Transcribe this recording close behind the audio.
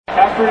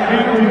For you,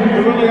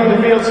 the ruling on the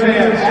field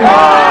stands.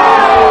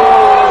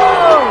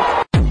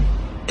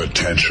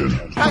 Attention.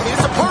 Hey,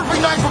 it's a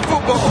perfect night for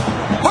football.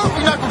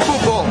 Perfect night for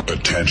football.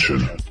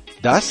 Attention.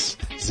 Das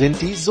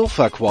sind die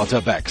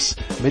Sofa-Quarterbacks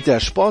mit der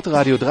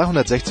Sportradio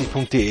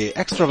 360.de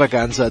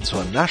Extravaganza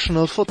zur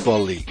National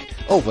Football League.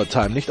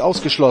 Overtime nicht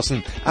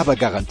ausgeschlossen, aber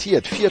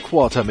garantiert 4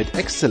 Quarter mit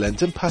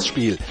exzellentem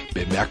Passspiel,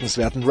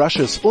 bemerkenswerten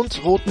Rushes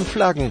und roten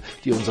Flaggen,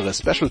 die unsere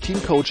Special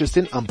Team Coaches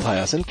den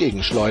Umpires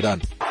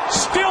entgegenschleudern.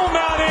 Still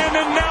not in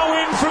and now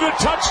in for the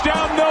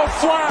touchdown, no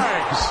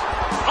flags.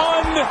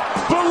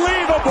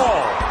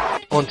 Unbelievable.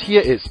 Und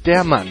hier ist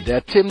der Mann,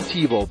 der Tim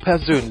Tebow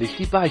persönlich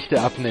die Beichte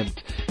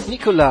abnimmt.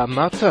 Nicolas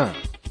Martin.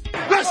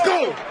 Let's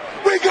go.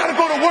 We gotta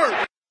go to work.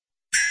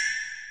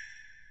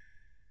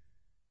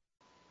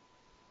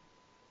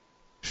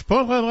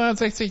 Sportradio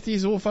 360, die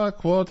Sofa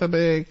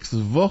Quarterbacks,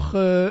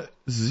 Woche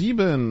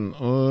 7.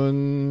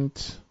 Und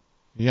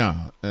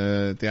ja,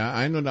 der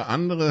ein oder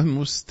andere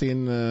muss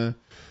den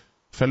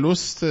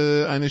Verlust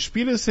eines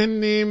Spieles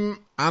hinnehmen.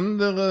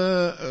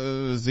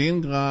 Andere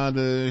sehen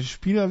gerade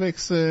Spieler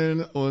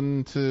wechseln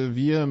und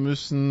wir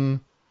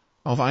müssen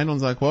auf einen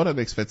unserer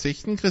Quarterbacks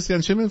verzichten.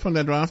 Christian Schimmel von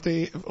der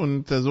Draft.de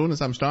und der Sohn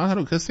ist am Start.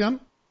 Hallo Christian.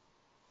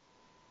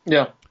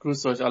 Ja,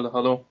 grüßt euch alle,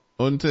 hallo.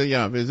 Und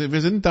ja,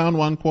 wir sind down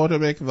one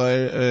Quarterback,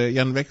 weil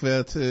Jan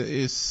Wegwert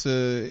ist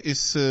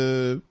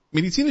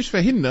medizinisch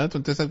verhindert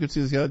und deshalb gibt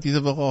es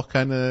diese Woche auch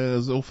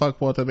keine Sofa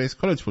Quarterbacks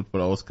College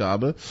Football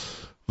Ausgabe,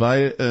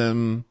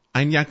 weil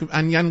ein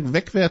Jan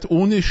Wegwert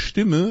ohne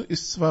Stimme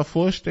ist zwar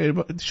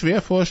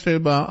schwer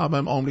vorstellbar, aber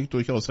im Augenblick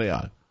durchaus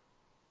real.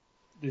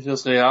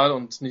 Durchaus real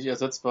und nicht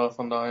ersetzbar,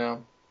 von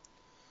daher.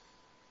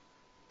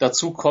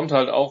 Dazu kommt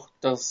halt auch,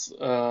 dass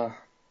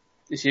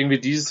ich irgendwie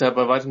dieses Jahr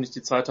bei weitem nicht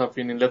die Zeit habe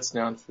wie in den letzten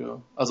Jahren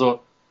für.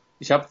 Also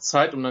ich habe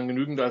Zeit, um dann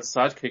genügend als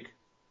Sidekick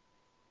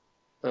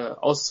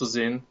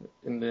auszusehen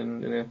in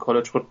den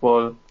College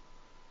Football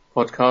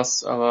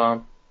Podcasts,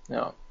 aber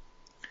ja,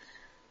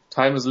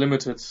 time is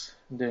limited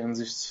in der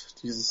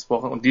Hinsicht dieses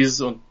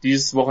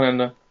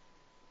Wochenende.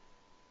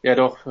 Ja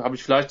doch, habe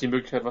ich vielleicht die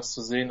Möglichkeit, was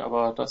zu sehen,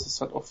 aber das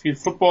ist halt auch viel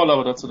Football,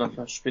 aber dazu dann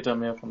vielleicht später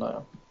mehr, von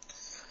daher.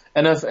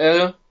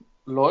 NFL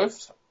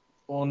läuft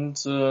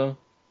und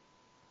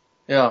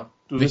ja,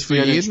 du nicht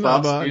für jeden,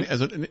 aber geben.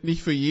 Also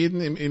nicht für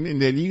jeden in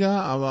der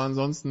Liga, aber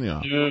ansonsten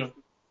ja. Nö,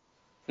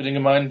 für den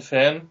gemeinen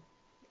Fan,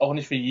 auch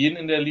nicht für jeden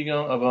in der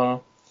Liga,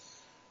 aber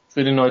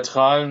für den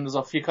Neutralen ist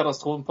auch viel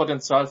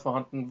Katastrophenpotenzial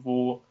vorhanden,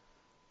 wo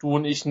du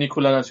und ich,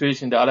 Nicola,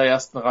 natürlich in der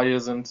allerersten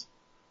Reihe sind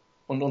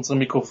und unsere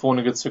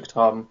Mikrofone gezückt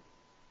haben.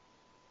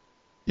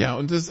 Ja,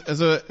 und es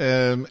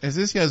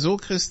ist ja so,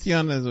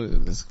 Christian, also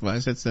das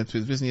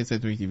wissen jetzt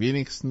natürlich die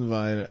wenigsten,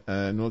 weil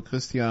nur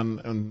Christian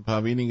und ein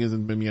paar wenige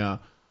sind bei mir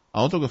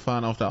Auto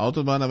gefahren auf der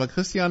Autobahn, aber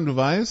Christian, du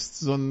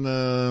weißt, so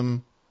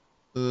ein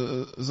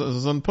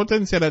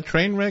potenzieller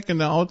Trainwreck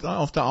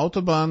auf der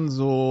Autobahn,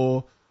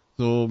 so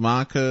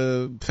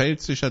Marke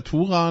pfälzischer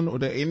Turan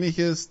oder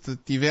ähnliches,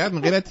 die werden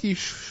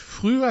relativ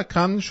früh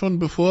erkannt, schon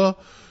bevor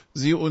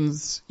sie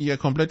uns ihr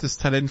komplettes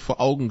Talent vor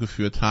Augen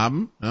geführt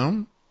haben, ja.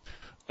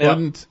 Ja.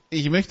 Und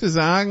ich möchte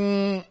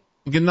sagen,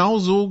 genau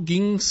so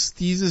ging's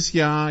dieses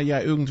Jahr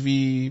ja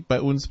irgendwie bei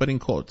uns, bei den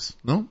Colts.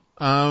 Ne?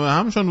 Wir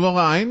haben schon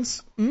Woche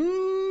 1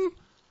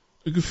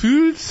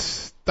 gefühlt,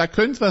 da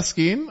könnte was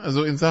gehen.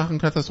 Also in Sachen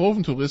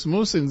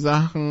Katastrophentourismus, in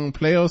Sachen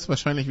Playoffs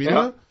wahrscheinlich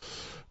wieder.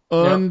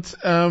 Ja. Und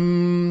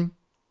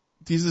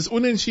dieses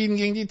Unentschieden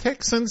gegen die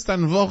Texans,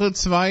 dann Woche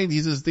 2,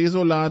 dieses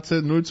desolate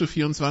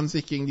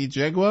 0-24 gegen die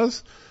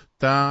Jaguars.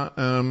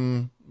 Da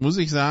muss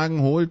ich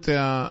sagen, holt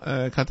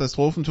der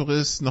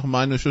Katastrophentourist noch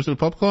mal eine Schüssel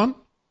Popcorn.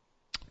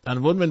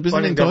 Dann wurden wir ein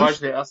bisschen enttäuscht. Da war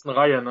ich in der ersten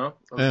Reihe, ne?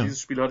 Also ja. Dieses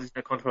Spiel hatte ich in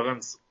der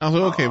Konferenz. Ach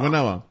so, okay,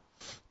 wunderbar.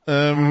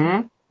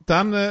 Dann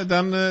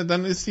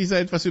ist dieser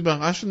etwas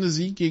überraschende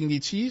Sieg gegen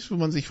die Chiefs, wo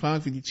man sich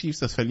fragt, wie die Chiefs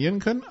das verlieren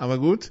können, aber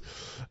gut.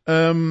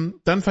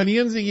 Dann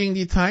verlieren sie gegen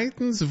die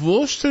Titans,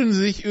 wursteln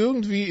sich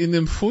irgendwie in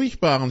einem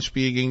furchtbaren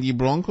Spiel gegen die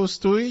Broncos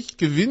durch,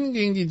 gewinnen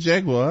gegen die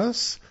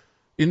Jaguars,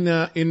 in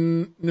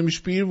einem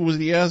Spiel, wo sie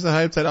die erste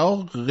Halbzeit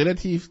auch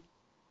relativ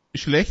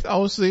schlecht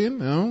aussehen,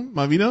 ja,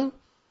 mal wieder.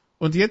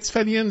 Und jetzt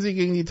verlieren sie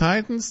gegen die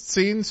Titans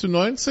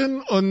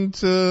 10-19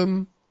 und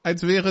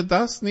als wäre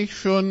das nicht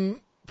schon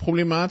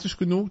problematisch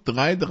genug,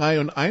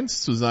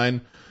 3-3-1 zu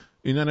sein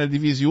in einer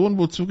Division,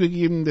 wo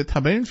zugegeben der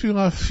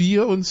Tabellenführer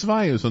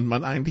 4-2 ist und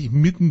man eigentlich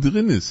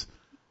mittendrin ist.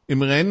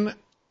 Im Rennen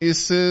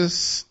ist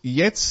es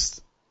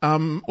jetzt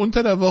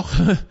unter der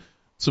Woche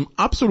zum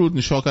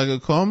absoluten Schocker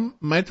gekommen.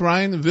 Matt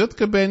Ryan wird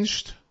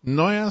gebencht.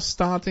 Neuer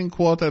Starting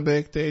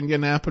Quarterback der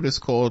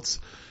Indianapolis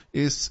Colts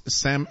ist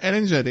Sam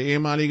Ehlinger, der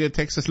ehemalige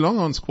Texas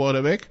Longhorns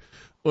Quarterback.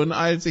 Und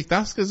als ich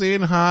das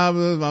gesehen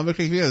habe, war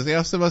wirklich das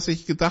Erste, was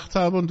ich gedacht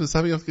habe, und das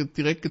habe ich auch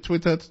direkt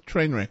getwittert,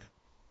 Trainwreck.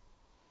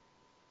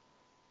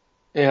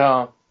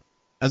 Ja.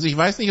 Also ich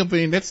weiß nicht, ob wir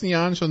in den letzten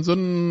Jahren schon so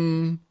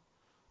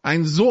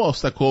einen so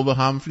aus der Kurve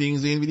haben fliegen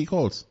sehen wie die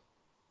Colts.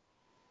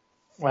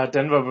 Ja,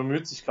 Denver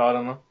bemüht sich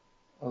gerade, ne?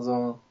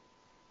 Also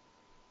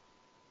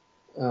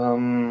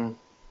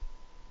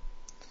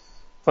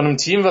von einem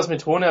Team, was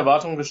mit hohen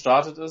Erwartungen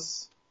gestartet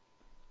ist.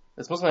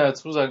 Jetzt muss man ja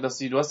dazu sagen, dass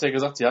du hast ja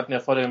gesagt, sie hatten ja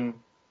vor dem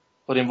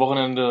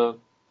Wochenende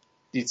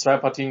die 2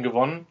 Partien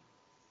gewonnen.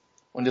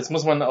 Und jetzt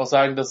muss man auch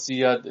sagen, dass sie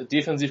ja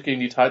defensiv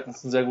gegen die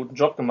Titans einen sehr guten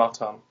Job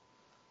gemacht haben.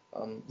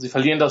 Sie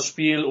verlieren das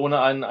Spiel,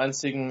 ohne einen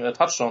einzigen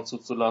Touchdown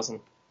zuzulassen.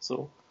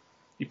 So.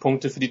 Die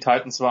Punkte für die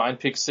Titans war ein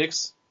Pick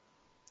 6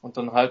 und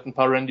dann halt ein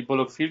paar Randy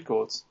Bullock Field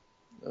Goals.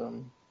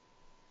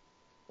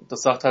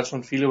 Das sagt halt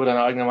schon viel über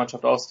deine eigene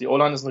Mannschaft aus. Die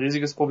O-Line ist ein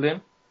riesiges Problem.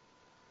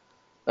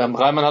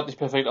 Reimann hat nicht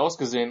perfekt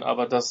ausgesehen,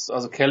 aber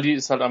also Kelly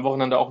ist halt am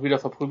Wochenende auch wieder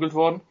verprügelt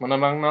worden, meiner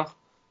Meinung nach.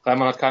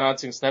 Reimann hat keinen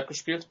einzigen Snap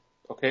gespielt.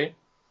 Okay.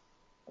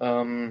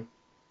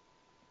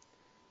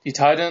 Die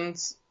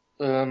Titans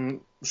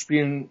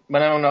spielen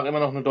meiner Meinung nach immer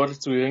noch eine deutlich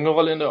zu geringe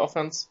Rolle in der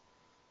Offense.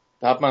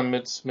 Da hat man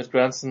mit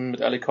Granson,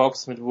 mit Alec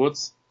Cox, mit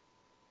Woods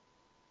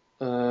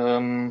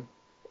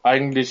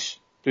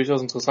eigentlich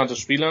durchaus interessante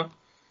Spieler.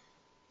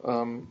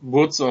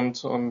 Woods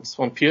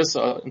und Pierce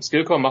im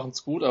Skillcore machen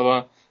es gut,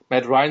 aber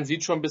Matt Ryan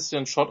sieht schon ein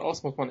bisschen shot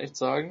aus, muss man echt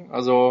sagen.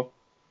 Also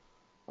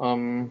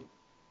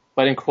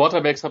bei den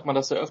Quarterbacks hat man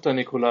das ja öfter,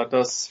 Nikola,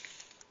 dass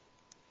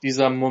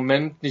dieser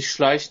Moment nicht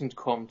schleichend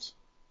kommt.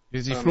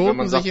 Sie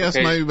floten sich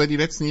erstmal über die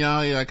letzten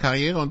Jahre ihrer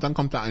Karriere und dann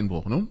kommt der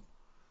Einbruch, ne?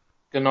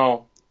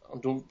 Genau.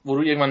 Und wo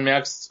du irgendwann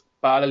merkst,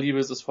 bei aller Liebe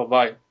ist es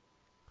vorbei.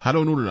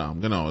 Hallo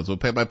Nudelarm, genau. Also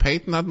bei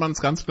Peyton hat man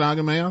es ganz klar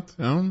gemerkt,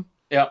 ja.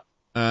 Ja.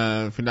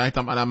 Vielleicht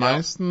am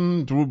allermeisten.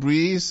 Ja. Drew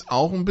Brees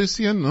auch ein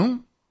bisschen, ne?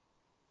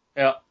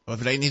 Ja. Aber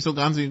vielleicht nicht so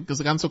ganz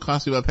so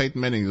krass wie bei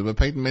Peyton Manning. So bei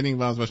Peyton Manning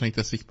war es wahrscheinlich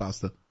das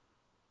Sichtbarste.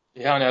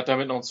 Ja, und er hat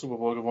damit noch einen Super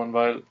Bowl gewonnen,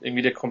 weil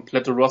irgendwie der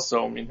komplette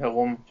Roster um ihn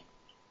herum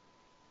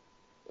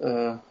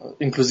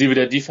inklusive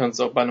der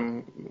Defense auch bei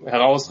einem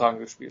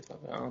herausragend gespielt hat.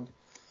 Ja.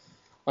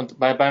 Und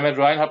bei Matt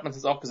Ryan hat man es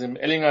jetzt auch gesehen.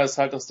 Ellinger ist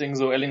halt das Ding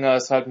so, Ellinger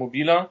ist halt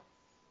mobiler.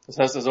 Das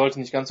heißt, er sollte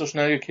nicht ganz so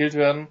schnell gekillt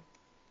werden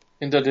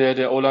hinter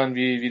der O-Line,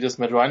 wie das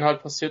Matt Ryan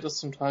halt passiert ist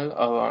zum Teil.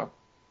 Aber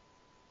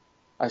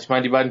also ich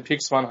meine, die beiden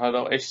Picks waren halt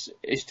auch echt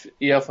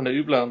eher von der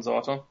übleren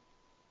Sorte.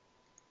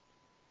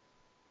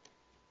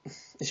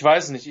 Ich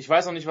weiß nicht. Ich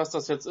weiß auch nicht, was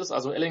das jetzt ist.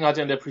 Also Ellinger hat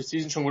ja in der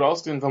Preseason schon gut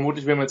ausgesehen.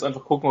 Vermutlich werden wir jetzt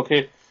einfach gucken,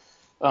 okay,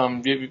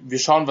 wir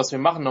schauen, was wir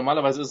machen.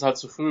 Normalerweise ist es halt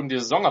zu früh, um die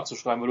Saison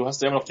abzuschreiben, weil du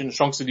hast ja immer noch die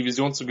Chance, die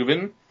Division zu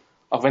gewinnen,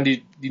 auch wenn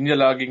die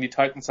Niederlage gegen die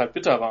Titans halt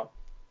bitter war.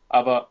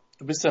 Aber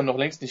du bist ja noch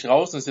längst nicht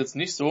raus und es ist jetzt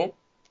nicht so,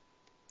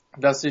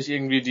 dass sich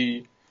irgendwie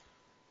die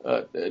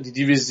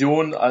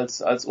Division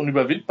als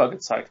unüberwindbar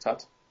gezeigt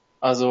hat.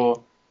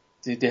 Also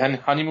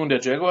der Honeymoon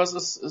der Jaguars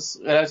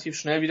ist relativ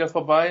schnell wieder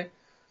vorbei.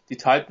 Die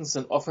Titans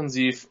sind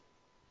offensiv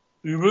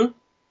übel,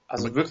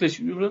 also wirklich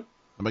übel.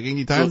 Aber gegen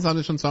die Titans haben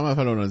sie schon zweimal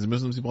verloren.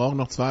 Also sie brauchen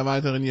noch 2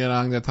 weitere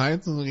Niederlagen der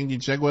Titans und gegen die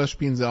Jaguars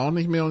spielen sie auch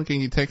nicht mehr und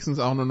gegen die Texans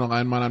auch nur noch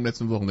einmal am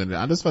letzten Wochenende.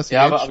 Alles, was sie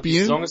jetzt spielen. Die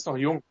Saison ist noch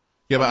jung.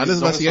 Ja, aber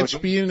alles, was sie jetzt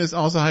spielen, ist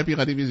außerhalb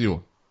ihrer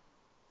Division.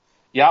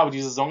 Ja, aber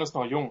die Saison ist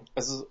noch jung.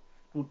 Also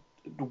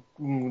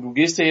du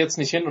gehst ja jetzt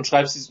nicht hin und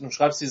schreibst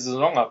die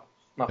Saison ab.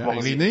 Nach ja, Woche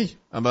eigentlich 7. nicht.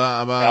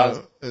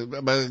 Aber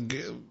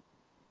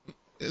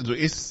so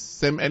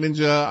ist Sam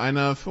Ehlinger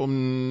einer,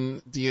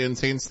 um die in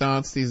 10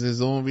 Starts die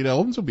Saison wieder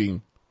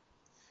rumzubiegen.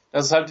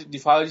 Das ist halt die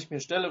Frage, die ich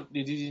mir stelle,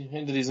 die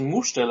hinter diesem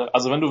Move stelle.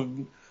 Also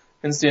wenn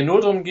es dir nur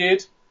darum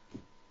geht,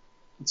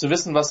 zu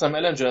wissen, was Sam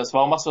Ehlinger ist,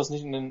 warum machst du das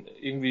nicht in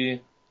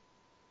den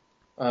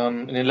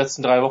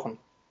letzten 3 Wochen?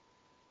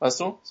 Weißt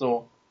du?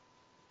 So.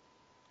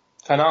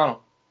 Keine Ahnung.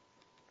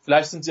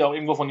 Vielleicht sind sie auch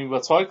irgendwo von ihm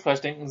überzeugt,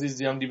 vielleicht denken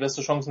sie haben die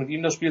beste Chance, mit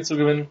ihm das Spiel zu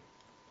gewinnen.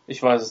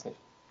 Ich weiß es nicht.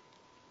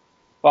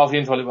 War auf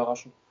jeden Fall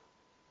überraschend.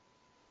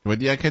 Aber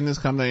die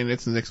Erkenntnis kam da in den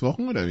letzten 6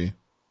 Wochen, oder wie?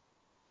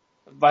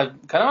 Weil,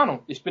 keine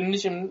Ahnung, ich bin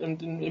nicht im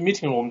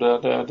Meeting-Room,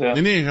 der.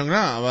 Nee, schon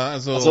klar, aber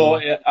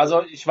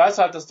Also ich weiß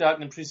halt, dass der halt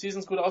in den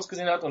Preseasons gut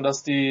ausgesehen hat und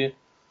dass die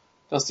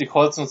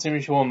Colts eine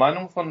ziemlich hohe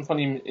Meinung von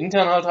ihm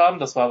intern halt haben,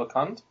 das war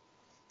bekannt.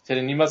 Ich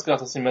hätte niemals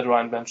gedacht, dass sie Matt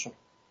Ryan benchen.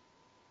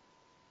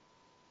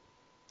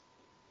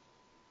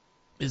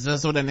 Ist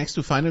das so der Next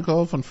to Final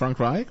Call von Frank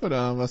Reich,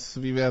 oder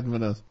wie werden wir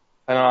das?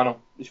 Keine Ahnung,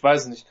 ich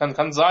weiß es nicht,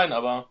 kann sein,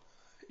 aber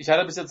ich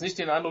hatte bis jetzt nicht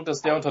den Eindruck,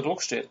 dass der unter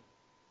Druck steht.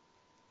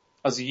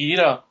 Also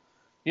jeder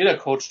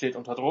Coach steht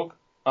unter Druck,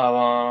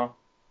 aber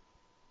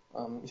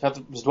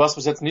du hast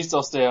bis jetzt nichts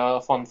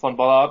von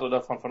Ballard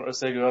oder von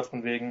Ursay gehört,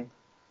 von wegen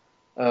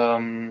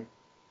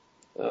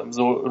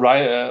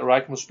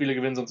Reich muss Spiele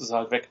gewinnen, sonst ist er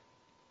halt weg.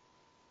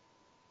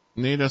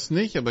 Nee, das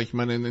nicht, aber ich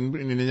meine, in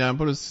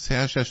Indianapolis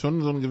herrscht ja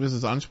schon so ein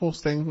gewisses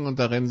Anspruchsdenken und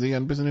da rennen sie ja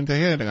ein bisschen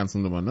hinterher der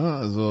ganzen Nummer, ne?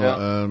 Also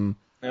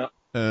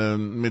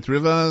mit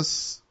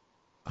Rivers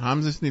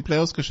haben sie es in die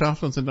Playoffs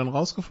geschafft und sind dann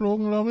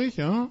rausgeflogen, glaube ich,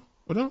 ja?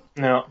 Oder?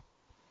 Ja.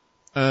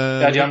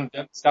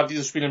 Es gab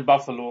dieses Spiel in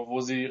Buffalo,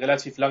 wo sie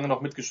relativ lange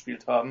noch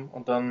mitgespielt haben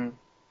und dann,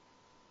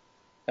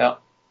 ja.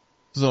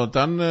 So,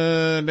 dann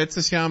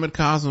letztes Jahr mit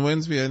Carson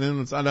Wentz, wir erinnern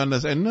uns alle an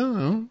das Ende,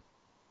 ja?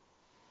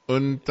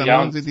 Und dann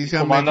haben sie dieses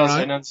Jahr Matt Ryan.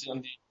 Erinnern sich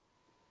an die.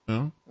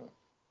 Ja.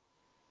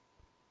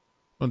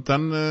 Und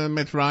dann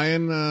Matt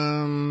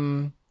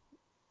Ryan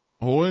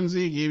holen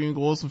sie, geben ihm einen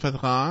großen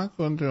Vertrag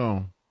und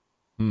ja.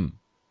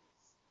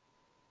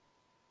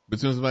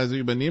 Beziehungsweise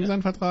übernehmen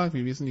seinen Vertrag.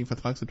 Wie ist denn die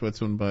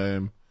Vertragssituation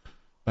bei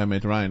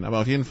Matt Ryan? Aber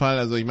auf jeden Fall,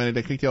 also ich meine,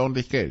 der kriegt ja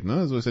ordentlich Geld,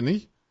 ne? So ist er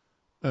nicht.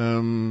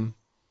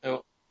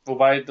 Ja,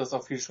 wobei das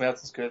auch viel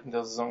Schmerzensgeld in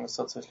der Saison ist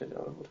tatsächlich,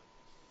 aber gut.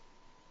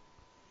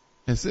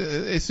 Es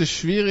ist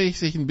schwierig,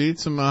 sich ein Bild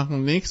zu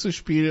machen. Nächstes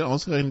Spiel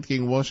ausgerechnet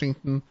gegen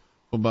Washington,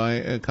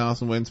 wobei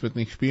Carson Wentz wird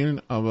nicht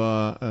spielen,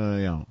 aber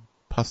ja,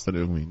 passt dann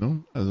irgendwie,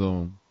 ne?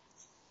 Also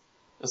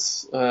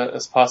Es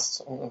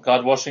passt. Und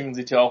gerade Washington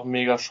sieht ja auch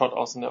mega Shot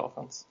aus in der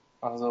Offense.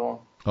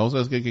 Also außer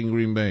es geht gegen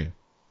Green Bay.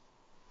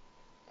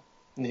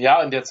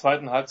 ja, in der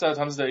zweiten Halbzeit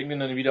haben sie da irgendwie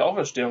eine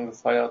Wiederauferstehung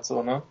gefeiert,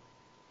 so, ne?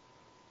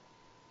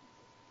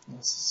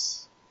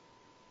 Ich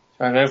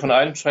meine, wenn wir von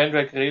einem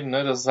Trainwreck reden,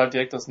 ne, das ist halt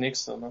direkt das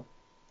nächste, ne?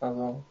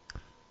 Also.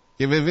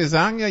 Ja, wir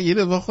sagen ja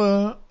jede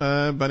Woche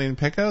bei den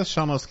Packers,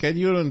 schauen auf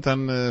Schedule und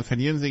dann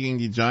verlieren sie gegen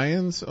die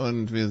Giants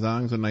und wir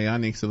sagen so, naja,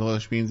 nächste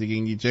Woche spielen sie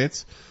gegen die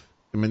Jets.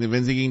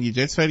 Wenn sie gegen die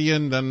Jets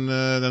verlieren, dann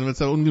wird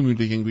es aber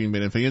ungemütlich in Green Bay.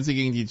 Dann verlieren sie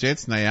gegen die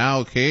Jets, naja,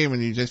 okay, wenn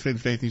die Jets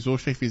vielleicht nicht so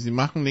schlecht, wie sie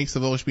machen,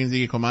 nächste Woche spielen sie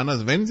gegen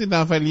Commanders. Wenn sie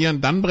da verlieren,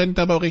 dann brennt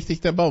aber auch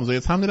richtig der Baum. So,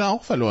 jetzt haben wir da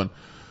auch verloren.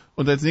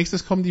 Und als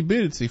nächstes kommen die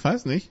Bills, ich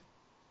weiß nicht.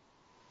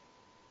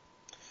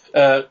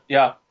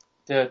 Ja,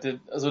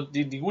 also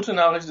die gute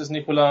Nachricht ist,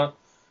 Nicola,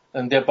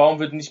 der Baum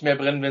wird nicht mehr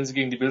brennen, wenn sie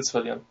gegen die Bills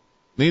verlieren.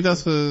 Nee,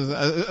 das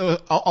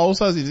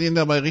außer sie sehen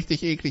dabei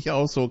richtig eklig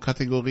aus, so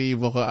Kategorie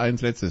Woche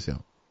 1 letztes Jahr.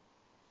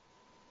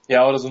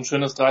 Ja, oder so ein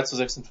schönes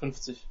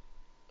 3-56.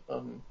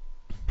 Ja,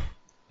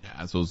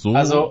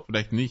 also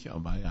vielleicht nicht,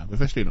 aber ja, wir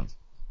verstehen uns.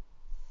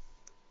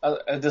 Also,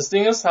 das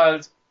Ding ist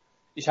halt,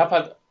 ich habe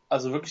halt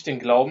also wirklich den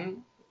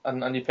Glauben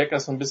an die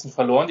Packers so ein bisschen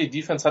verloren. Die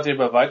Defense hat ja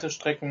über weite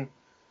Strecken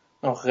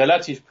noch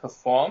relativ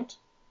performt.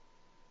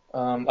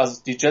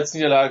 Also die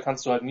Jets-Niederlage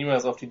kannst du halt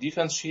niemals auf die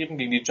Defense schieben.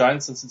 Gegen die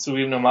Giants sind sie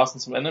zugegebenermaßen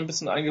zum Ende ein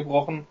bisschen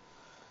eingebrochen.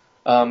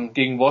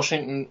 Gegen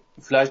Washington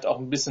vielleicht auch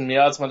ein bisschen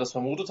mehr, als man das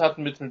vermutet hat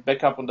mit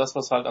Backup und das,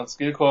 was halt an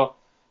Skillcore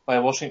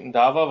bei Washington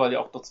da war, weil ja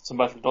auch zum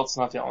Beispiel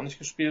Dotson hat ja auch nicht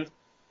gespielt.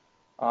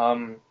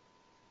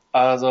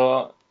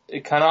 Also,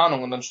 keine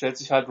Ahnung, und dann stellt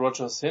sich halt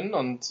Rodgers hin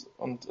und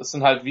es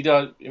sind halt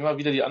immer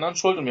wieder die anderen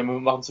schuld und wir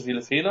machen zu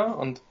viele Fehler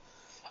und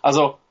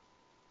also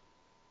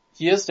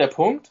hier ist der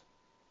Punkt.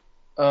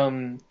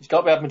 Ich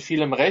glaube, er hat mit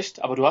vielem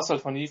recht, aber du hast halt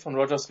von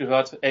Rodgers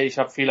gehört, ey, ich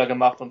habe Fehler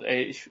gemacht und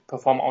ey, ich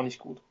performe auch nicht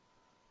gut.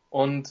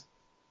 Und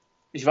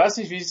ich weiß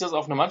nicht, wie sich das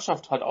auf eine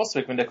Mannschaft halt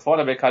auswirkt, wenn der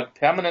Quarterback halt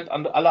permanent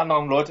alle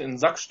anderen Leute in den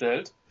Sack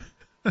stellt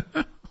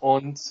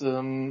und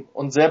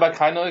selber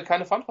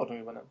keine Verantwortung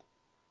übernimmt.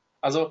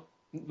 Also,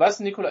 weißt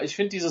du, Nikola, ich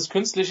finde dieses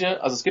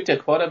künstliche, also es gibt ja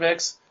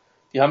Quarterbacks,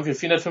 die haben für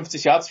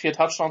 450 Yards, 4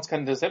 Touchdowns,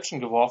 keine Interception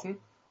geworfen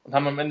und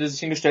haben am Ende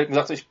sich hingestellt und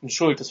gesagt, ich bin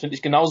schuld. Das finde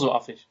ich genauso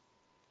affig.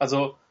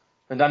 Also,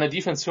 wenn deine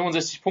Defense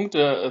 65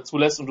 Punkte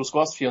zulässt und du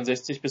scorest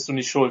 64, bist du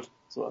nicht schuld,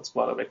 so als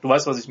Quarterback. Du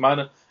weißt, was ich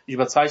meine. Ich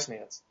überzeichne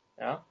jetzt,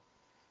 ja.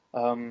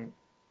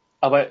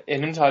 Aber er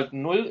nimmt halt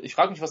null, ich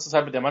frage mich, was das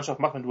halt mit der Mannschaft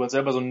macht, wenn du halt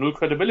selber so null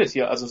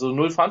Credibility, also so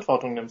null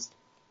Verantwortung nimmst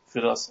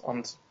für das.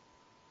 Und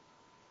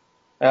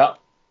ja,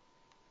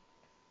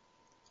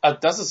 also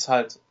das ist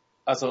halt,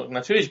 also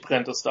natürlich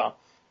brennt es da.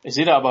 Ich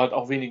sehe da aber halt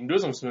auch wenigen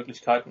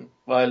Lösungsmöglichkeiten,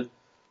 weil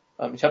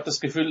ich habe das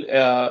Gefühl,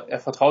 er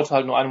vertraut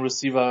halt nur einem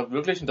Receiver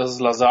wirklich und das ist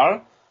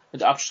Lazar.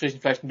 Mit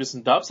Abstrichen vielleicht ein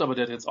bisschen Dubs, aber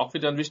der hat jetzt auch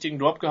wieder einen wichtigen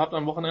Drop gehabt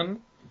am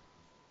Wochenende.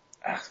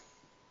 Ach,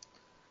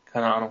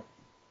 keine Ahnung.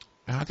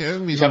 Er hat ja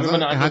irgendwie so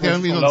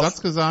einen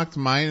Satz gesagt,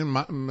 Marke,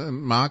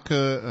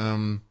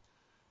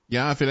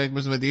 ja, vielleicht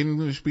müssen wir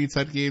denen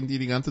Spielzeit geben,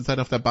 die ganze Zeit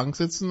auf der Bank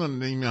sitzen und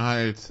denke mir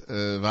halt,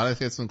 war das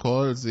jetzt ein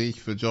Call, sich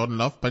für Jordan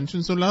Love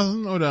punchen zu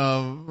lassen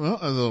oder, ja,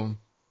 also.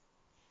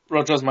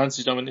 Rodgers meint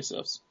sich damit nicht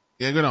selbst.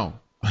 Ja, genau.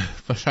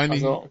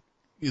 Wahrscheinlich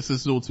ist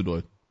es so zu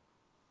deuten.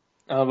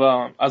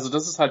 Aber, also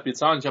das ist halt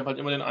bizarr und ich habe halt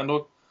immer den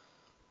Eindruck,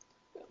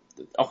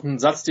 auch ein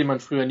Satz, den man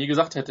früher nie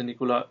gesagt hätte,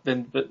 Nicola,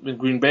 wenn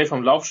Green Bay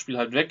vom Laufspiel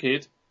halt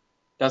weggeht,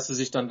 dass sie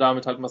sich dann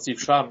damit halt massiv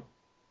schaden.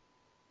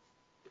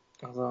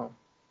 Also.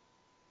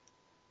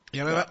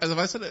 Ja, also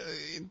weißt du,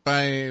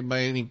 bei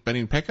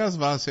den Packers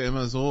war es ja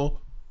immer so,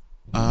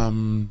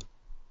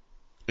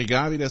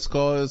 egal wie der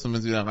Score ist und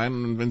wenn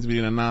sie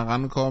wieder nah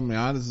rankommen,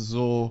 ja, das ist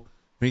so,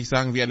 will ich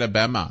sagen, wie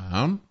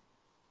Alabama,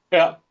 ja?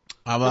 Ja.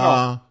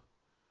 Aber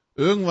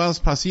irgendwas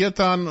passiert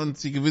dann und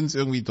sie gewinnen es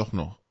irgendwie doch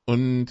noch.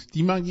 Und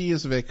die Magie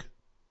ist weg.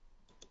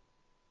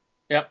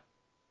 Ja.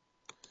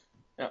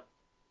 Ja.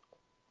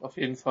 Auf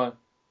jeden Fall.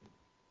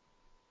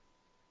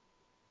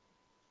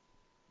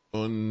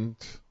 Und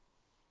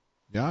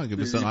ja,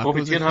 gewisse Sie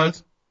profitieren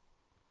halt.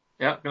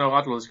 Ja, genau,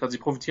 Ratlosigkeit. Sie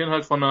profitieren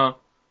halt von einer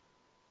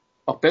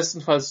auch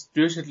bestenfalls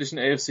durchschnittlichen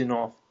AFC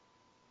North.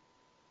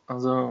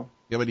 Also.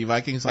 Ja, aber die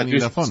Vikings rennen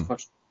davon.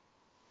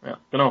 Ja,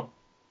 genau.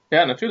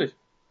 Ja, natürlich.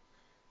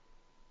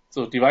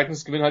 So, die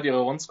Vikings gewinnen halt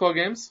ihre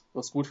One-Score-Games,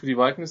 was gut für die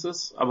Vikings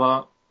ist,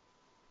 aber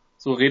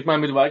so red mal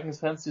mit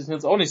Vikings-Fans, die sind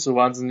jetzt auch nicht so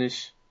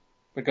wahnsinnig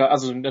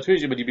also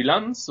natürlich über die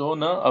Bilanz, so,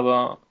 ne,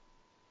 aber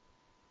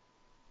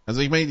also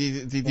ich meine,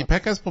 die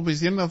Packers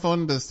profitieren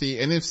davon, dass die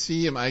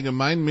NFC im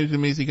Allgemeinen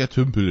mittelmäßiger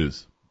Tümpel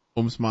ist,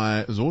 um es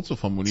mal so zu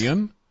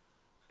formulieren.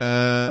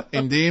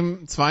 in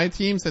dem 2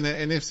 Teams in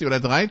der NFC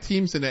oder 3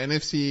 Teams in der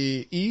NFC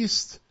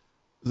East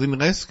den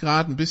Rest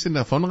gerade ein bisschen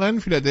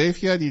davonrennen.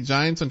 Philadelphia, die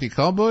Giants und die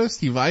Cowboys,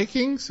 die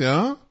Vikings,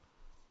 ja.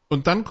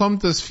 Und dann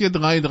kommt das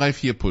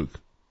 4-3-3-4-Pulk.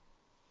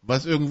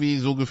 Was irgendwie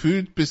so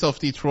gefühlt bis auf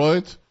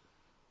Detroit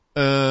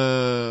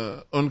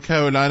und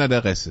Carolina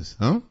der Rest ist.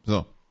 Ne?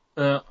 So.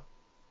 Ja.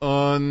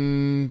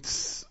 Und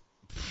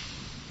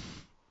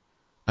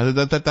also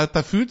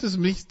da fühlt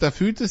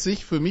es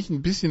sich für mich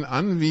ein bisschen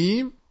an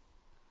wie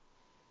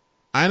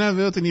einer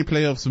wird in die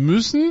Playoffs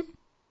müssen,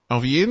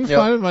 auf jeden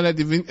Fall, weil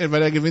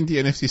er gewinnt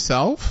die NFC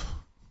South.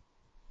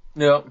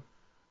 Ja.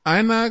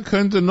 Einer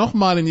könnte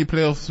nochmal in die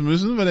Playoffs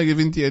müssen, weil er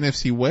gewinnt die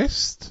NFC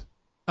West.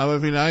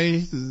 Aber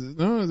vielleicht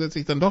setze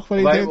ich dann doch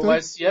Qualität Wobei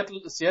durch.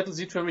 Seattle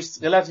sieht für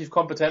mich relativ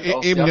kompetent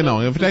aus. Eben genau.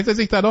 Ja, vielleicht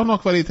setze ich da doch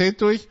noch Qualität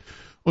durch.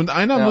 Und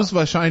einer muss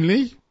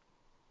wahrscheinlich,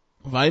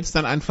 weil es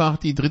dann einfach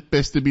die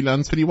drittbeste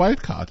Bilanz für die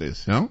Wildcard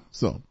ist. Ja,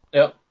 so.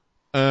 Ja.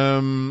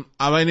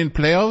 Aber in den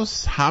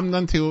Playoffs haben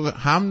dann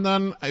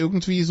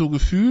irgendwie so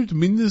gefühlt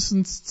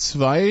mindestens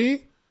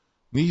 2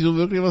 nicht so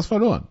wirklich was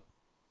verloren.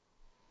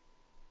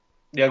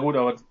 Ja gut,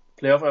 aber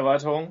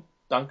Playoff-Erweiterung,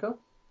 danke.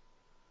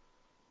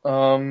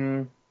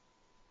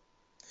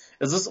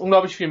 Es ist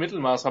unglaublich viel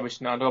Mittelmaß, habe ich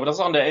den Eindruck, aber das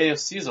ist auch in der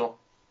AFC so.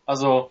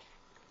 Also,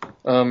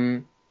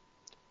 wenn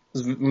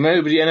wir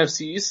über die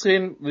NFC East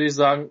reden, würde ich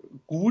sagen,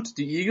 gut,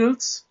 die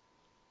Eagles,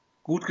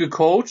 gut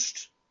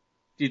gecoacht,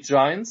 die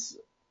Giants.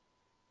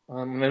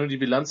 Wenn du die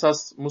Bilanz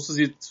hast, musst du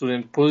sie zu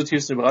den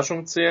positivsten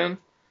Überraschungen zählen.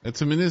 Ja,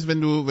 zumindest wenn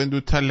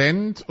du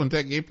Talent und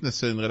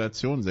Ergebnisse in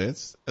Relation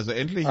setzt. Also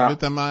endlich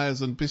wird da mal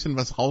so ein bisschen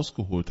was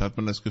rausgeholt, hat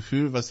man das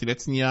Gefühl, was die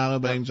letzten Jahre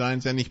bei den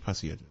Giants ja nicht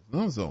passiert ist.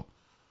 Ne? So.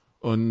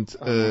 Und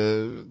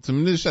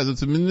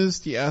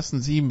zumindest die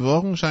ersten 7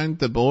 Wochen scheint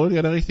der Bowl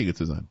ja der richtige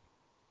zu sein.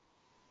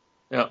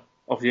 Ja,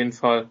 auf jeden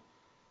Fall.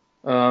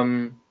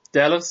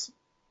 Dallas,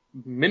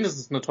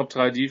 mindestens eine Top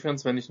 3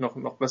 Defense, wenn nicht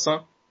noch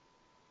besser,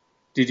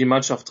 die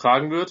Mannschaft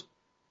tragen wird.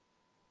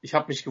 Ich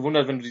habe mich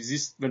gewundert, wenn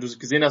du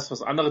gesehen hast,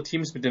 was andere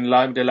Teams mit der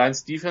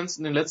Lions Defense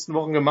in den letzten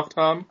Wochen gemacht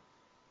haben,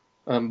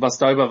 was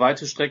da über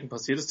weite Strecken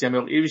passiert ist. Die haben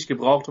ja auch ewig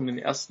gebraucht, um den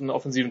ersten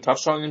offensiven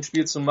Touchdown in dem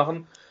Spiel zu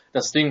machen.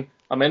 Das Ding,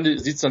 am Ende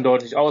sieht's dann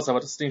deutlich aus,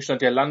 aber das Ding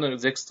stand ja lange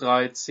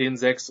 6-3,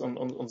 10-6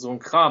 und so ein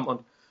Kram.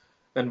 Und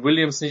wenn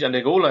Williams nicht an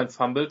der Goal-Line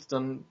fummelt,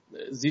 dann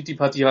sieht die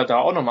Partie halt da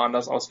auch nochmal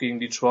anders aus gegen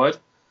Detroit.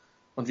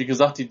 Und wie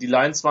gesagt, die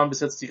Lions waren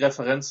bis jetzt die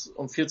Referenz,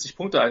 um 40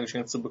 Punkte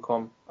eingeschenkt zu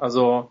bekommen.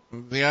 Also.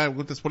 Ja,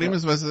 gut, das Problem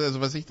ist,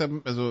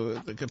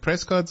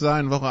 Prescott sah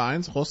in Woche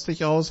 1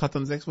 rostig aus, hat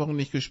dann 6 Wochen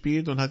nicht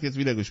gespielt und hat jetzt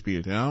wieder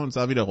gespielt, ja, und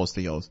sah wieder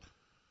rostig aus.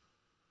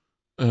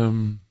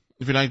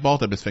 Vielleicht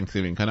braucht er bis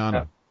Thanksgiving, keine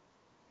Ahnung.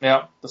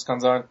 Ja, das kann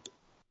sein.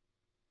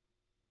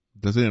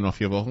 Das sind ja noch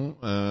 4 Wochen,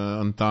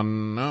 und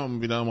dann,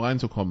 um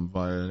reinzukommen,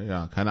 weil,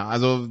 ja,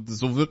 also,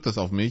 so wirkt das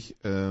auf mich,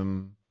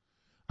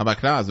 aber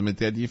klar, also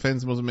mit der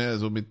Defense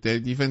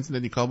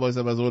sind die Cowboys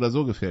aber so oder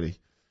so gefährlich.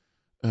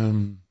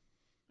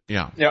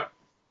 Ja.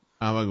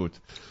 Aber gut.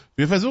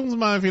 Wir versuchen es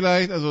mal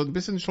vielleicht, also ein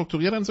bisschen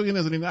strukturiert anzugehen.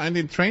 Also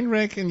den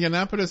Trainwreck in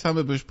Indianapolis haben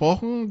wir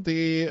besprochen.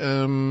 Die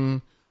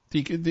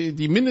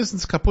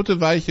mindestens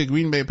kaputte weiche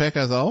Green Bay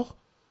Packers auch.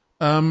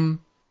 Dann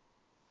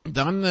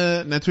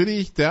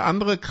natürlich der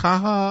andere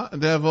Kracher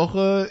der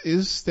Woche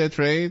ist der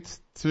Trade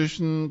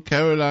zwischen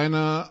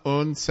Carolina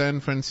und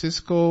San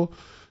Francisco.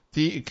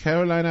 Die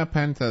Carolina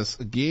Panthers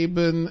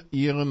geben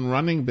ihren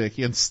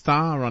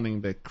Star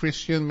Running Back,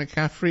 Christian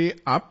McCaffrey,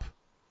 ab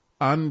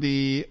an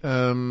die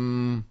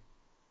San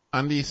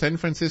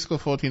Francisco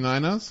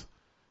 49ers.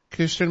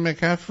 Christian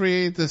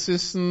McCaffrey, das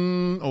ist das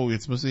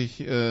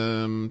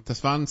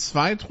waren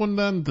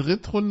Zweitrunder, ein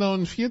Drittrunder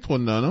und ein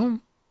Viertrunder, ne?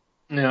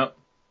 Ja,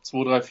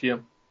 2, 3,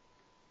 4.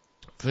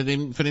 Für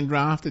den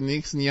Draft im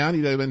nächsten Jahr,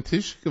 die da über den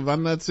Tisch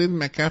gewandert sind.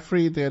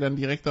 McCaffrey, der dann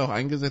direkt auch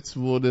eingesetzt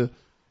wurde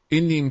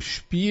in dem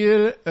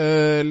Spiel.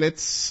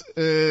 Jetzt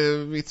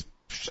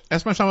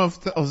erstmal schauen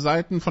wir auf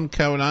Seiten von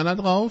Carolina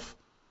drauf.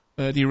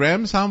 Die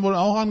Rams haben wohl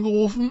auch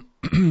angerufen,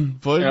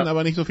 wollten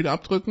aber nicht so viel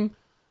abdrücken.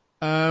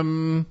 Die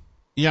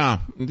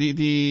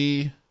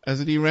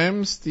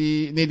Rams,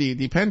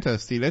 die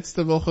Panthers, die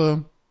letzte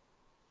Woche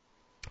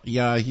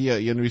ja hier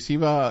ihren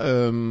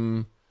Receiver,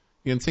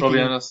 ihren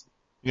Zicking,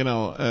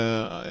 genau,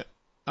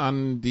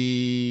 an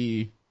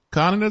die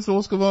Cardinals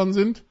losgeworden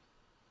sind.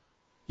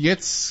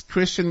 Jetzt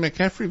Christian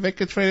McCaffrey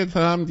weggetradet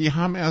haben, die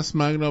haben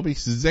erstmal, glaube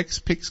ich,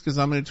 6 Picks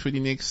gesammelt für die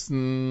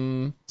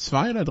nächsten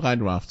 2 oder 3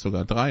 Drafts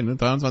sogar. 3, ne?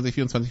 23,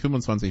 24,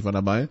 25 war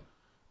dabei.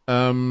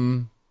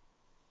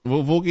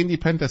 Wo gehen die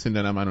Panthers hin,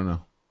 deiner Meinung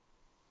nach?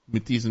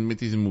 Mit diesen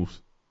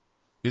Moves?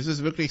 Ist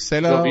es wirklich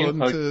Seller wir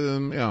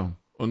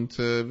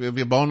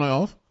bauen neu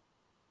auf?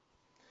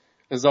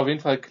 Es ist auf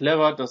jeden Fall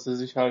clever, dass sie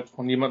sich halt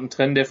von jemandem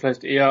trennen, der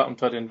vielleicht eher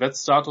unter den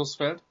Vet-Status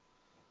fällt.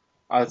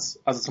 Also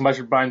zum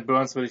Beispiel Brian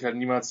Burns würde ich halt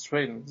niemals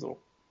traden, so.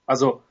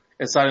 Also,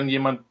 es sei denn,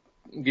 jemand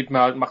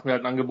macht mir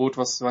halt ein Angebot,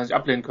 was wir nicht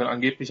ablehnen können.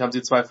 Angeblich haben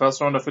sie 2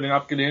 First-Rounder für den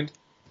abgelehnt.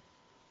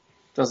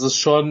 Das ist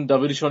schon, da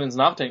würde ich schon ins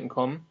Nachdenken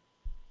kommen.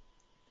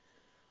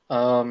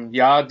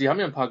 Ja, die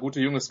haben ja ein paar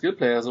gute junge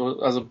Skillplayer,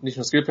 also nicht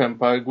nur Skillplayer, ein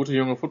paar gute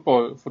junge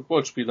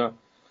Footballspieler.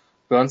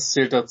 Burns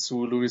zählt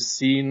dazu, Louis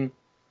Sean,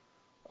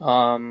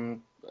 ja,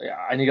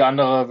 einige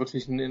andere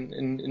wirklich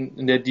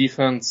in der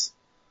Defense.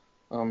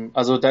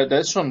 Also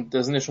da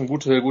sind ja schon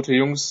gute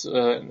Jungs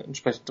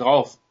entsprechend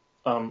drauf.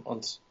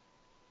 Und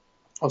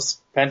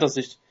aus Panthers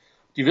Sicht,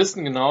 die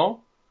wissen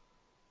genau,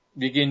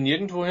 wir gehen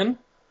nirgendwo hin.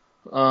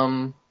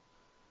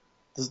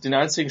 Das ist den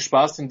einzigen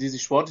Spaß, den die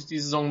sich sportlich die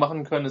Saison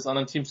machen können, ist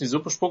anderen Teams die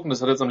Suppe spucken.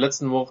 Das hat jetzt am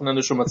letzten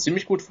Wochenende schon mal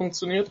ziemlich gut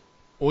funktioniert.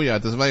 Oh ja,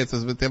 das war jetzt,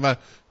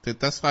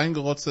 das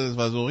reingerotzte, das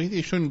war so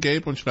richtig schön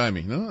gelb und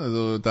schleimig, ne?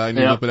 Also da in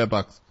der Gruppe der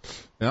Bucks.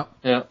 Ja.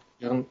 Ja,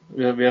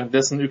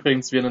 währenddessen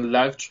übrigens wir einen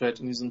Live-Trade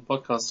in diesem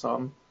Podcast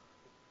haben.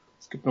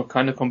 Es gibt noch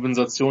keine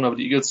Kompensation, aber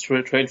die Eagles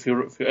Trade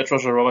für Edge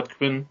Rusher Robert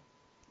Quinn.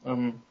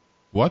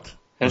 What?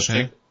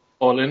 Hashtag okay.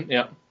 All in,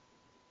 ja.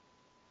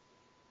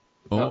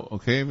 Oh, ja.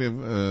 Okay.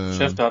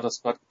 Chef, da hat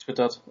das gerade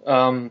getwittert.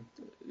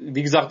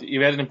 Wie gesagt, ihr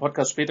werdet den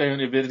Podcast später hören,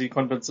 ihr werdet die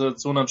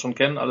Kompensation dann schon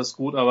kennen, alles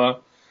gut,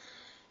 aber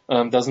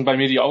da sind bei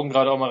mir die Augen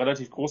gerade auch mal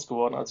relativ groß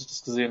geworden, als ich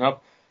das gesehen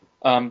habe.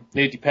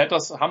 Die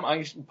Panthers haben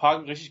eigentlich ein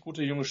paar richtig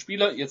gute junge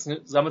Spieler. Jetzt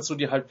sammelst du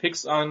dir halt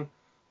Picks ein,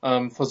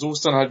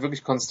 versuchst dann halt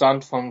wirklich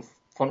konstant von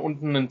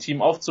unten ein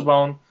Team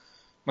aufzubauen.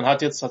 Man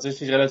hat jetzt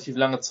tatsächlich relativ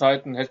lange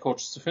Zeit, einen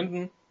Headcoach zu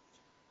finden.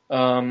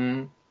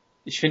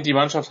 Ich finde, die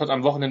Mannschaft hat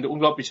am Wochenende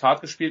unglaublich hart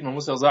gespielt. Man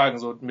muss ja auch sagen,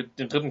 so mit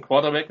dem dritten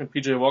Quarterback, mit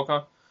PJ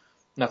Walker,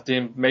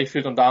 nachdem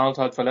Mayfield und Darnold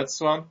halt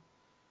verletzt waren.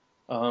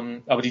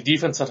 Aber die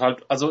Defense hat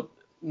halt, also,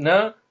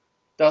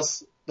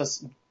 dass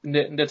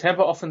in der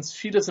Tampa Offense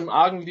vieles im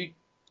Argen liegt,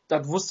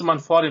 das wusste man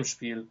vor dem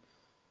Spiel.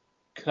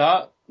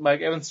 Klar,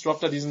 Mike Evans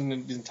droppt da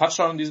diesen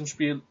Touchdown in diesem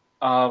Spiel,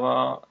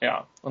 aber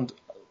ja,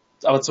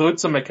 aber zurück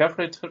zum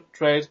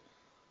McCaffrey-Trade,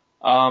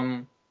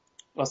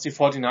 was die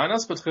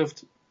 49ers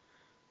betrifft,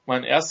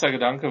 mein erster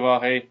Gedanke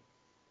war, hey,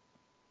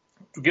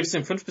 du gibst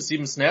ihm 5 bis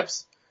 7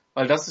 Snaps,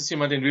 weil das ist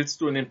jemand, den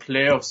willst du in den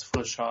Playoffs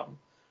frisch haben.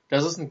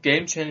 Das ist ein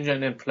Gamechanger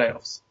in den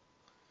Playoffs.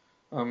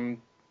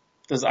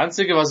 Das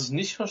Einzige, was ich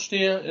nicht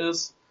verstehe,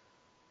 ist,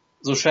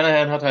 so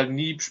Shanahan hat halt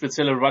nie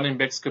spezielle Running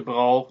Backs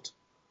gebraucht,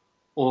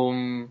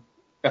 um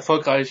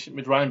erfolgreich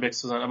mit Running Backs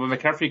zu sein. Aber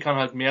McCaffrey kann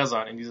halt mehr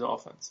sein in dieser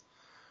Offense.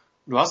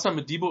 Du hast dann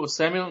mit Deebo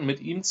Samuel und mit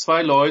ihm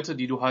 2 Leute,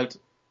 die du halt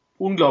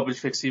unglaublich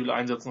flexibel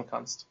einsetzen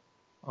kannst.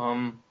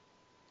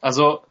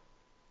 Also,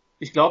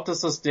 ich glaube,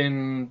 dass das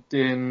den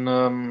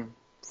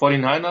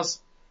 49ers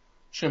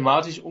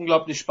schematisch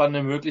unglaublich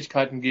spannende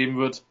Möglichkeiten geben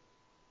wird,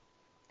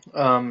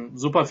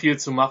 super viel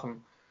zu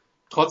machen.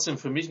 Trotzdem,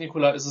 für mich,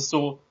 Nikola, ist es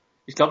so,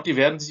 ich glaube, die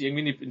werden sich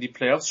irgendwie in die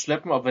Playoffs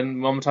schleppen, auch wenn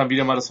momentan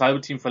wieder mal das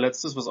halbe Team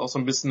verletzt ist, was auch so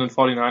ein bisschen ein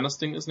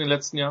 49ers-Ding ist in den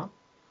letzten Jahren.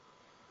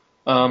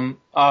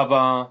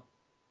 Aber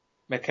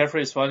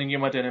McCaffrey ist vor allen Dingen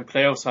jemand, der in den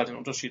Playoffs halt den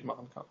Unterschied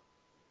machen kann.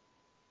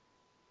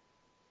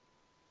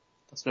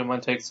 Das wäre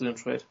mein Take zu dem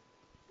Trade.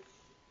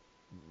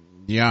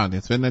 Ja,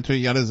 jetzt werden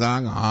natürlich alle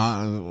sagen,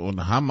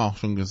 und haben auch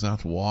schon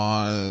gesagt,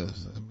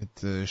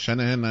 mit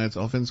Shanahan als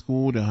Offense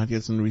gut, er hat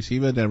jetzt einen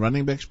Receiver, der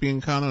Running Back spielen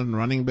kann und einen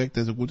Running Back,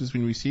 der so gut ist wie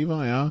ein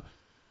Receiver, ja.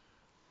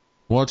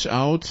 Watch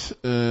out.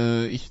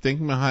 Ich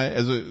denke mir halt,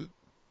 also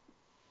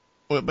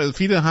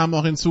viele haben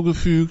auch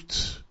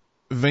hinzugefügt,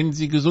 wenn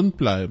sie gesund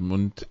bleiben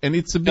und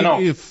it's a big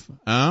if,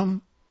 ja.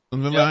 Und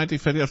wenn wir halt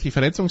auf die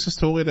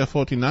Verletzungshistorie der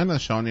 49ers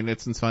schauen in den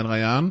letzten 2-3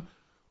 Jahren,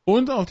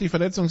 und auf die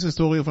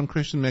Verletzungshistorie von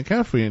Christian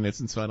McCaffrey in den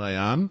letzten 2-3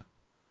 Jahren,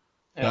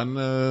 dann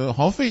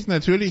hoffe ich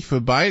natürlich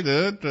für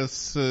beide,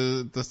 dass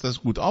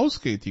das gut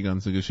ausgeht, die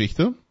ganze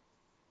Geschichte.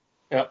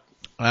 Ja.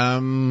 Aber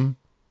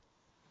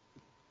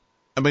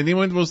in dem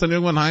Moment, wo es dann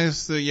irgendwann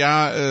heißt,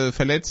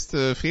 verletzt,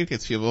 fehlt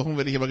jetzt 4 Wochen,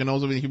 werde ich aber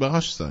genauso wenig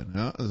überrascht sein.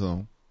 Ja,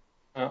 also.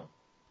 Ja.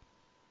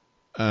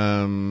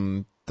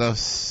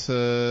 Das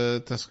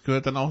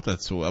gehört dann auch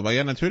dazu. Aber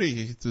ja,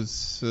 natürlich,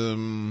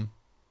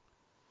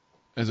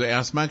 also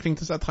erstmal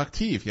klingt es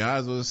attraktiv, ja.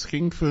 Also es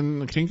klingt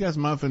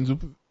erstmal für ein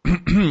super,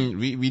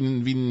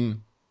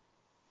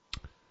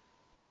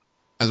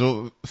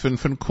 also für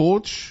einen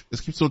Coach,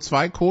 es gibt so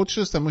 2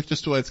 Coaches, da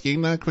möchtest du als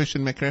Gegner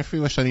Christian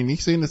McCaffrey wahrscheinlich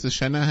nicht sehen, das ist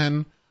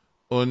Shanahan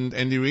und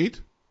Andy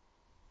Reid.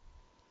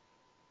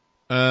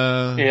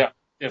 Ja,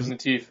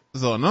 definitiv.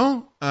 So,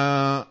 ne?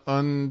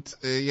 Und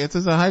jetzt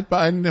ist er halt bei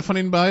einem von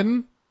den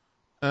beiden,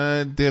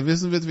 der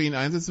wissen wird, wie ihn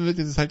einsetzen wird.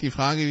 Jetzt ist halt die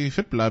Frage, wie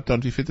fit bleibt er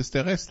und wie fit ist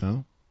der Rest,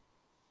 ne?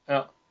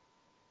 Ja.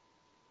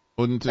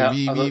 Und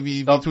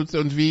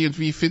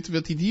wie fit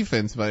wird die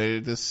Defense,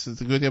 weil das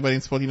gehört ja bei den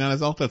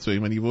 49ers auch dazu.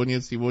 Ich meine, die wurden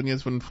jetzt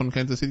von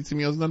Kansas City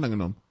ziemlich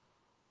auseinandergenommen.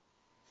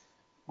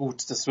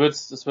 Gut, das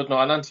wird noch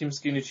anderen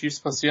Teams gegen die Chiefs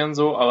passieren,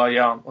 so, aber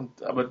ja,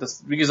 aber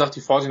wie gesagt,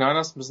 die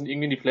 49ers müssen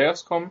irgendwie in die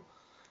Playoffs kommen,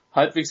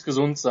 halbwegs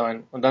gesund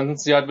sein, und dann sind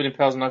sie halt mit dem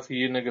Personal für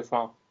jeden eine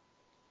Gefahr.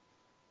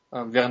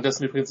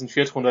 Währenddessen übrigens ein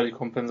Viertrunder die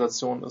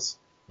Kompensation ist.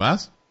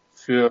 Was?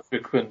 Für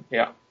Quinn,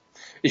 ja.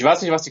 Ich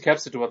weiß nicht, was die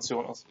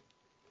Cap-Situation ist.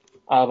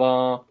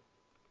 Aber,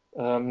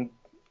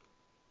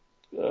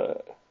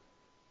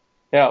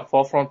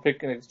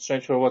 Fourth-Round-Pick in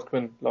exchange for Robert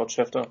Quinn, laut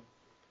Schefter.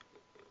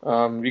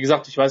 Wie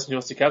gesagt, ich weiß nicht,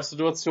 was die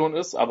Cap-Situation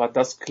ist, aber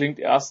das klingt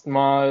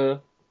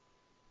erstmal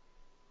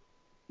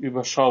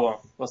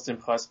überschaubar, was den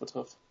Preis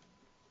betrifft.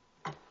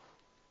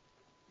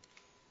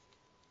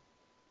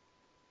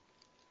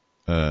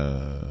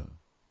 Das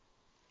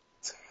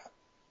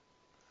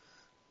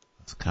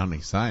kann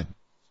nicht sein.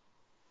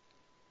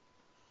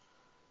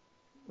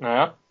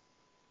 Naja.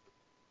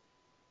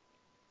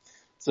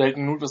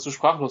 Selten genug, dass du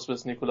sprachlos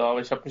bist, Nikola,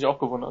 aber ich habe mich auch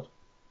gewundert.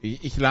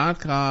 Ich lade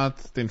gerade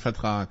den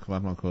Vertrag,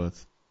 warte mal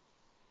kurz.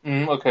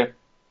 Okay.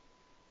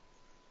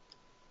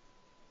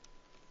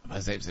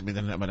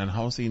 Aber dann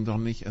haust du ihn doch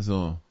nicht,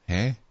 also,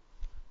 hä?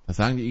 Das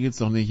sagen die Eagles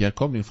doch nicht, ja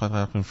komm, den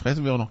Vertrag den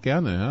fressen wir auch noch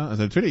gerne, ja?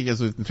 Also natürlich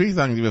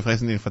sagen sie, wir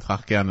fressen den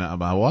Vertrag gerne,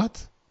 aber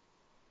what?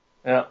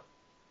 Ja.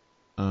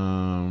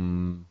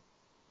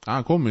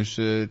 Komisch,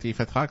 die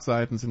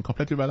Vertragsseiten sind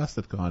komplett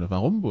überlastet gerade.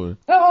 Warum wohl?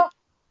 Ja.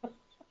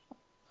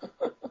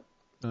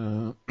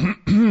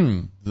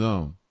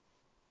 So.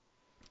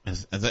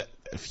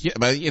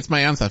 Aber jetzt mal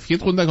ernsthaft, 4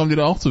 drunter kommt dir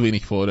doch auch zu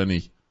wenig vor, oder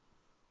nicht?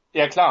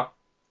 Ja, klar.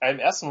 Im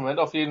ersten Moment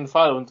auf jeden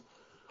Fall.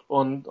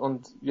 Und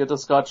wie hat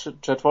das gerade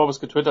Chad Forbes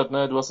getwittert,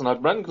 ne? Du hast dann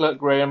halt Brandon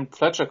Graham,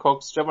 Fletcher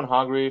Cox, Javon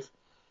Hargrave,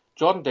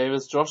 Jordan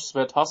Davis, Josh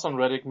Sweat, Hassan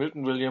Reddick,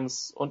 Milton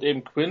Williams und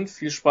eben Quinn.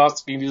 Viel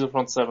Spaß gegen diese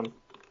Front 7.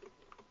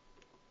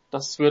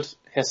 Das wird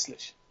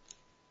hässlich.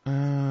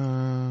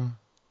 In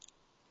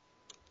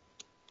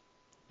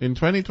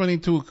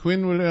 2022,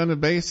 Quinn will earn a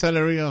base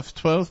salary of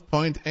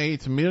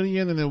 $12.8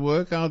 million and a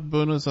workout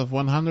bonus of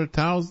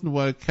 $100,000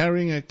 while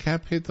carrying a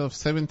cap hit of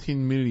 $17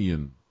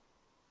 million.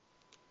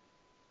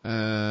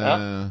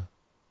 Ja.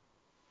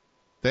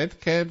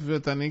 Dead Cap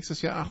wird dann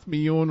nächstes Jahr 8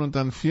 Millionen und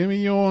dann 4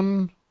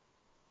 Millionen.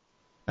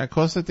 Er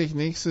kostet dich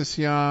nächstes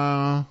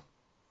Jahr...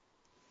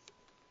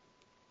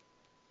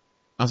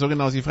 Achso,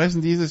 genau, sie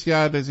fressen dieses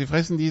Jahr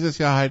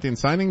halt den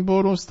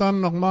Signing-Bonus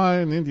dann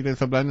nochmal, ne, die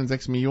verbleibenden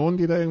 6 Millionen,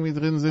 die da irgendwie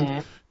drin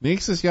sind.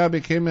 Nächstes Jahr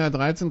bekäme er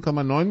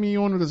 13,9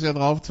 Millionen und das Jahr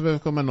drauf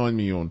 12,9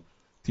 Millionen.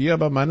 Die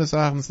aber meines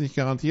Erachtens nicht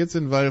garantiert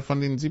sind, weil von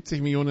den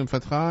 70 Millionen im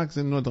Vertrag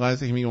sind nur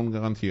 30 Millionen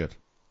garantiert.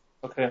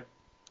 Okay.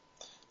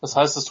 Das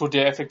heißt, es tut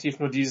dir effektiv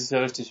nur dieses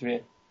Jahr richtig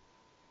weh.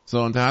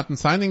 So, und er hat einen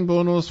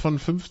Signing-Bonus von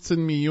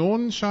 15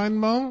 Millionen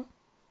scheinbar.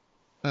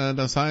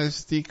 Das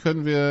heißt, den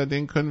können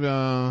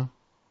wir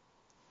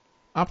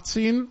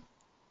abziehen.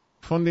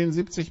 Von den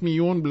 70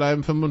 Millionen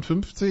bleiben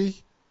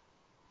 55.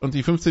 Und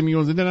die 15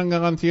 Millionen sind ja dann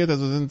garantiert.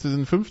 Also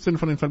sind 15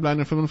 von den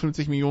verbleibenden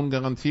 55 Millionen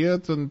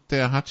garantiert. Und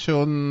der hat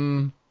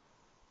schon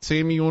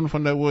 10 Millionen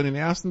von der Uhr in den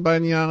ersten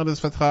beiden Jahren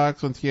des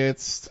Vertrags. Und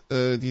jetzt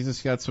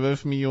dieses Jahr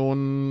 12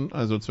 Millionen.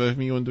 Also 12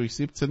 Millionen durch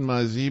 17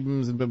 mal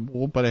 7 sind wir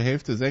grob bei der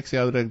Hälfte 6.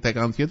 Ja, also der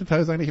garantierte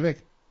Teil ist eigentlich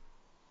weg.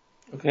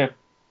 Okay.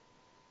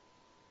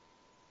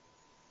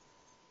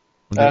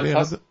 Und der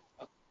wäre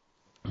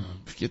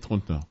 4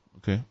 drunter.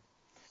 Okay.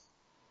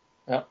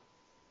 Ja.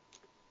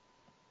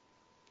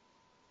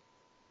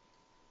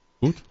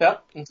 Gut.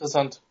 Ja,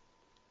 interessant.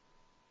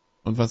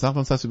 Und was sagt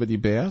uns das über die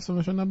Bears, wenn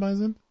wir schon dabei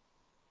sind?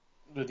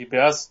 Die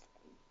Bears,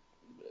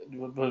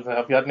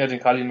 wir hatten ja den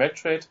Khalil Mack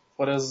Trade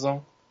vor der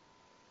Saison.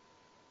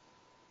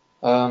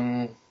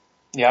 Ja,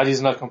 die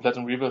sind halt komplett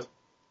im Rebuild.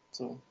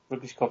 So,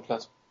 wirklich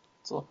komplett.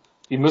 So.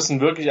 Die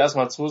müssen wirklich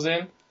erstmal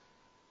zusehen,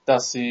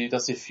 dass sie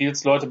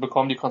Fields Leute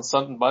bekommen, die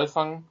konstanten Ball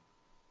fangen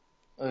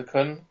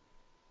können.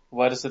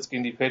 Wobei das jetzt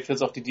gegen die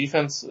Patriots auch die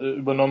Defense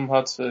übernommen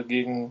hat,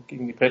 gegen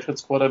die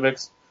Patriots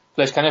Quarterbacks.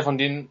 Vielleicht kann ja von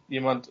denen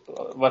jemand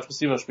Wide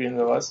Receiver spielen,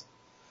 wer weiß.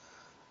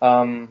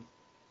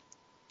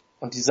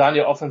 Und die sahen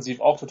ja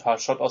offensiv auch total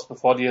Schott aus,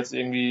 bevor die jetzt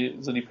irgendwie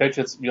so die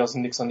Patriots wie aus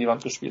dem Nix an die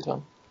Wand gespielt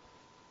haben.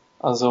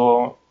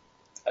 Also,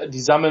 die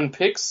sammeln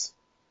Picks,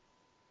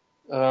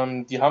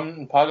 die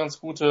haben ein paar ganz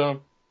gute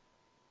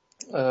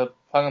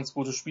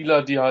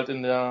Spieler, die halt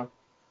in der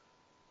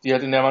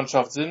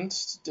Mannschaft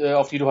sind,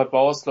 auf die du halt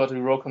baust, Leute wie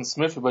Roquan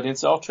Smith, über den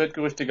es ja auch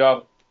Trade-Gerüchte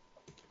gab,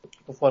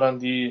 bevor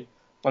dann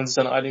man sich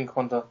dann einigen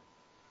konnte.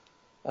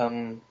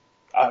 Gerade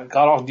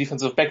auch im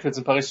Defensive Backfield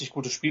sind ein paar richtig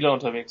gute Spieler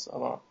unterwegs,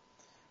 aber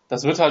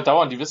das wird halt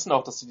dauern. Die wissen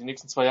auch, dass sie die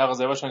nächsten 2 Jahre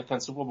sehr wahrscheinlich keinen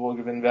Super Bowl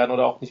gewinnen werden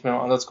oder auch nicht mehr im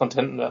Ansatz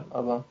contenten werden,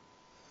 aber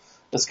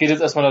das geht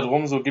jetzt erstmal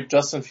darum, so gibt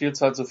Justin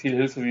Fields halt so viel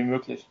Hilfe wie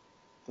möglich.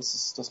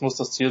 Das muss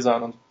das Ziel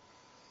sein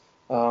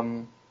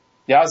und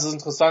ja, es ist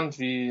interessant,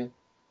 wie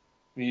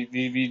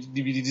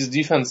diese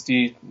Defense,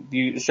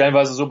 die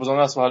stellenweise so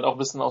besonders war, halt auch ein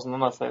bisschen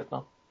auseinanderfällt,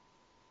 ne?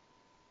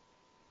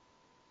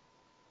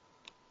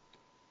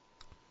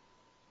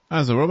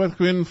 Also Robert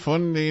Quinn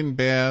von den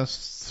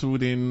Bears zu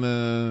den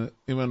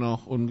immer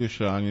noch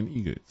ungeschlagenen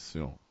Eagles.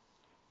 Jo.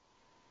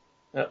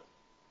 Ja.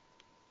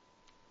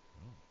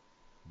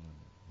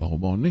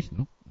 Warum auch nicht,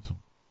 ne? Also.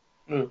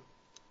 Nö.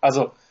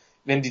 Also,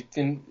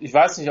 ich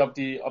weiß nicht, ob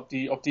die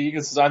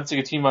Eagles das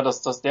einzige Team war,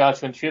 dass der halt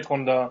für den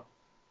Viertrunder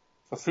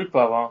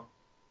verfügbar war.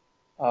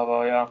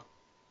 Aber ja.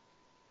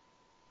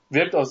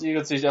 Wirkt aus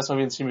Eagles Sicht erstmal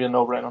wie ein Team wie ein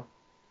No-Brainer.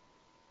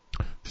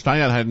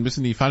 Steigert halt ein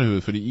bisschen die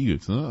Fallhöhe für die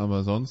Eagles, ne?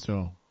 Aber sonst,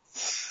 ja.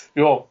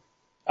 Jo.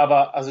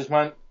 Aber, also ich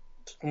meine,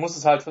 du musst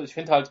es halt, ich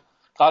finde halt,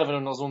 gerade wenn du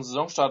noch so einen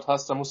Saisonstart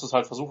hast, dann musst du es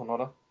halt versuchen,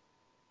 oder?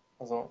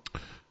 Also.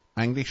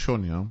 Eigentlich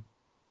schon, ja.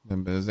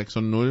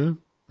 6-0.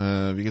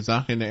 Wie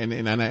gesagt, in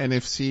einer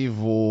NFC,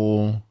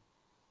 wo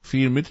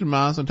viel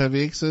Mittelmaß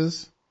unterwegs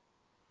ist,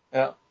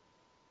 Ja.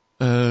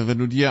 Wenn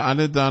du dir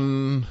alle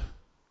dann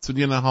zu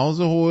dir nach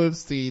Hause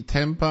holst, die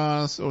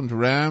Tampas und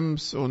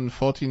Rams und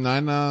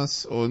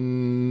 49ers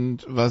und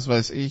was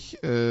weiß ich,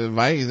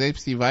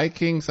 selbst die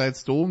Vikings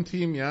als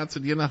Dome-Team, ja, zu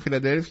dir nach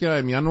Philadelphia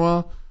im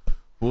Januar,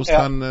 wo es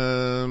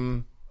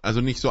dann also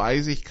nicht so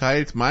eisig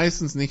kalt,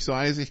 meistens nicht so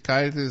eisig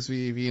kalt ist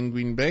wie in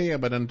Green Bay,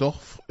 aber dann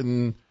doch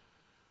in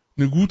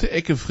eine gute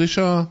Ecke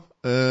frischer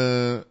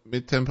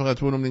mit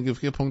Temperaturen um den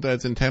Gefrierpunkt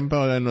als in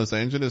Tampa oder in Los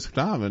Angeles,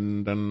 klar,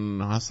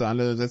 dann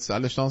setzt du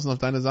alle Chancen auf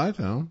deine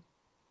Seite, ja.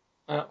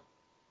 Ja.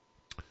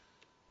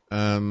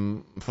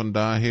 Von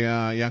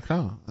daher, ja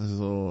klar,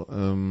 also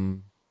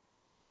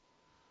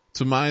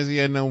zumal sie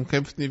ja in einer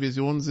umkämpften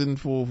Division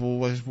sind,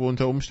 wo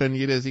unter Umständen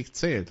jeder Sieg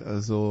zählt.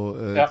 Also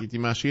die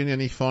marschieren ja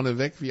nicht vorne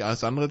weg, wie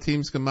es andere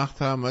Teams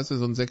gemacht haben, weißt du,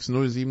 so ein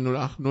 6-0,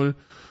 7-0, 8-0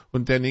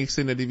 und der nächste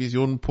in der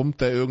Division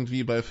pumpt da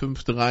irgendwie bei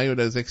 5-3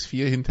 oder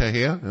 6-4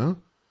 hinterher, ja.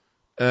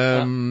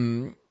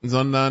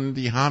 Sondern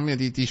die haben ja,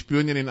 die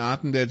spüren ja den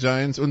Atem der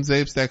Giants und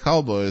selbst der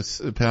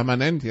Cowboys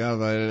permanent, ja,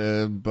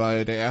 weil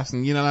bei der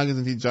ersten Niederlage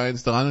sind die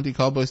Giants dran und die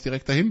Cowboys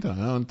direkt dahinter,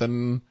 ja, und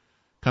dann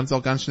kann es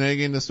auch ganz schnell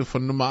gehen, dass du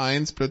von Nummer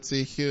 1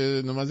 plötzlich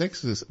Nummer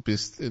 6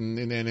 bist in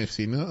der NFC,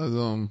 ne,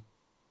 also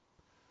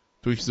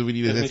durch so wie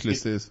die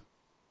Setzliste ist.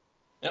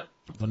 Ja.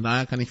 Von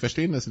daher kann ich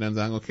verstehen, dass sie dann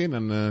sagen, okay,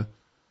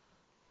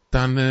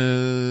 dann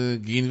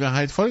gehen wir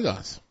halt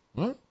Vollgas,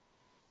 ne?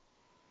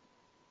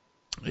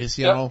 Ist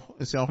ja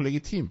auch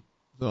legitim.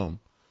 So.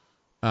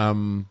 Ja.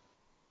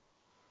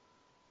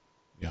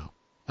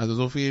 Also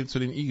so viel zu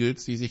den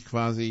Eagles, die sich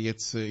quasi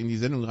jetzt in die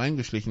Sendung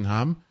reingeschlichen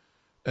haben.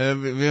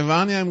 Wir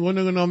waren ja im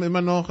Grunde genommen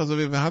immer noch, also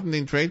wir hatten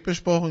den Trade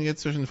besprochen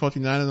jetzt zwischen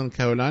 49ers und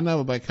Carolina,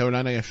 wobei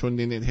Carolina ja schon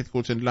den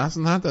Headcoach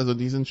entlassen hat. Also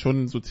die sind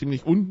schon so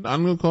ziemlich unten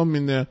angekommen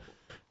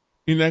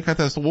in der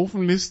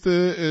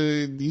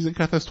Katastrophenliste. Diese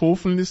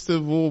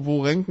Katastrophenliste,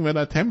 wo ranken wir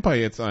da Tampa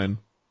jetzt ein?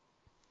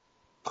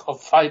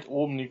 Weit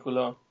oben,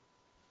 Nicola.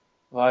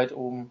 Weit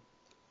oben.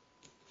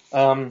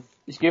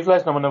 Ich gehe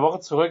vielleicht noch mal eine Woche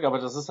zurück, aber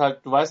das ist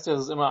halt, du weißt ja,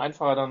 es ist immer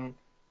einfacher dann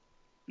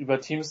über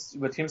Teams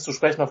zu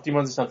sprechen, auf die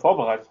man sich dann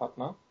vorbereitet hat,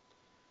 ne?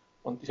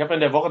 Und ich habe in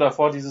der Woche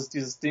davor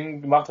dieses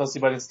Ding gemacht, was sie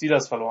bei den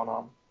Steelers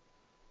verloren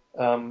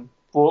haben.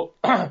 Wo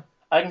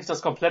eigentlich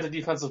das komplette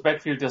Defensive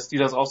Backfield der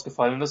Steelers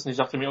ausgefallen ist und ich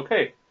dachte mir,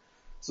 okay,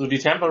 so die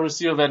Tampa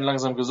Receiver werden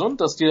langsam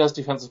gesund, das Steelers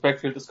Defensive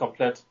Backfield ist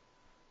komplett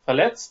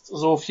verletzt,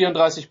 so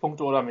 34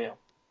 Punkte oder mehr.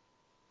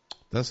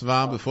 Das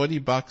war, bevor die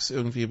Bucks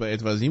irgendwie bei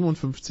etwa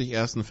 57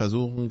 ersten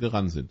Versuchen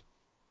gerannt sind.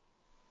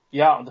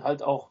 Ja, und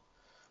halt auch,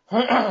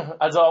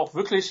 also auch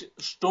wirklich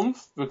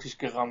stumpf wirklich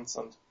gerannt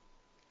sind.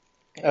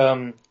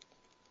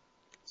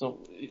 So,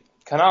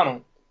 keine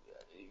Ahnung.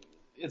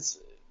 Jetzt,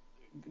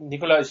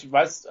 Nicola, ich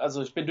weiß,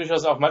 also ich bin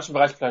durchaus auf manchen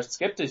Bereichen vielleicht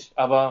skeptisch,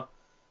 aber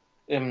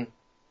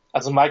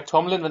also Mike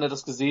Tomlin, wenn er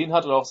das gesehen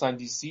hat, oder auch sein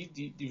DC,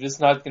 die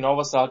wissen halt genau,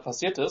 was da halt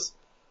passiert ist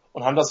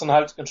und haben das dann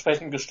halt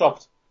entsprechend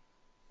gestoppt.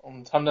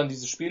 Und haben dann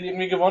dieses Spiel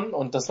irgendwie gewonnen.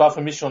 Und das war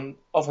für mich schon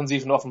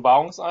offensiv ein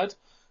Offenbarungseid,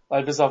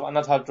 weil bis auf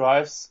 1,5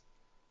 Drives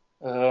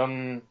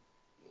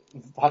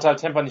hat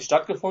halt Tampa nicht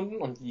stattgefunden.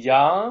 Und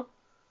ja,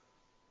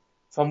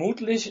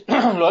 vermutlich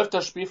läuft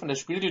das Spiel von der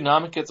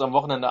Spieldynamik jetzt am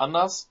Wochenende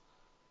anders,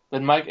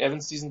 wenn Mike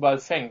Evans diesen Ball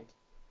fängt.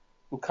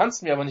 Du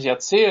kannst mir aber nicht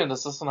erzählen,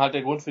 dass das dann halt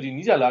der Grund für die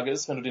Niederlage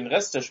ist, wenn du den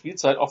Rest der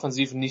Spielzeit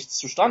offensiv nichts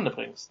zustande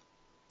bringst.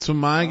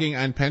 Zumal gegen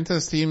ein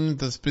Panthers-Team,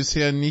 das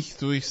bisher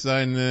nicht durch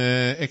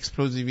seine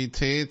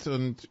Explosivität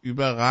und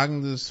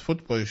überragendes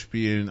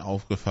Footballspielen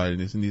aufgefallen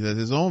ist in dieser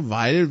Saison,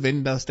 weil,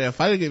 wenn das der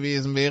Fall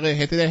gewesen wäre,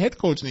 hätte der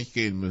Headcoach nicht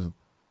gehen müssen.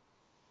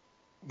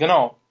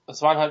 Genau.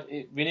 Es waren halt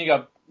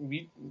mehr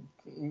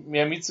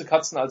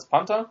Miezekatzen als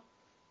Panther,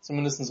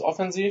 zumindest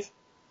offensiv.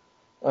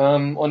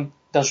 Und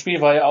das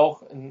Spiel war ja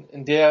auch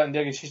in der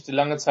Geschichte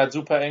lange Zeit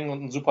super eng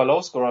und ein super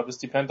Low-Scorer, bis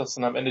die Panthers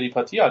dann am Ende die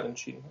Partie halt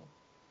entschieden haben.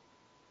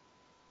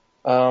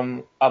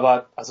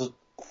 Aber, also,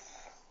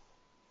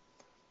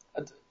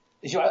 das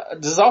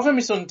ist auch für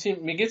mich so ein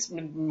Thema, mir geht's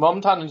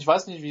momentan, und ich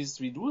weiß nicht,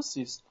 wie du es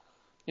siehst,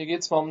 mir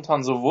geht's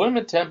momentan sowohl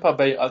mit Tampa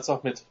Bay als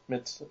auch mit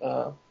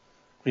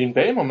Green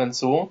Bay im Moment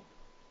so,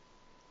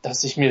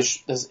 dass ich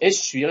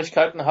echt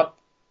Schwierigkeiten habe,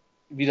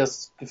 wie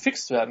das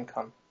gefixt werden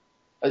kann.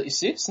 Also ich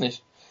sehe es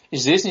nicht.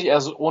 Ich sehe es nicht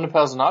eher so ohne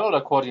Personal- oder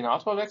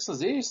Koordinatorwechsel,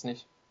 sehe ich es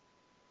nicht.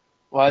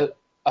 Weil,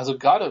 also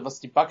gerade, was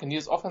die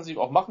Buccaneers offensiv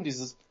auch machen,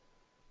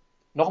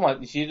 nochmal,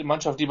 nicht jede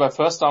Mannschaft, die bei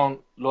First Down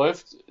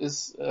läuft,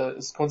 ist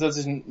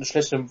grundsätzlich eine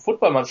schlechte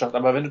Footballmannschaft.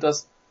 Aber wenn du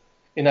das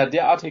in einer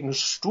derartigen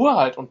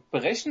Sturheit und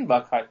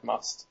Berechenbarkeit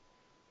machst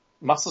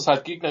du es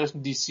halt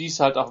gegnerischen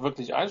DCs halt auch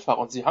wirklich einfach.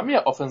 Und sie haben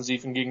ja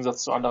offensiv im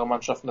Gegensatz zu anderen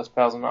Mannschaften das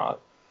Personal.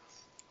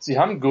 Sie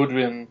haben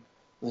Goodwin,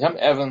 sie haben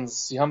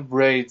Evans, sie haben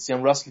Braid, sie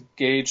haben Russell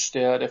Gage,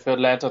 der für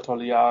Atlanta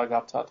tolle Jahre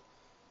gehabt hat.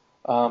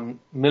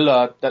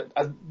 Miller,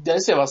 da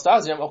ist ja was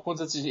da. Sie haben auch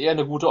grundsätzlich eher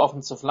eine gute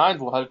Offensive Line,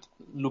 wo halt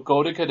Luke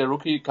Goedeke, der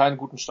Rookie, keinen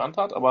guten Stand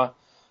hat, aber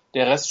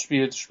der Rest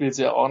spielt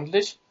sehr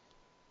ordentlich.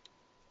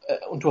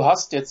 Und du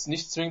hast jetzt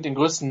nicht zwingend den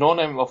größten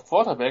No-Name auf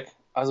Quarterback.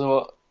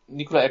 Also,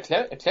 Nicola,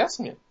 erklär's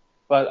mir.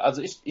 Weil,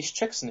 also ich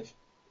check's nicht.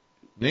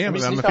 Nee, aber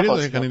wir haben ja viele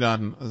solche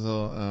Kandidaten.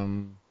 Also,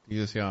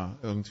 dieses Jahr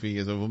irgendwie,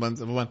 also wo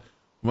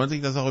man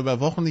sich das auch über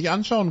Wochen nicht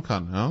anschauen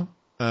kann, ja.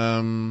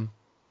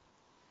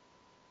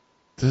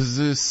 Das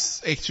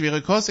ist echt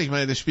schwere Kost. Ich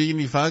meine, das Spiel gegen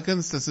die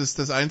Falcons, das ist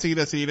das Einzige,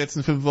 das sie die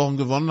letzten 5 Wochen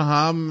gewonnen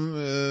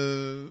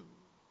haben,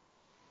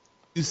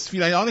 ist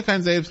vielleicht auch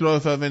kein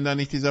Selbstläufer, wenn da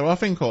nicht dieser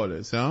Roughing Call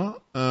ist, ja.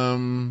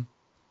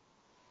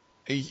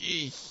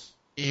 Ich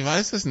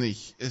weiß es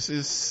nicht. Es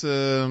ist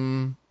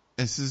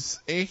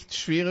echt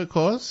schwere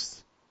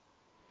Kost.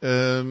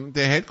 Der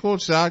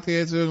Headcoach sagt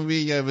jetzt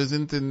irgendwie, ja, wir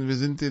sind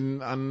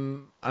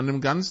an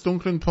einem ganz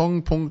dunklen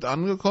Punkt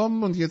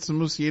angekommen und jetzt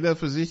muss jeder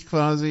für sich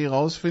quasi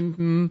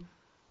rausfinden,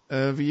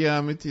 wie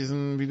er mit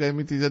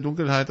dieser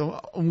Dunkelheit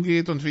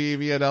umgeht und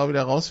wie er da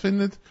wieder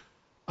rausfindet.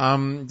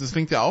 Das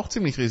klingt ja auch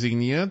ziemlich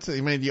resigniert.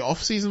 Ich meine, die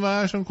Offseason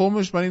war ja schon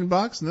komisch bei den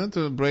Bucks, ne?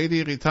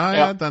 Brady retired,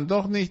 ja. Dann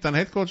doch nicht, dann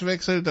Headcoach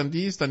wechselt, dann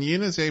dies, dann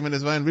jenes. Ja, ich meine,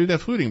 das war ein wilder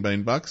Frühling bei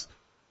den Bucks.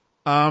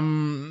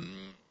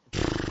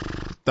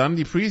 Dann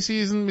die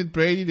Preseason mit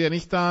Brady, der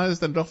nicht da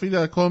ist, dann doch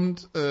wieder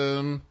kommt.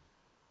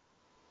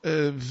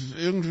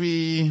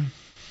 Irgendwie.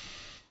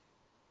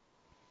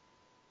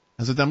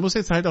 Also da muss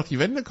jetzt halt auch die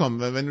Wende kommen,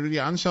 weil wenn du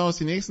dir anschaust,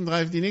 die nächsten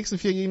 4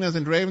 Gegner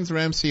sind Ravens,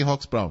 Rams,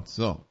 Seahawks, Browns.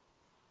 So.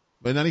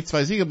 Wenn da nicht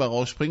 2 Siege bei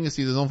rausspringen, ist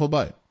die Saison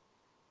vorbei.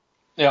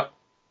 Ja.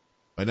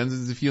 Weil dann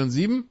sind sie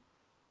 4-7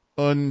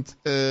 und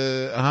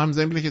haben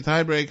sämtliche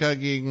Tiebreaker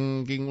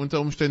gegen unter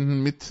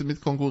Umständen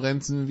mit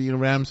Konkurrenzen wie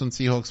Rams und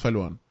Seahawks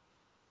verloren.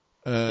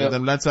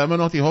 Dann bleibt da immer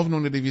noch die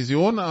Hoffnung der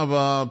Division,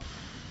 aber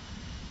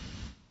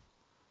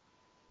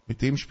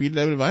mit dem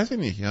Spiellevel weiß ich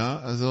nicht, ja.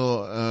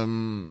 Also,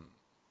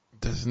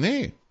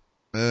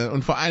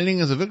 und vor allen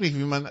Dingen, also wirklich,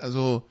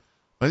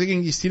 weil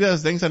gegen die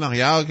Steelers denkst du danach,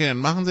 ja, okay, dann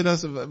machen sie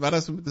das.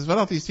 Das war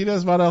doch die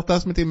Steelers, war doch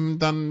das mit dem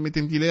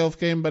Delay of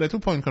Game bei der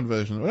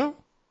Two-Point-Conversion, oder?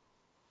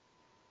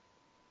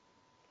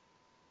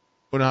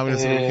 Oder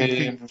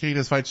kriege ich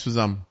das falsch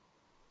zusammen?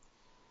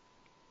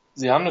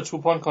 Sie haben eine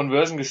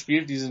Two-Point-Conversion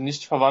gespielt, die sie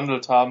nicht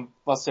verwandelt haben,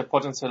 was der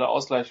potenzielle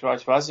Ausgleich war.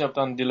 Ich weiß nicht, ob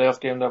da ein Delay of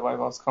Game dabei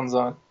war, es kann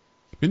sein.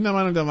 Ich bin der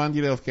Meinung, da war ein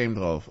Delay of Game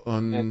drauf.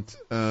 Und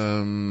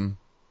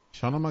ich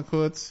schau noch mal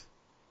kurz.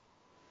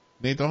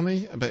 Nee, doch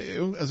nicht. Aber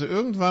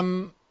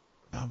irgendwann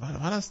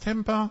war das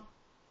Tampa,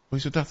 wo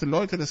ich so dachte,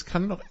 Leute, das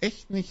kann doch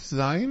echt nicht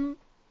sein,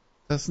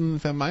 dass ein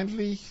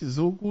vermeintlich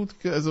so gut,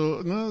 so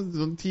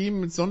ein Team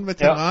mit so einem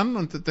Veteran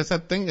und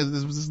deshalb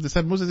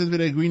deshalb muss es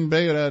entweder Green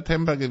Bay oder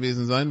Tampa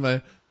gewesen sein,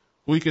 weil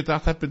wo ich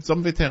gedacht habe, mit so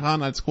einem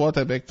Veteran als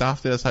Quarterback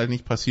darf dir das halt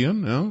nicht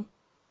passieren, ja.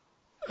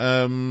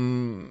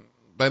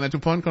 Bei einer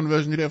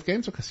Two-Point-Conversion Delay of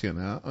Game zu kassieren,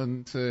 ja.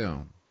 Und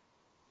ja.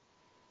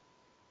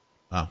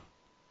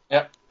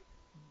 Ja.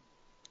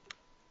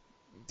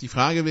 Die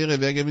Frage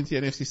wäre, wer gewinnt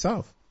die NFC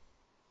South?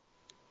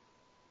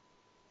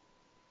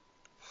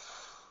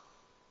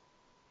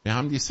 Wir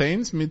haben die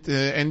Saints mit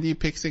Andy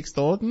Pick-Six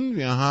Dalton,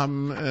 wir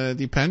haben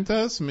die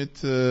Panthers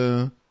mit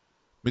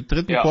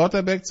dritten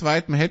Quarterback,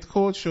 zweitem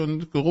Headcoach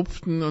und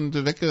gerupften und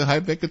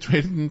halb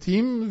weggetradeten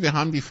Team. Wir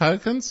haben die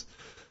Falcons,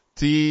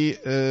 die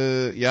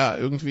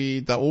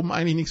irgendwie da oben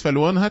eigentlich nichts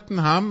verloren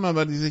haben,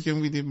 aber die sich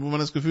irgendwie, wo man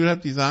das Gefühl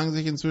hat, die sagen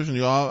sich inzwischen,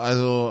 ja,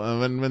 also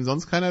wenn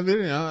sonst keiner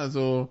will, ja,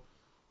 also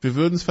wir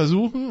würden es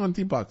versuchen und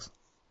die Bucks.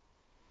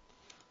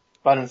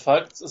 Bei den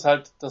Falcons ist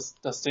halt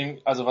das Ding,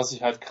 also was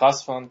ich halt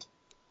krass fand,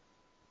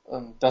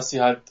 dass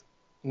sie halt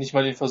nicht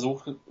mal den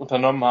Versuch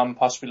unternommen haben,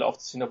 Passspiele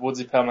aufzuziehen, obwohl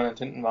sie permanent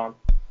hinten waren.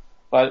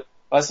 Weil,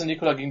 weißt du,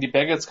 Nikola, gegen die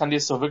Bengals kann dir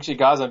es doch wirklich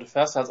egal sein. Du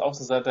fährst als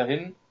Außenseiter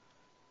hin,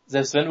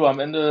 selbst wenn du am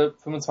Ende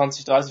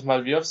 25, 30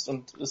 Mal wirfst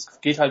und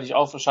es geht halt nicht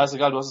auf,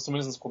 scheißegal, du hast es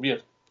zumindest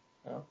probiert.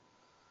 Ja.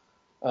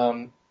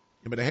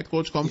 Aber der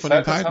Headcoach kommt von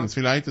den Titans,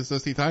 vielleicht ist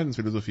das die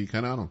Titans-Philosophie,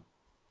 keine Ahnung.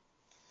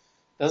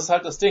 Das ist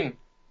halt das Ding.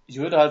 Ich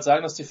würde halt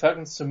sagen, dass die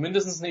Falcons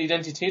zumindest eine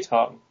Identität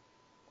haben.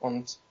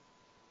 Und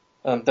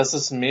das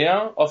ist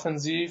mehr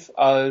offensiv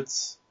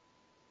als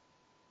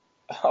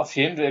auf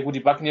jeden Fall, gut, die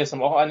Buccaneers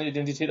haben auch eine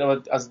Identität,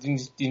 aber also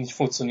die nicht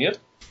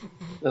funktioniert.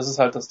 Das ist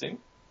halt das Ding.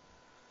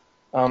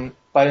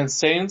 Bei den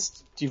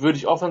Saints, die würde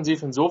ich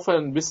offensiv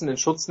insofern ein bisschen in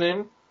Schutz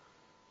nehmen,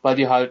 weil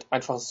die halt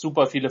einfach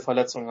super viele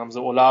Verletzungen haben.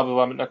 So Olave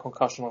war mit einer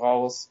Concussion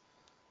raus,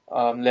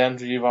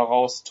 Landry war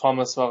raus,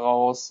 Thomas war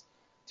raus.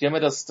 Die haben ja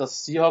das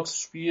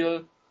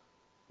Seahawks-Spiel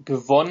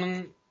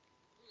gewonnen,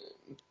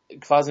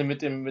 quasi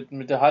mit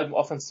der halben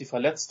Offense, die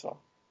verletzt war.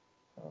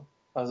 Ja,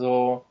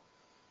 also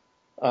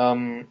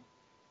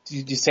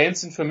die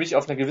Saints sind für mich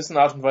auf eine gewisse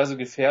Art und Weise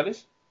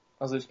gefährlich.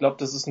 Also ich glaube,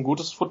 das ist ein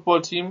gutes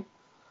Football-Team.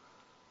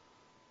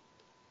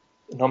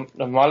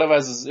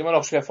 Normalerweise ist es immer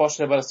noch schwer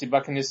vorstellbar, dass die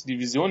Buccaneers die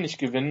Division nicht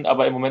gewinnen,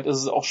 aber im Moment ist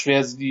es auch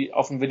schwer, sie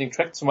auf den Winning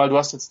Track, zumal du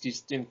hast jetzt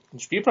den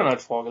Spielplan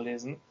halt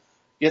vorgelesen.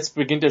 Jetzt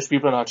beginnt der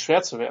Spielplan halt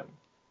schwer zu werden.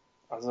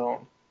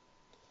 Also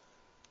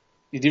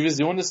die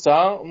Division ist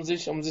da, um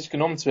sich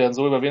genommen zu werden.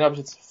 So, über wen habe ich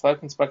jetzt?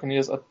 Falcons,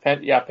 Buccaneers,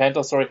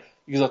 Panthers, sorry.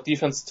 Wie gesagt,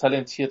 Defense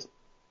talentiert.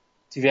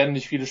 Die werden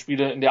nicht viele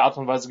Spiele in der Art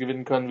und Weise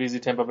gewinnen können, wie sie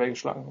Tampa Bay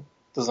geschlagen haben.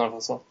 Das ist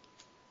einfach so.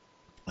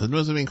 Also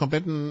nur so den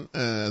kompletten,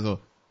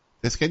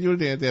 Der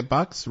Schedule der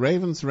Bucks,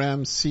 Ravens,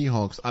 Rams,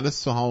 Seahawks,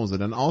 alles zu Hause,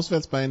 dann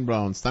auswärts bei den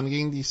Browns, dann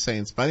gegen die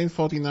Saints, bei den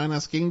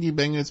 49ers, gegen die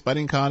Bengals, bei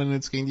den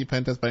Cardinals, gegen die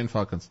Panthers, bei den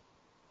Falcons.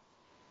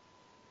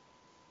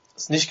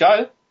 Ist nicht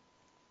geil?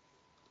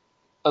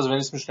 Also wenn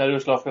ich es mir schnell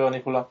durchlaufe, wäre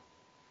Nikola.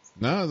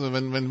 Na, also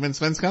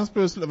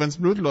wenn's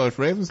blöd läuft,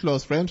 Ravens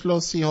lost, Rams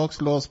lost,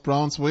 Seahawks lost,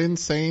 Browns win,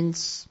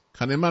 Saints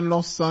kann immer ein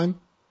Loss sein.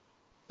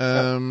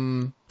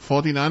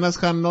 49ers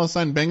kann ein Loss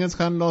sein, Bengals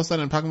kann ein Loss sein,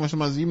 dann packen wir schon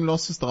mal 7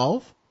 Losses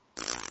drauf.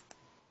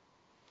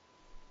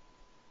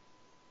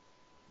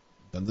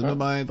 Dann sind wir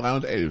bei 3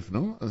 und 11,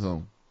 ne?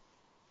 Also.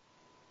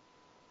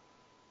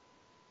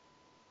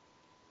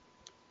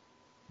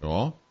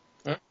 Ja.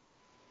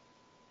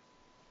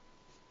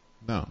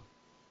 Ja.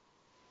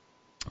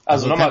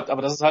 Also nochmal,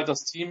 aber das ist halt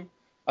das Team,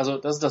 also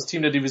das ist das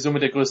Team der Division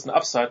mit der größten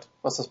Upside,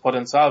 was das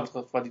Potenzial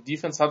betrifft, weil die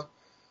Defense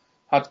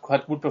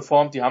hat gut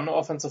performt, die haben eine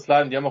Offensive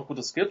Line, die haben auch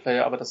gute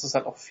Skillplayer, aber das ist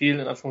halt auch viel,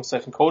 in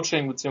Anführungszeichen,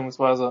 Coaching,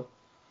 beziehungsweise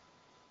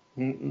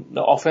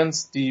eine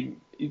Offense, die,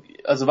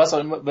 also was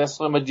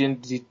auch immer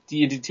die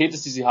Identität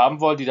ist, die sie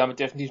haben wollen, die damit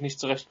definitiv nicht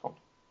zurechtkommt.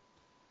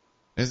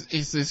 Es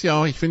ist ja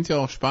auch, ich finde es ja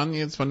auch spannend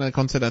jetzt von der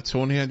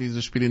Konstellation her,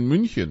 dieses Spiel in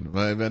München,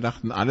 weil wir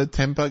dachten, alle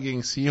Tampa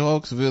gegen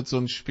Seahawks wird so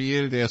ein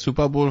Spiel der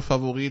Super Bowl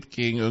Favorit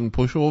gegen irgendeinen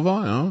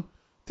Pushover, ja,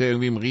 der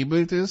irgendwie im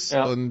Rebuild ist,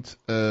 ja. Und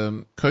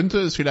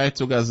könnte es vielleicht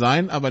sogar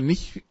sein, aber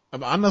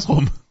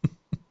andersrum.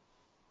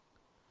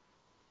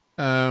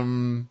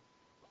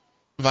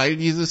 Weil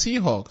diese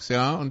Seahawks,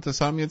 ja, und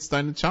das haben jetzt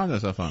deine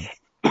Chargers erfahren.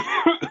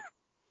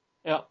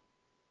 Ja.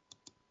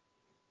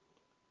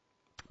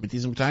 Mit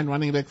diesem kleinen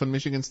Running Back von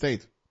Michigan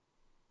State.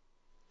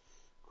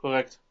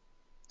 Korrekt.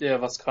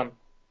 Der was kann.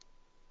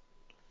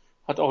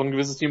 Hat auch ein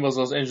gewisses Team aus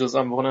Los Angeles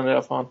am Wochenende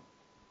erfahren.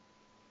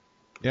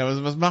 Ja,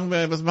 was machen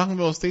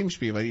wir aus dem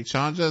Spiel? Weil die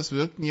Chargers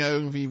wirken ja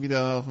irgendwie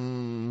wieder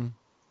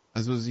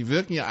sie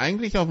wirken ja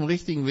eigentlich auf dem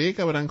richtigen Weg,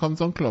 aber dann kommt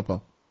so ein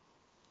Klopper.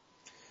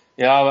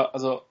 Ja, aber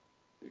also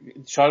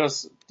die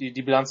Chargers, die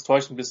Bilanz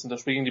täuscht ein bisschen.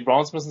 Das Spiel gegen die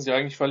Browns müssen sie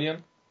eigentlich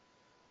verlieren.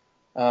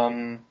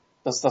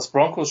 Das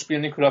Broncos-Spiel,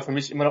 Nikola, für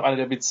mich immer noch eine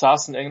der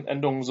bizarrsten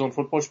Endungen, so ein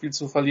Footballspiel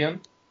zu verlieren.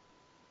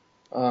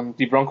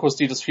 Die Broncos,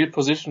 die das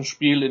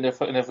Field-Position-Spiel in der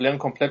Verlängerung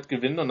komplett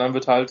gewinnen und dann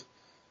wird halt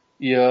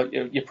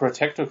ihr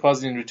Protector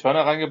quasi in den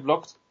Returner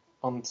reingeblockt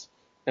und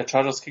der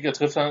Chargers-Kicker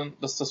trifft dann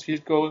das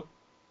Field Goal.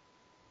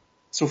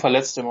 Zu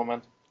verletzt im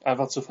Moment.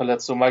 Einfach zu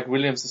verletzt. So Mike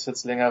Williams ist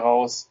jetzt länger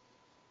raus.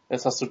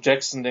 Jetzt hast du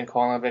Jackson, den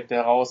Cornerback,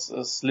 der raus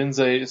ist.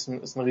 Lindsay ist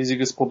ein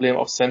riesiges Problem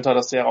auf Center,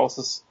 dass der raus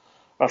ist.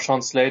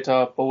 Rashawn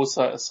Slater,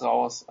 Bosa ist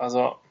raus.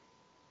 Also,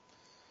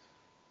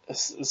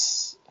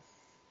 ganz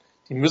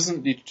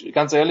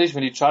ehrlich,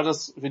 wenn die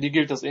Chargers, für die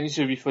gilt das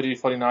Ähnliche wie für die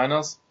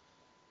 49ers.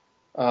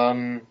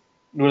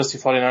 Nur, dass die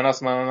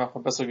 49ers meiner Meinung nach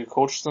besser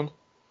gecoacht sind.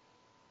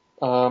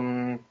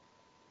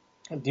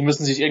 Die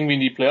müssen sich irgendwie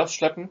in die Playoffs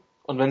schleppen.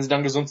 Und wenn sie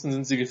dann gesund sind,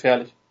 sind sie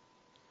gefährlich.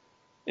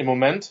 Im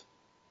Moment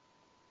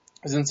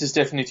sind sie es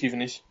definitiv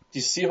nicht.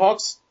 Die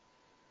Seahawks,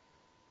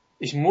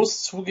 ich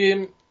muss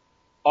zugeben,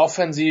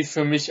 offensiv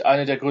für mich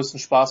eine der größten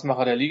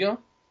Spaßmacher der Liga.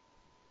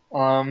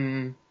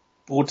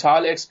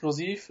 Brutal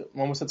explosiv.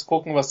 Man muss jetzt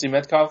gucken, was mit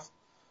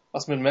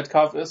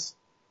Metcalf ist.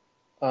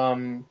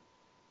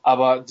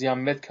 Aber die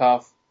haben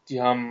Metcalf,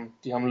 die haben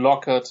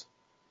Lockett,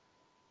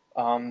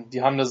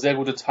 die haben eine sehr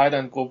gute Tight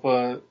End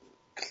Gruppe.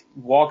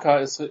 Walker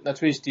ist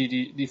natürlich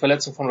die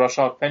Verletzung von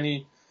Rashad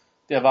Penny,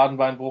 der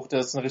Wadenbeinbruch, der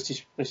ist eine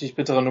richtig, richtig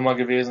bittere Nummer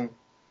gewesen.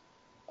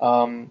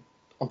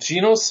 Und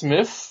Geno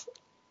Smith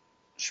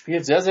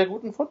spielt sehr, sehr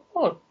guten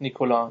Football,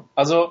 Nicola.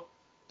 Also,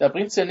 da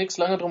bringt's ja nichts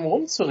lange drum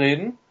herum zu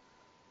reden.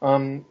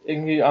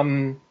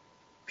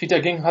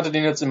 Peter King hatte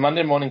den jetzt im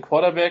Monday Morning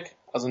Quarterback,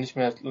 also nicht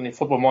mehr,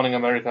 Football Morning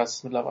America ist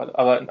es mittlerweile,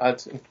 aber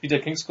halt in Peter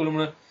Kings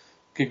Kolumne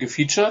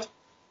gefeatured.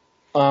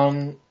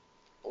 Und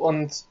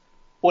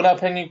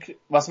unabhängig,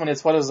 was man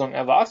jetzt vor der Saison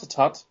erwartet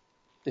hat,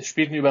 der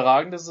spielt eine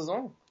überragende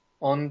Saison.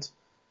 Und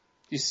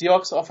die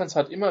Seahawks Offense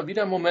hat immer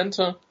wieder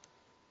Momente,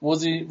 wo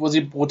sie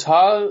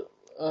brutal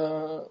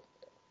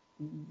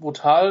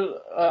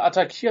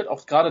attackiert,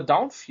 auch gerade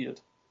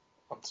Downfield.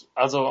 Und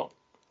also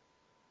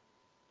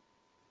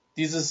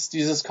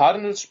dieses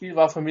Cardinals-Spiel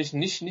war für mich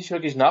nicht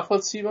wirklich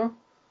nachvollziehbar.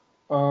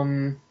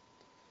 Da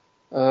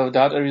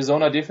hat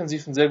Arizona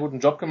defensiv einen sehr guten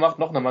Job gemacht,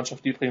 noch eine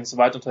Mannschaft, die übrigens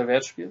weit unter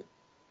Wert spielt.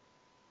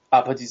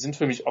 Aber die sind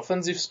für mich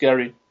offensiv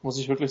scary, muss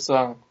ich wirklich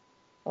sagen.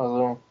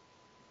 Also,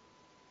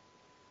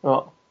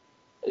 ja.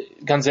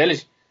 Ganz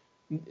ehrlich,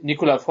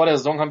 Nikola, vor der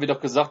Saison haben wir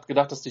doch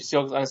gedacht, dass die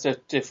Seahawks eines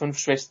der 5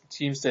 schwächsten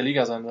Teams der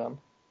Liga sein werden.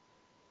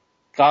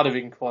 Gerade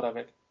wegen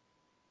Quarterback.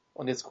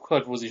 Und jetzt guck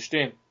halt, wo sie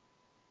stehen.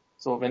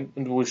 So, wenn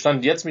du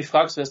Stand jetzt mich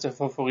fragst, wer ist der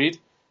Favorit,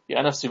 die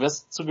NFC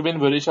West zu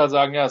gewinnen, würde ich halt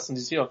sagen, ja, es sind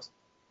die Seahawks.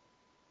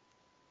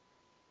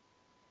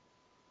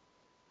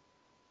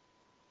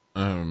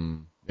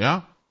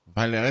 Ja,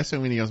 weil der Rest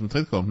irgendwie nicht aus dem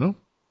Tritt kommt, ne?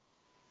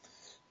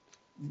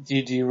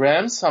 Die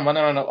Rams haben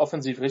meiner Meinung nach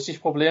offensiv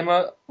richtig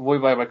Probleme,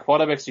 wobei bei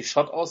Quarterbacks die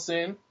Shot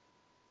aussehen.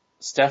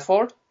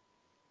 Stafford.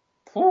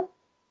 Die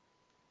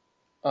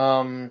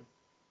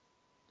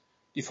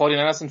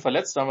 49ers sind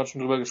verletzt, da haben wir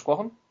schon drüber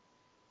gesprochen.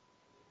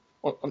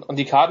 Und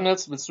die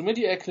Cardinals, willst du mir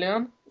die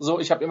erklären? So,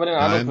 ich habe immer den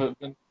Eindruck,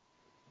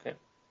 okay.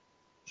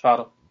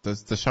 Schade.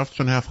 Das schafft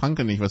schon Herr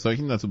Franke nicht. Was soll ich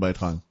Ihnen dazu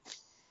beitragen?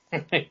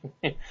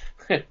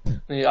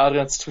 Nee,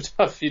 Adrians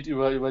Twitter-Feed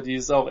über die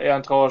ist auch eher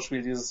ein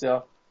Trauerspiel dieses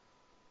Jahr.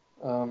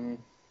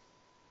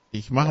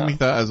 Ich mache mich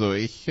da,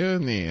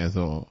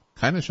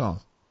 keine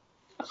Chance.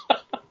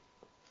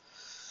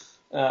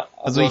 Ja,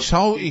 Also ich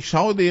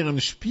schau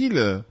deren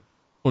Spiele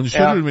und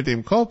schüttel mit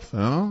dem Kopf,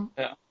 ja.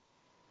 Ja.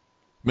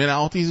 Wenn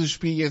auch dieses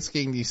Spiel jetzt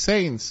gegen die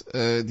Saints,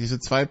 diese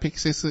zwei Pick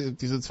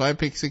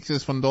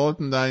Sixes von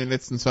Dalton da in den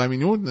letzten 2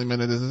 Minuten, ich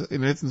meine, das ist in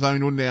den letzten 2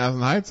 Minuten der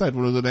ersten Halbzeit,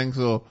 wo du so denkst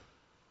so,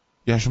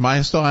 ja,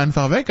 schmeiß doch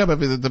einfach weg, aber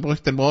dann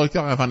brauche ich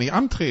doch einfach nicht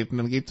antreten,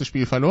 dann geht das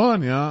Spiel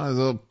verloren, ja,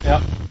 also,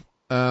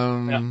 das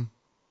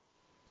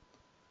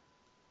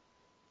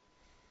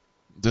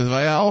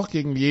war ja auch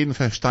gegen jeden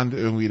Verstand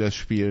irgendwie das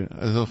Spiel,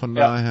 also von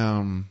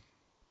daher,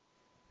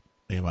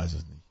 ich weiß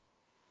es nicht.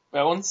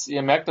 Bei uns,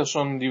 ihr merkt das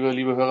schon,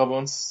 liebe Hörer, bei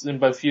uns sind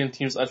bei vielen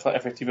Teams einfach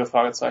effektive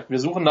Fragezeichen. Wir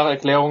suchen nach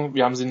Erklärungen,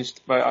 wir haben sie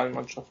nicht bei allen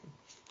Mannschaften.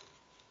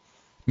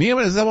 Nee,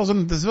 aber das ist auch so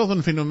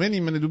ein Phänomen. Ich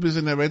meine, du bist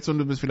in der Red Zone,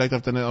 du bist vielleicht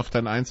auf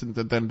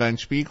dein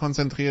Spiel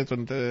konzentriert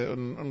und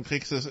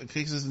kriegst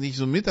es nicht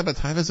so mit, aber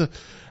teilweise,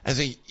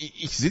 also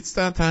ich sitze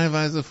da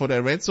teilweise vor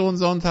der Red Zone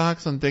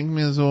sonntags und denk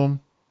mir so,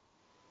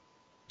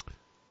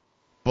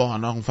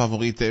 noch ein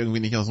Favorit, der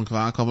irgendwie nicht aus dem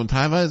Quark kommt. Und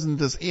teilweise sind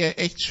das eher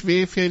echt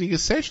schwerfällige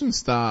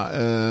Sessions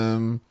da.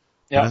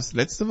 War das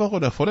letzte Woche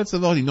oder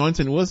vorletzte Woche, die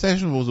 19 Uhr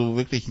Session, wo so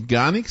wirklich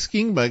gar nichts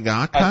ging, bei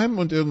gar keinem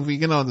und irgendwie,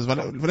 genau, das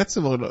war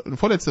vorletzte Woche.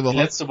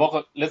 Letzte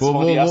Woche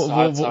die erste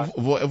Halbzeit.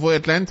 Wo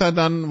Atlanta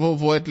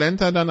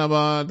dann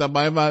aber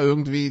dabei war,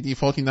 irgendwie die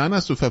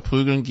 49ers zu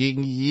verprügeln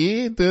gegen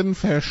jeden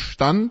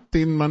Verstand,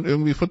 den man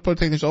irgendwie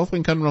footballtechnisch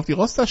aufbringen kann und auf die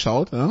Roster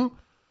schaut, ja.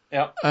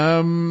 Ja.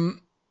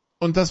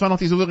 Und das war noch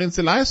die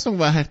souveränste Leistung,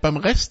 weil halt beim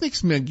Rest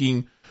nichts mehr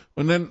ging.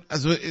 Und dann,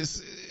 also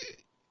es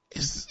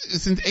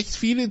sind echt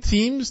viele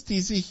Teams,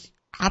 die sich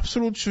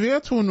absolut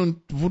schwer tun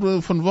und wo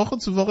du von Woche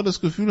zu Woche das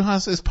Gefühl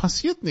hast, es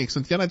passiert nichts.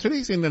 Und ja,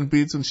 natürlich sehen dann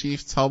Bills und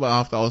Chiefs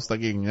zauberhaft aus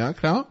dagegen, ja,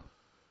 klar.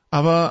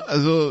 Aber,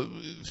 also,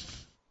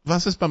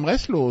 was ist beim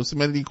Rest los? Ich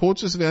meine, die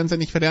Coaches werden es ja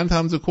nicht verlernt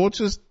haben, zu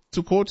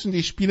coachen,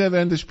 die Spieler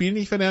werden das Spiel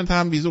nicht verlernt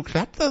haben. Wieso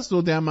klappt das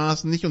so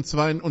dermaßen nicht und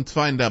zwar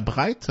in der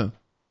Breite?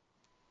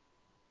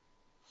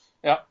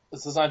 Ja,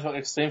 es ist einfach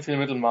extrem viel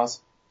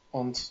Mittelmaß.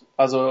 Und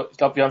also ich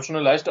glaube, wir haben schon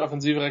eine leichte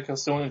offensive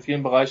Regression in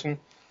vielen Bereichen.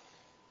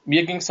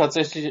 Mir ging es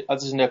tatsächlich,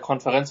 als ich in der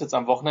Konferenz jetzt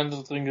am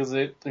Wochenende drin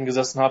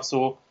gesessen habe,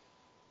 so,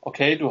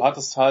 okay, du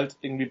hattest halt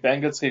irgendwie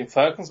Bengals gegen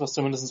Falcons, was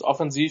zumindest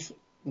offensiv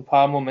ein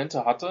paar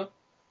Momente hatte.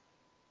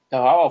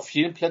 Da war auf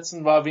vielen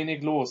Plätzen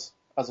wenig los.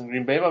 Also in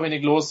Green Bay war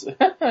wenig los,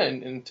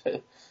 in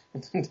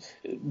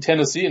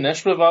Tennessee, in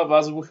Nashville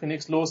war so gut wie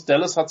nichts los.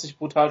 Dallas hat sich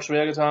brutal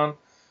schwer getan.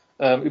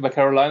 Über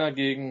Carolina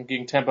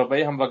gegen Tampa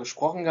Bay haben wir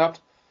gesprochen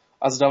gehabt.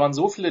 Also da waren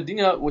so viele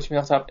Dinge, wo ich mir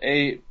gedacht habe,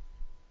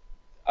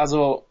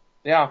 also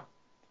ja,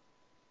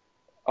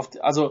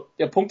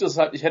 der Punkt ist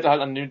halt, ich hätte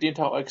halt an dem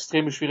Tag auch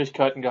extreme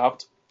Schwierigkeiten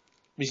gehabt,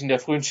 mich in der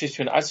frühen Schicht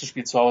für ein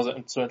Einzelspiel zu Hause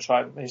zu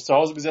entscheiden. Wenn ich zu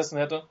Hause gesessen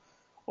hätte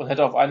und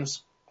hätte auf einem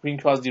Screen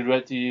quasi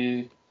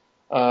die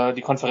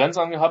Konferenz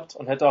angehabt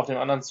und hätte auf dem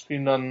anderen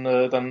Screen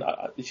dann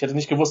ich hätte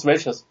nicht gewusst,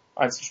 welches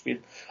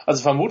Einzelspiel.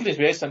 Also vermutlich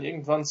wäre ich dann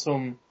irgendwann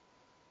zum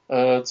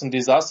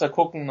Desaster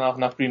gucken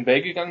nach Green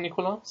Bay gegangen,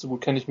 Nicola. So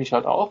gut kenne ich mich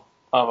halt auch.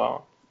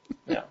 Aber,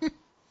 ja.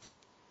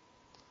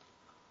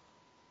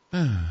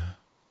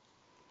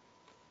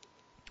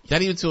 Ja,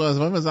 liebe Zuhörer, was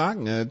wollen wir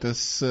sagen?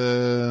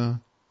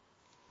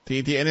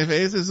 Die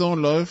NFL-Saison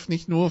läuft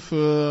nicht nur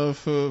für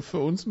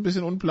uns ein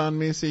bisschen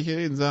unplanmäßig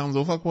in Sachen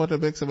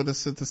Sofa-Quarterbacks, aber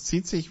das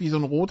zieht sich wie so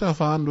ein roter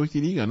Faden durch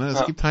die Liga. Ne?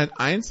 Es gibt halt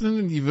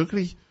Einzelne, die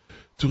wirklich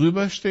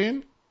drüber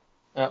stehen.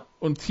 Ja.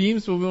 Und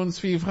Teams, wo wir uns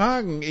viel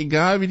fragen,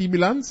 egal wie die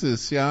Bilanz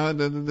ist, ja,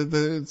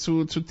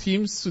 zu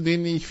Teams, zu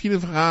denen ich viele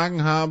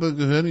Fragen habe,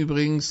 gehören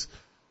übrigens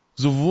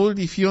sowohl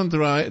die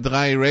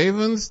 4-3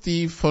 Ravens,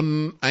 die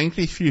von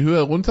eigentlich viel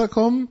höher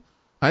runterkommen,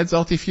 als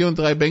auch die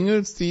 4-3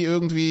 Bengals, die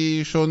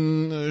irgendwie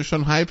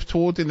schon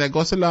halbtot in der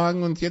Gosse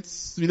lagen und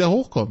jetzt wieder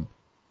hochkommen.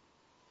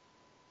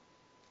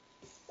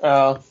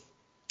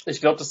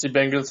 Ich glaube, dass die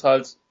Bengals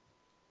halt,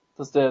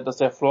 dass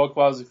der Floor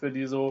quasi für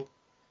die so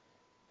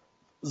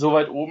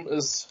weit oben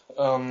ist,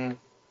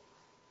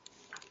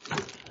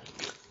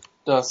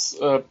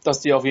 dass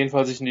die auf jeden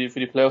Fall sich für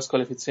die Playoffs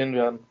qualifizieren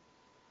werden.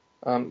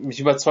 Mich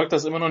überzeugt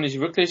das immer noch nicht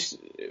wirklich,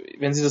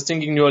 wenn sie das Ding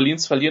gegen New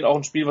Orleans verlieren, auch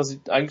ein Spiel, was sie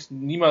eigentlich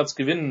niemals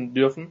gewinnen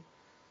dürfen.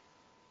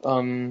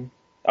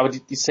 Aber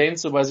die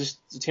Saints so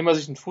Thema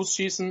sich in den Fuß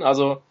schießen,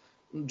 also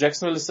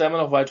Jacksonville ist da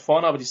immer noch weit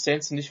vorne, aber die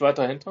Saints sind nicht weit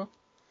dahinter.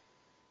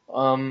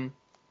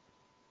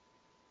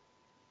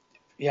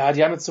 Ja,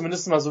 die haben jetzt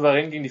zumindest mal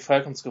souverän gegen die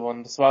Falcons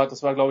gewonnen. Das war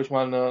glaube ich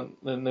mal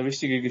eine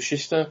wichtige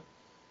Geschichte.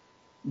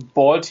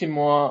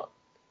 Baltimore,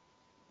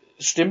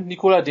 stimmt,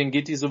 Nicola, denen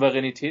geht die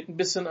Souveränität ein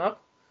bisschen ab.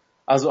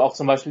 Also auch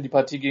zum Beispiel die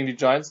Partie gegen die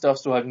Giants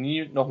darfst du halt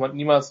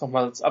niemals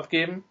nochmals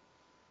abgeben.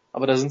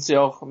 Aber da sind sie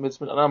auch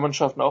mit anderen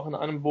Mannschaften auch in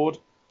einem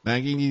Boot.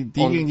 Nein,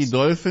 gegen die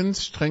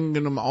Dolphins streng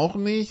genommen auch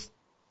nicht.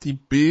 Die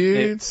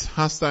Bills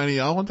hast du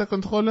eigentlich auch unter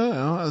Kontrolle,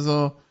 ja,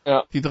 also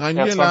Ja. die 3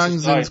 Ja, Niederlagen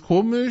 20-3. sind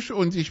komisch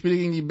und die Spiele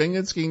gegen die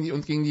Bengals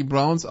gegen die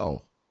Browns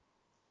auch.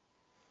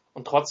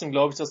 Und trotzdem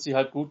glaube ich, dass die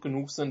halt gut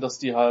genug sind, dass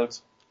du die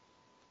halt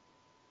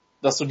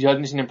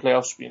nicht in den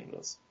Playoffs spielen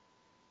wirst.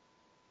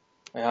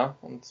 Ja,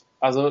 und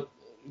also,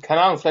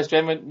 keine Ahnung, vielleicht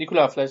werden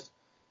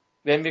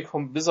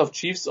wir bis auf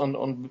Chiefs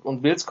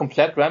und Bills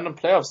komplett random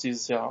Playoffs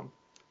dieses Jahr haben.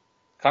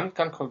 Kann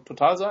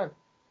total sein.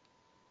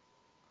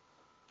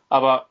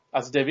 Aber,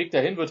 also der Weg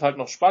dahin wird halt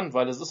noch spannend,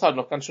 weil es ist halt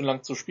noch ganz schön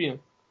lang zu spielen.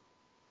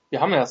 Wir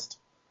haben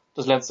erst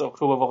das letzte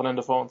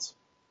Oktoberwochenende vor uns.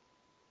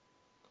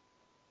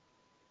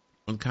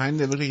 Und keinen,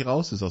 der wirklich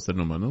raus ist aus der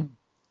Nummer, ne?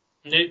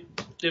 Nee,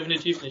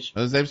 definitiv nicht.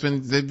 Also selbst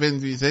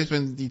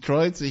wenn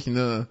Detroit sich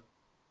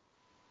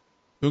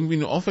irgendwie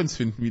eine Offense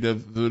finden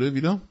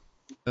würde,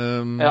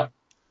 Ja.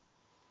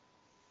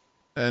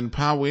 ein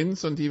paar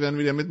Wins und die wären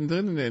wieder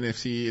mittendrin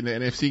in der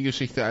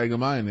NFC-Geschichte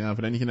allgemein, ja,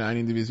 vielleicht nicht in der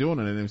einen Division,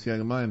 in der NFC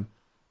allgemein.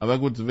 Aber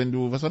gut, wenn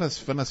du, was war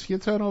das, waren das 4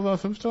 Turnover,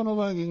 5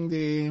 Turnover gegen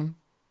die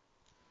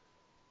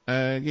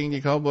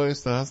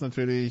Cowboys, da hast du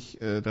natürlich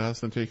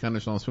keine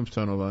Chance, 5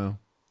 Turnover,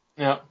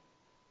 ja. Ja.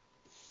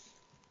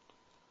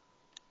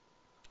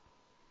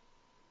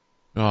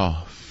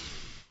 Ja.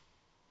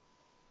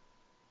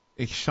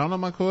 Ich schau noch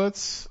mal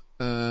kurz,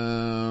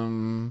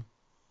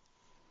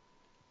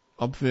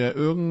 ob wir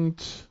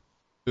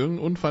irgendeinen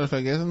Unfall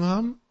vergessen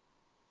haben.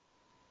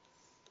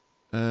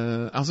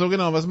 Ach so,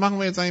 genau, was machen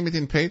wir jetzt eigentlich mit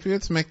den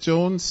Patriots? Mac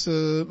Jones,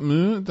 dann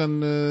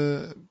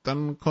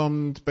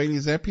kommt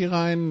Bailey Zappi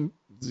rein,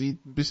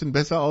 sieht ein bisschen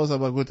besser aus,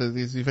 aber gut,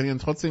 sie verlieren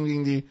trotzdem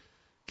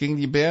gegen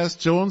die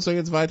Bears. Jones soll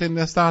jetzt weiterhin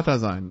der Starter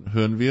sein,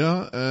 hören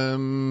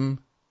wir.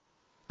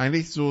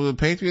 Eigentlich so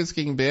Patriots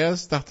gegen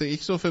Bears, dachte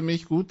ich so für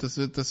mich, gut, das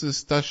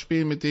ist das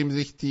Spiel, mit dem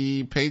sich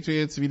die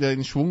Patriots wieder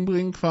in Schwung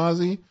bringen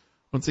quasi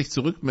und sich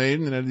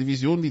zurückmelden in einer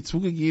Division, die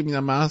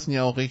zugegebenermaßen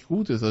ja auch recht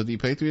gut ist. Also die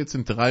Patriots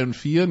sind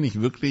 3-4,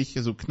 nicht wirklich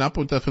so knapp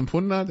unter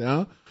 500,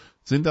 ja,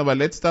 sind aber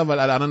letzter,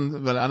 weil alle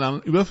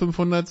anderen über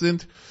 500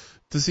 sind.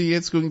 Dass sie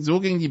jetzt so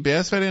gegen die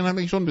Bears verlieren, hat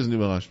mich schon ein bisschen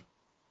überrascht.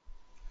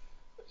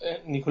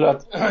 Nikola,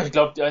 ich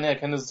glaube, die eine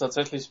Erkenntnis ist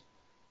tatsächlich,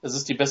 es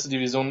ist die beste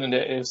Division in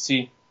der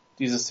AFC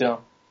dieses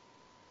Jahr.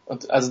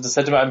 Und also das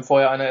hätte mir einem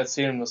vorher einer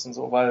erzählen müssen,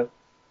 so, weil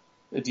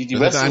die das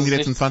West hätte einem die ist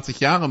letzten nicht, 20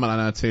 Jahre mal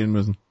einer erzählen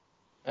müssen.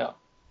 ja.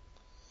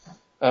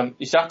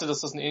 Ich dachte,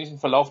 dass das einen ähnlichen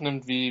Verlauf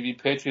nimmt wie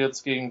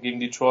Patriots gegen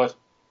Detroit.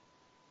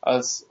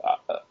 Also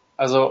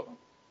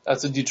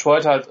die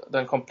Detroit halt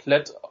dann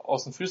komplett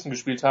aus den Füßen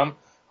gespielt haben.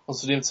 Und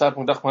zu dem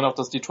Zeitpunkt dachte man auch,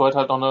 dass Detroit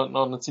halt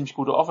noch eine ziemlich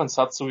gute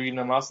Offense hat,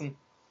 zugegebenermaßen.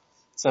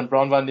 St.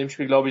 Brown war in dem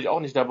Spiel, glaube ich, auch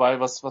nicht dabei,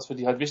 was für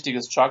die halt wichtig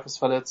ist. Chark ist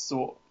verletzt,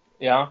 so,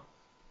 ja.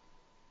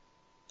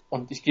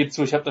 Und ich gebe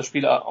zu, ich habe das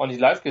Spiel auch nicht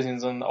live gesehen,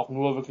 sondern auch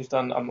nur wirklich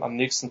dann am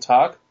nächsten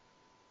Tag.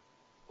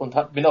 Und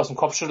bin aus dem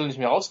Kopfschütteln nicht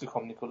mehr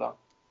rausgekommen, Nikola.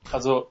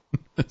 Also.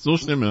 So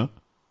schlimm, ja?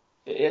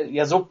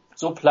 Ja, so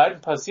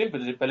Pleiten passieren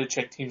bei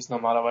Belichick-Teams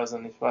normalerweise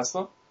nicht, weißt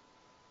du?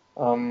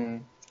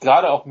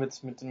 Gerade auch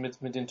mit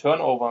den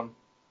Turnovern,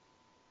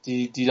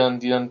 die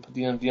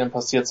dann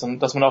passiert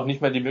sind, dass man auch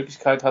nicht mehr die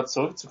Möglichkeit hat,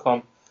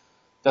 zurückzukommen.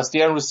 Dass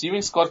der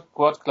Receiving Squad,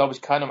 glaube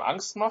ich, keinem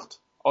Angst macht,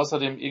 außer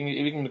dem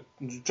ewigen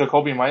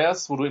Jacoby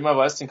Myers, wo du immer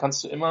weißt, den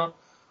kannst du immer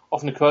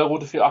auf eine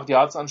Curl-Route für 8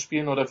 Yards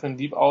anspielen oder für einen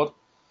Deep Out.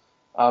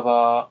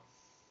 Aber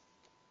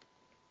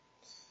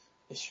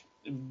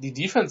die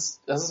Defense,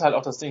 das ist halt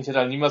auch das Ding, ich hätte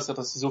halt niemals gedacht,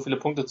 dass sie so viele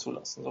Punkte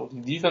zulassen. So,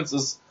 die Defense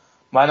ist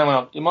meiner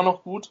Meinung nach immer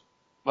noch gut,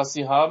 was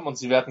sie haben, und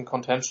sie werden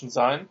Contention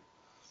sein.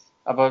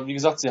 Aber wie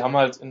gesagt, sie haben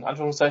halt in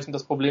Anführungszeichen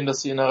das Problem,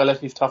 dass sie in einer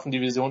relativ toughen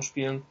Division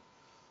spielen.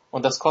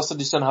 Und das kostet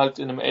dich dann halt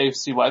in einem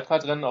AFC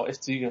Wildcard-Rennen auch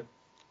echt Siege.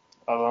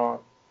 Aber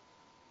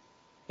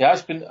ja,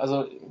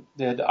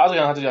 der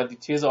Adrian hatte ja die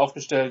These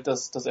aufgestellt,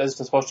 dass er sich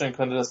das vorstellen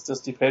könnte,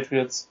 dass die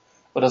Patriots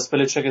oder dass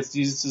Belichick jetzt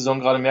diese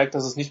Saison gerade merkt,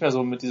 dass es nicht mehr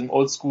so mit diesem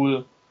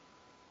Oldschool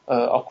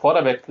auch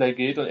Quarterback-Play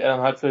geht und er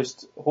dann halt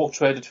vielleicht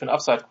hochtradet für einen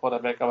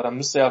Upside-Quarterback, aber dann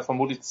müsste er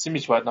vermutlich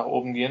ziemlich weit nach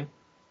oben gehen.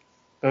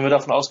 Wenn wir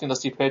davon ausgehen, dass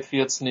die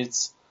Patriots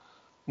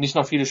nicht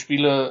noch viele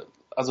Spiele,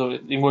 also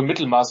irgendwo im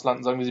Mittelmaß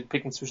landen, sagen wir, sie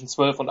picken zwischen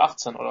 12 und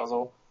 18 oder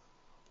so,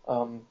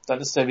 dann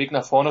ist der Weg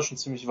nach vorne schon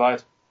ziemlich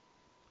weit.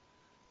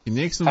 Die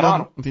nächsten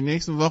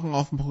Wochen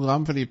auf dem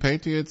Programm für die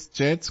Patriots: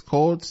 Jets,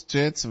 Colts,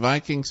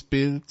 Vikings,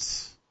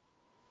 Bills,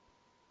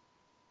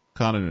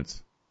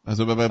 Cardinals.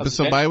 Also bis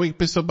zur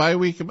Bye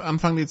Week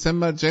Anfang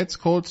Dezember: Jets,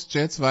 Colts,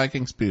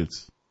 Vikings,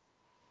 Bills.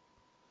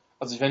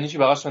 Also ich wäre nicht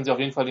überrascht, wenn sie auf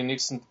jeden Fall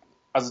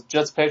also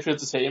Jets,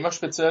 Patriots ist ja immer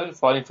speziell,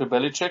 vor allem für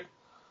Belichick.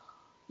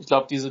 Ich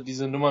glaube,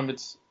 diese Nummer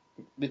mit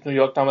New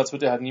York damals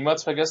wird er halt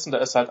niemals vergessen. Da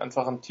ist halt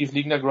einfach ein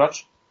tiefliegender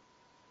Grudge.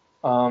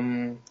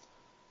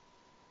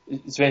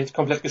 Ich wäre nicht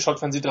komplett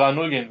geschockt, wenn sie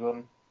 3-0 gehen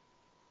würden.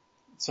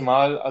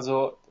 Zumal,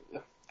 also,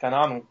 keine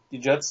Ahnung, die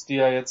Jets, die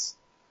ja jetzt,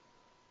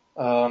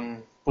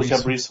 wo sich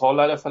ja Breece Hall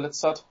leider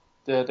verletzt hat,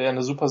 der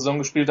eine super Saison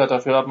gespielt hat,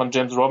 dafür hat man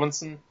James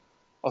Robinson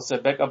aus der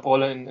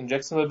Backup-Rolle in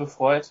Jacksonville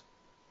befreut.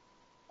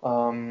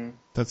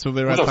 Dazu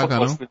wäre Tucker,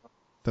 ne?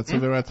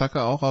 Dazu wäre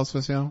Tucker auch raus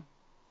fürs Jahr.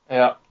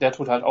 Ja, der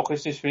tut halt auch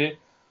richtig weh.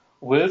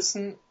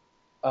 Wilson,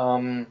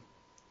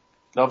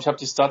 glaube, ich habe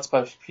die Stats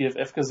bei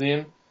PFF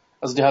gesehen.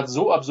 Also der hat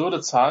so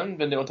absurde Zahlen,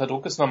 wenn der unter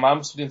Druck ist. Normal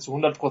musst du den zu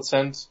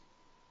 100%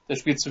 der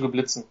Spielzüge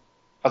blitzen.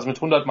 Also mit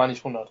 100 meine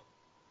ich 100.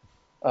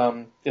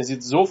 Der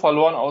sieht so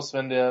verloren aus,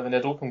 wenn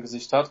der Druck im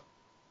Gesicht hat.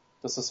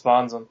 Das ist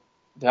Wahnsinn.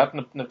 Der hat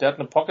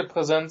eine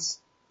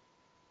Pocket-Präsenz.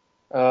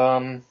 Ja.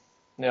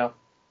 Mir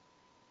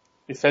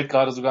fällt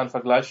gerade sogar ein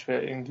Vergleich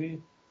schwer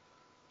irgendwie.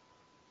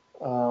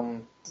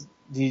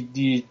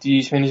 Die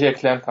ich mir nicht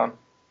erklären kann.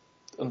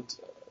 Und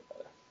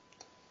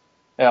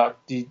ja,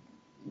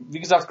 wie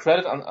gesagt,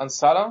 Credit an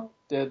Salah,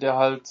 der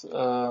halt,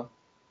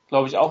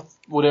 glaube ich auch,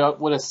 wo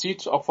der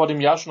Seat auch vor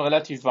dem Jahr schon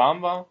relativ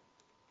warm war.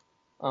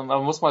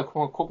 Aber muss mal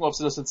gucken, ob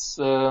sie das jetzt.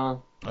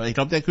 Aber ich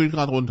glaube, der kühlt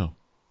gerade runter.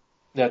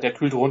 Ja, der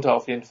kühlt runter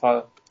auf jeden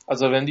Fall.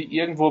 Also wenn die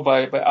irgendwo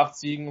bei 8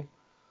 Siegen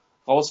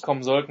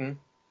rauskommen sollten,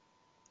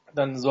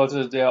 dann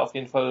sollte der auf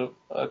jeden Fall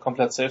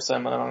komplett safe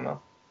sein, meiner Meinung nach.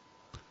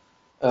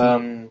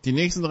 Die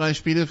nächsten 3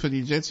 Spiele für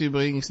die Jets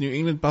übrigens New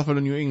England, Buffalo,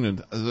 New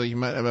England. Also ich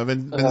meine, aber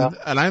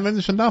wenn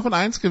sie schon davon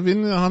 1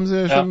 gewinnen, dann haben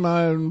sie ja schon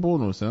mal einen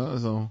Bonus, ja.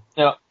 Also.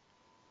 Ja.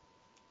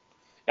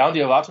 Ja, und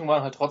die Erwartungen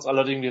waren halt trotz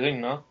alledem gering,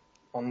 ne?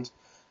 Und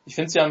ich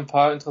finde, sie haben ein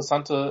paar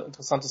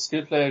interessante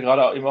Skillplayer,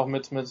 gerade eben auch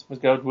mit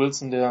Garrett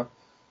Wilson, der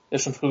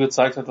schon früh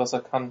gezeigt hat, was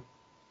er kann.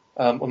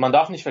 Und man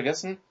darf nicht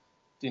vergessen,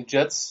 den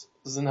Jets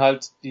sind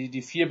halt,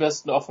 die 4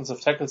 besten Offensive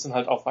Tackles sind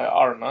halt auf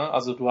IR, ne?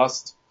 Also du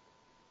hast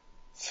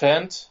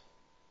Fant,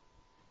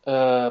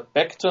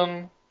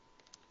 Becton,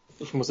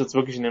 ich muss jetzt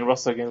wirklich in den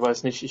Roster gehen,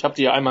 weiß nicht, ich habe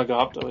die ja einmal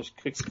gehabt, aber ich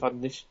krieg's gerade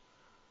nicht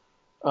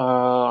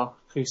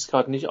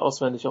auswendig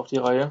auf die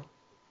Reihe.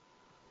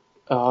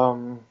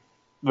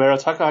 Vera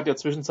Tucker hat ja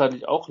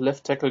zwischenzeitlich auch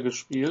Left Tackle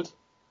gespielt.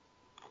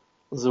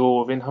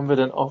 So, wen haben wir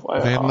denn auf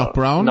IR? Wir hätten noch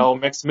Brown. Genau,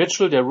 Max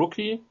Mitchell, der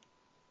Rookie.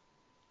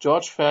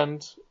 George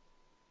Fant,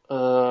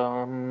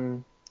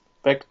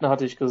 Beckton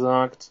hatte ich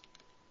gesagt.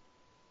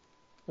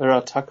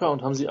 Vera Tucker,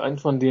 und haben sie einen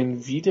von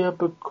denen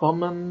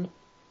wiederbekommen?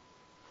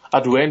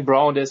 Dwayne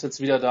Brown, der ist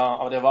jetzt wieder da,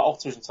 aber der war auch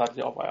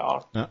zwischenzeitlich auf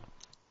IR. Ja.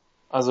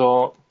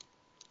 Also,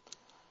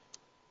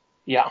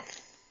 ja.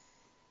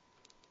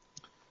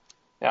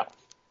 Ja.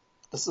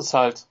 Das ist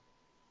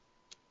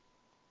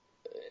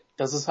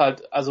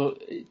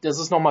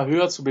nochmal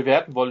höher zu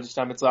bewerten, wollte ich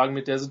damit sagen,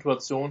 mit der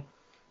Situation.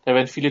 Da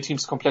werden viele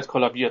Teams komplett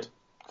kollabiert.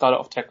 Gerade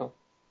auf Tackle.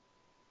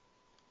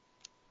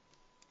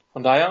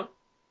 Von daher,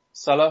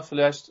 Salah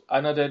vielleicht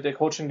einer der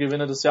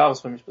Coaching-Gewinner des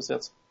Jahres für mich bis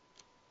jetzt.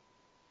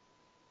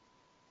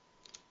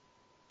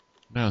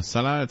 Ja,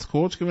 Salah als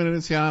Coach-Gewinner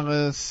des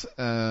Jahres,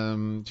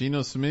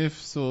 Geno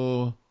Smith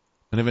so,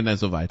 wenn er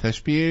so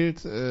weiterspielt,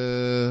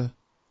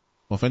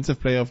 Offensive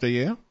Player of the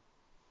Year?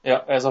 Ja,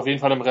 er ist auf jeden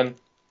Fall im Rennen.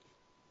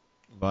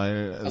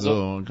 Weil,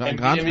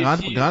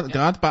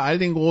 gerade bei all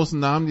den großen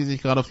Namen, die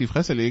sich gerade auf die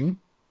Fresse legen.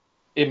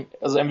 Eben,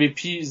 also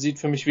MVP sieht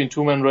für mich wie ein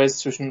Two-Man-Race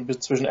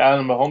zwischen Allen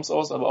und Mahomes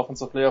aus, aber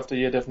Offensive Player of the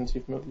Year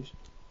definitiv möglich.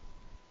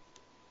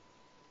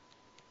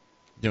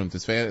 Ja, und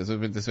das wäre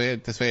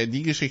ja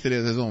die Geschichte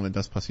der Saison, wenn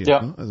das passiert.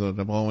 Ja. Ne? Also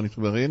da brauchen wir nicht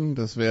drüber reden.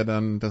 Das war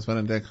dann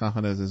der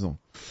Kracher der Saison.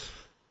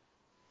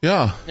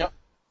 Ja. Ja.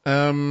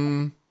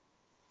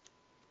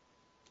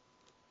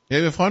 Ja,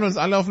 wir freuen uns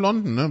alle auf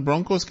London, ne?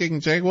 Broncos gegen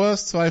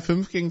Jaguars,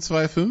 2-5 gegen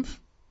 2-5.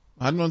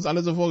 Hatten wir uns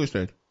alle so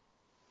vorgestellt.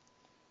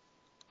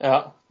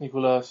 Ja,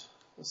 Nikolaus,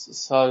 es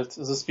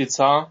ist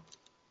bizarr.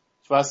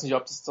 Ich weiß nicht,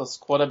 ob das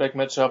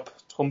Quarterback-Matchup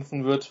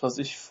trumpfen wird, was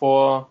ich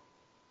vor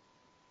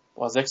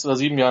 6 oder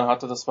 7 Jahren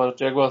hatte. Das war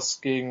Jaguars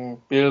gegen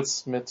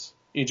Bills mit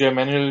EJ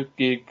Manuel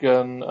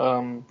gegen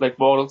Blake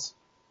Bortles.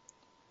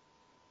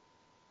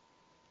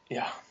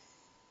 Ja.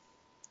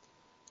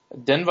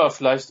 Denver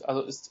vielleicht,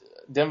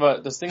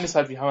 das Ding ist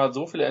halt, wir haben halt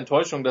so viele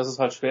Enttäuschungen, dass es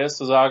halt schwer ist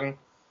zu sagen,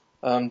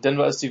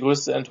 Denver ist die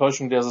größte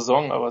Enttäuschung der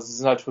Saison, aber sie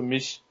sind halt für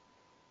mich,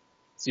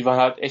 sie waren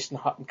halt echt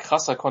ein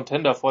krasser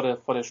Contender vor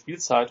der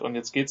Spielzeit, und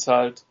jetzt geht's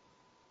halt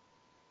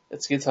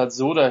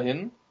so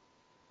dahin.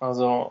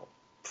 Also,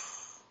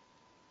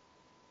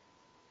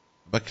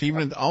 Aber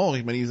Cleveland auch.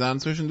 Ich meine, die sahen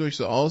zwischendurch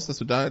so aus, dass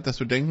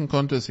du denken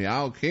konntest,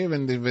 ja, okay,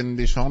 wenn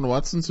Deshaun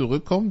Watson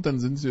zurückkommt, dann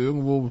sind sie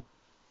irgendwo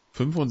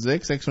 5 und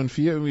 6, 6 und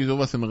 4, irgendwie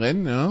sowas im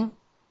Rennen, ja.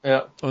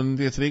 ja. Und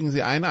jetzt legen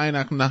sie ein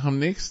nach dem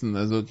nächsten.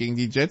 Also gegen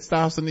die Jets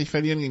darfst du nicht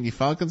verlieren, gegen die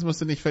Falcons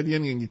musst du nicht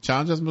verlieren, gegen die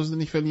Chargers musst du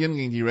nicht verlieren,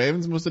 gegen die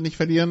Ravens musst du nicht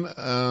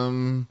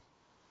verlieren.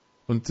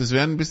 Und das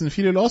werden ein bisschen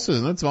viele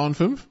Losses, ne? 2 und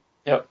 5?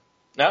 Ja.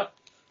 Ja.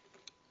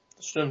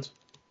 Das stimmt.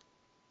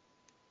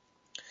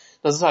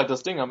 Das ist halt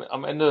das Ding.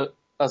 Am Ende,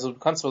 also du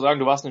kannst zwar sagen,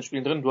 du warst in den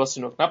Spielen drin, du hast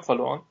sie nur knapp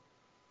verloren.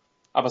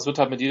 Aber es wird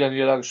halt mit jeder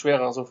Niederlage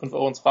schwerer. Also 5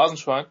 Euro ins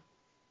Phrasenschwein.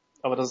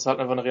 Aber das ist halt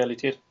einfach eine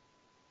Realität.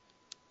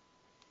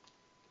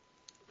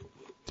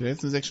 Die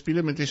letzten 6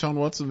 Spiele mit Deshaun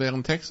Watson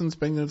wären Texans,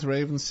 Bengals,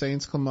 Ravens,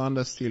 Saints,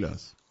 Commanders,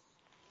 Steelers.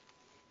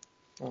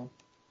 Ja.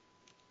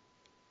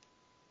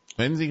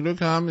 Wenn sie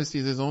Glück haben, ist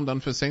die Saison dann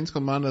für Saints,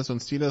 Commanders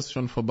und Steelers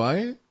schon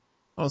vorbei,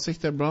 aus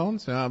Sicht der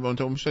Browns. Ja, aber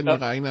unter Umständen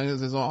ihre eigene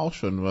Saison auch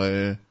schon,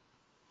 weil...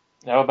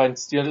 Ja, aber bei den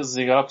Steelers ist es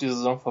egal, ob die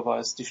Saison vorbei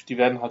ist. Die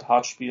werden halt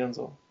hart spielen,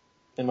 so.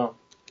 Immer.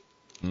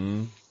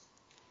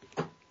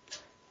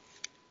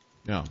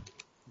 Ja.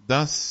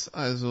 Das,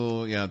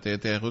 also, ja,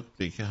 der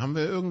Rückblick. Haben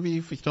wir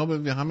irgendwie, ich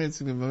glaube, wenn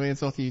wir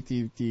jetzt auch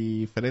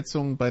die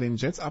Verletzungen bei den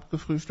Jets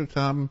abgefrühstückt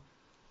haben,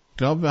 ich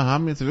glaube, wir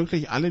haben jetzt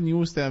wirklich alle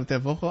News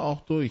der Woche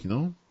auch durch,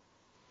 ne?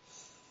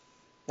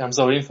 Wir haben es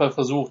auf jeden Fall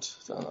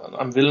versucht.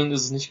 Am Willen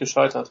ist es nicht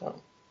gescheitert, ja.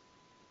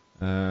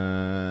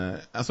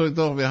 Achso,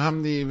 doch, wir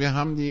haben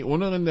die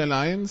Ownerin der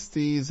Lions,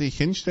 die sich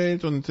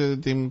hinstellt und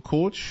dem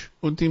Coach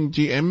und dem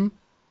GM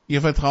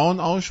ihr Vertrauen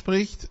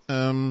ausspricht.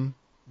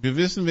 Wir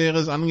wissen, wäre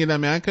es Angela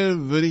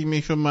Merkel, würde ich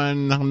mich schon mal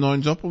nach einem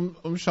neuen Job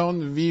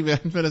umschauen. Wie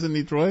werden wir das in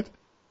Detroit?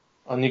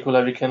 Oh,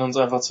 Nikolai, wir kennen uns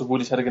einfach zu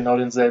gut. Ich hatte genau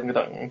denselben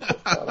Gedanken im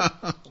Kopf gerade.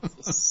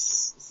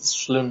 Das ist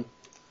schlimm.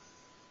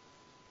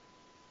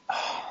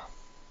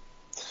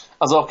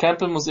 Also auch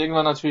Campbell muss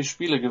irgendwann natürlich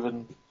Spiele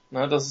gewinnen.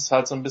 Ne, das ist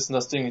halt so ein bisschen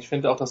das Ding. Ich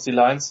finde auch, dass die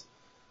Lions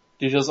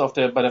durchaus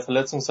bei der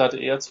Verletzungsseite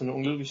eher zu den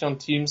unglücklicheren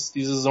Teams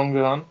diese Saison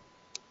gehören.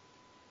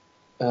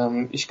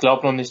 Ich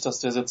glaube noch nicht, dass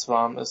der Sitz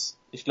warm ist.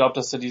 Ich glaube,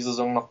 dass der die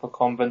Saison noch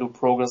bekommt, wenn du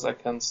Progress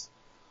erkennst.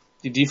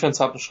 Die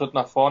Defense hat einen Schritt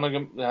nach vorne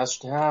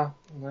gemacht. Ja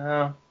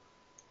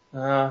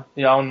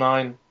und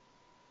nein.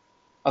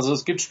 Also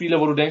es gibt Spiele,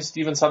 wo du denkst, die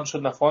Defense hat einen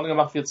Schritt nach vorne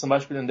gemacht, wie zum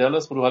Beispiel in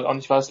Dallas, wo du halt auch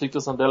nicht weißt, liegt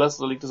es an Dallas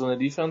oder liegt es an der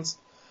Defense.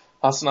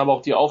 Hast dann aber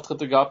auch die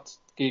Auftritte gehabt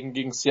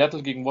gegen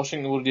Seattle, gegen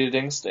Washington, wo du dir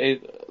denkst,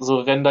 ey, so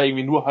rennen da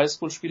irgendwie nur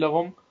Highschool-Spieler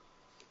rum.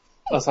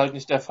 Was halt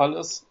nicht der Fall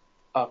ist.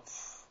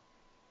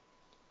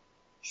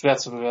 Schwer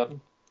zu bewerten.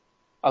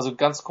 Also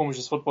ganz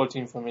komisches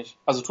Footballteam für mich.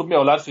 Also tut mir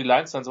auch leid für die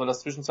Lions-Fans, weil das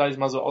zwischenzeitlich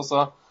mal so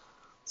aussah,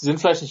 sie sind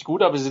vielleicht nicht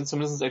gut, aber sie sind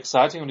zumindest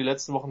exciting und die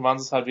letzten Wochen waren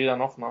sie es halt weder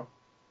noch, ne?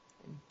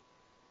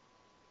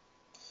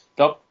 Ich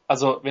glaube,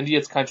 also wenn die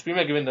jetzt kein Spiel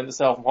mehr gewinnen, dann ist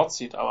er auf dem Hot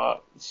Seat,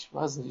 aber ich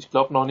weiß nicht, ich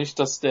glaube noch nicht,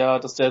 dass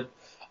der,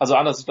 also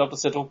anders, ich glaube,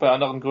 dass der Druck bei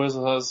anderen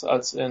größer ist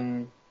als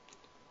in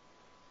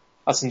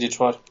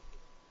Detroit.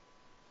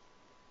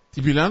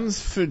 Die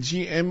Bilanz für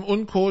GM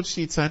und Coach,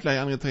 die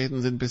zeitgleich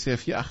angetreten sind, bisher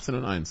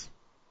 4-18-1.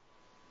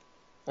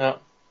 Ja.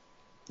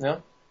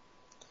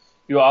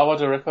 You are what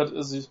the record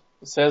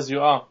says you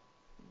are,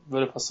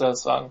 würde Pascal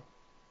sagen.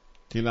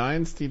 Die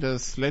Lions, die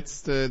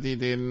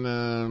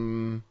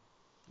den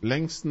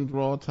längsten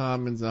Drought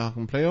haben in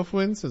Sachen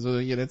Playoff-Wins, also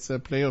ihr letzter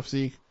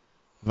Playoff-Sieg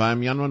war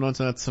im Januar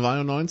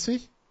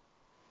 1992.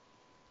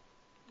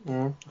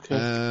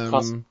 Okay,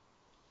 krass.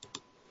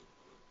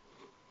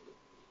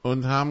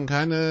 Und haben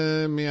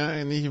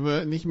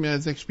nicht mehr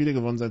als 6 Spiele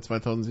gewonnen seit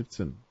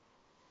 2017.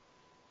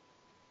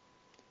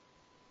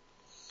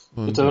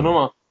 Bittere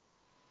Nummer.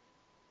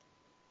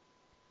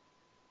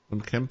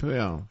 Und Campbell,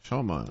 ja,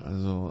 schau mal,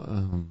 also,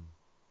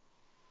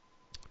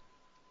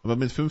 aber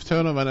mit 5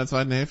 Turnover in der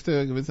zweiten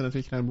Hälfte gewinnst du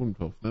natürlich keinen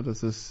Blumentopf, ne?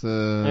 Das ist,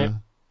 da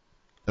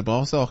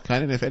brauchst du auch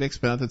kein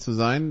NFL-Experte zu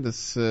sein,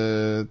 das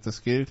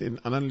gilt in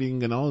anderen Ligen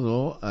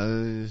genauso,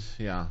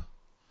 ja.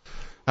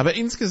 Aber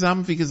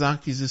insgesamt, wie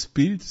gesagt, dieses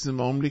Bild ist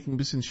im Augenblick ein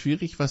bisschen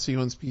schwierig, was sich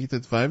uns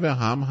bietet, weil wir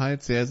haben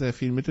halt sehr, sehr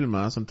viel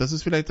Mittelmaß. Und das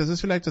ist vielleicht das,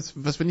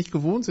 was wir nicht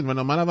gewohnt sind, weil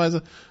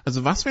normalerweise,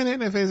 also was wir in der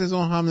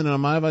NFL-Saison haben, sind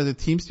normalerweise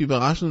Teams, die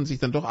überraschen und sich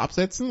dann doch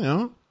absetzen,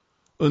 ja.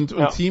 Und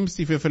Teams,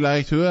 die wir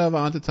vielleicht höher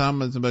erwartet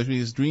haben, also zum Beispiel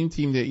das Dream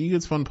Team der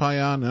Eagles von ein paar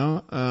Jahren,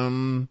 ja,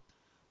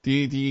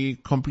 die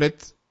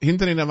komplett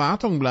hinter den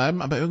Erwartungen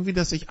bleiben, aber irgendwie,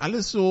 dass sich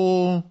alles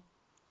so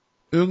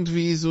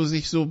irgendwie so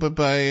sich so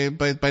bei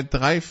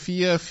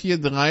 3-4,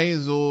 4-3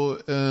 so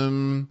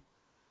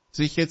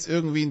sich jetzt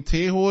irgendwie einen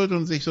Tee holt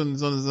und sich so in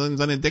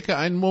seine Decke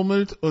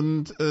einmurmelt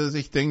und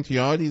sich denkt,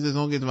 ja, die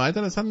Saison geht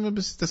weiter, das hatten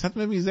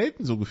wir wie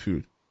selten so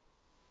gefühlt.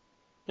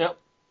 Ja,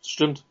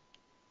 stimmt.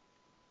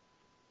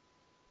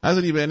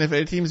 Also liebe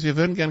NFL-Teams, wir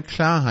würden gern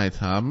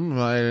Klarheit haben,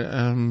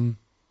 weil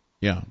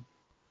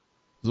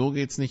so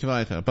geht's nicht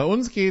weiter. Bei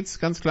uns geht's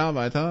ganz klar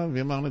weiter.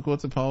 Wir machen eine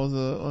kurze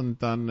Pause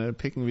und dann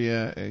picken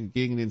wir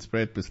gegen den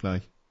Spread. Bis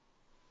gleich.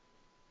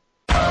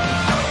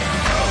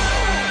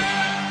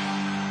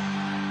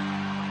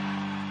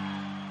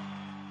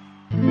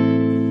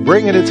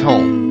 Bringing it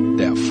home,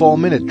 der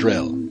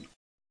 4-Minute-Drill.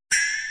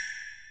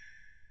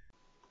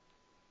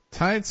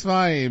 Teil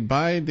 2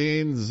 bei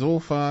den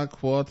Sofa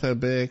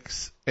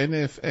Quarterbacks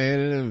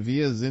NFL.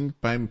 Wir sind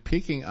beim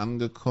Picking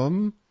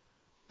angekommen.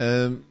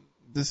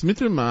 Das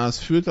Mittelmaß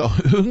führt auch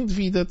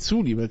irgendwie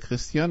dazu, lieber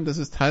Christian, dass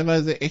es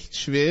teilweise echt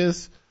schwer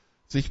ist,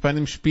 sich bei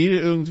einem Spiel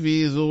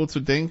irgendwie so zu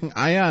denken,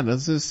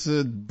 das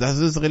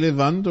ist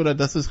relevant oder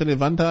das ist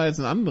relevanter als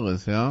ein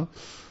anderes, ja.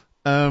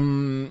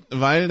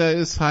 Weil da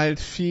ist halt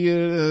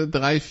viel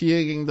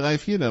 3-4 gegen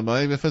 3-4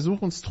 dabei. Wir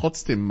versuchen es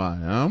trotzdem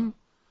mal,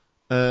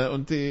 ja.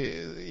 Und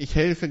ich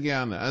helfe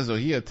gerne. Also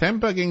hier,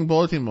 Tampa gegen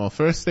Baltimore,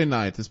 Thursday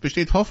Night. Es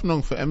besteht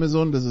Hoffnung für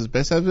Amazon, dass es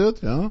besser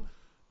wird, ja.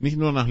 Nicht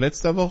nur nach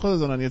letzter Woche,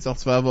 sondern jetzt auch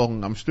 2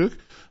 Wochen am Stück.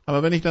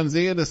 Aber wenn ich dann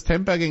sehe, dass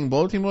Tampa gegen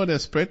Baltimore, der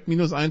Spread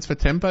 -1 für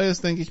Tampa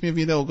ist, denke ich mir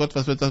wieder, oh Gott,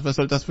 was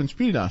soll das für ein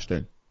Spiel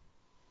darstellen?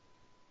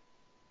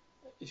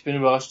 Ich bin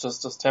überrascht, dass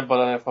Tampa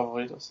da der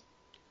Favorit ist.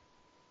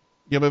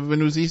 Ja, aber wenn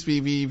du siehst,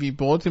 wie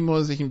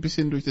Baltimore sich ein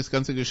bisschen durch das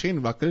ganze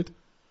Geschehen wackelt.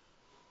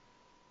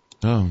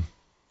 Ja.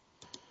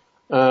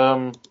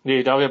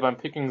 Nee, da wir beim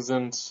Picking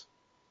sind,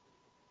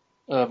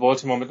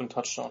 Baltimore mit einem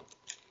Touchdown.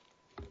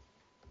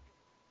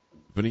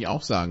 Würde ich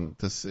auch sagen,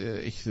 dass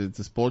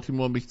das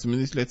Baltimore mich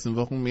zumindest die letzten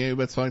Wochen mehr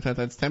überzeugt hat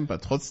als Tampa,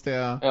 trotz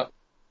der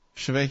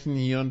Schwächen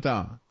hier und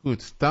da. Gut,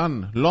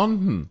 dann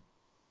London.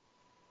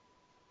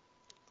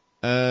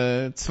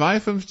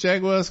 2-5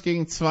 Jaguars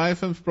gegen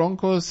 2-5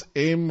 Broncos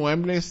im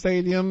Wembley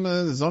Stadium,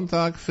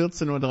 Sonntag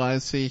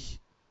 14:30 Uhr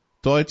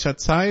deutscher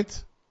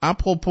Zeit.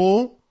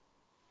 Apropos,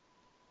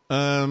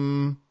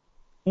 Uhrenwechsel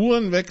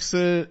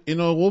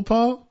in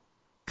Europa,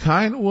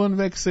 kein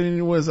Uhrenwechsel in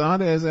den USA,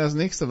 der ist erst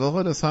nächste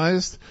Woche, das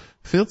heißt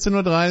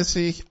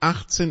 14:30 Uhr,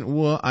 18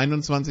 Uhr,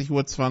 21:20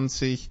 Uhr,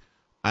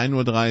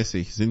 1:30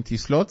 Uhr sind die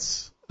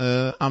Slots.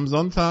 Am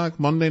Sonntag,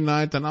 Monday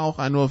Night, dann auch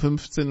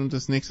 1:15 Uhr und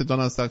das nächste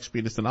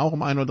Donnerstagsspiel ist dann auch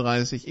um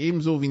 1:30 Uhr,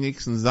 ebenso wie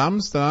nächsten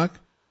Samstag,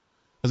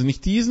 also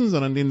nicht diesen,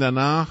 sondern den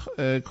danach,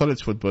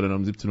 College Football dann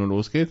um 17 Uhr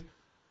losgeht.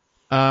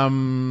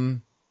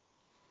 Nur,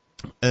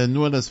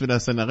 dass wir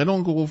das in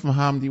Erinnerung gerufen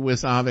haben, die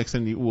USA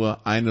wechseln die Uhr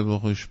eine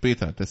Woche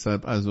später.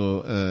 Deshalb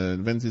also,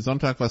 wenn Sie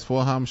Sonntag was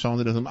vorhaben, schauen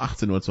Sie, dass um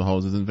 18 Uhr zu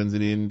Hause sind, wenn Sie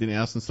den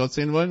ersten Slot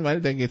sehen wollen,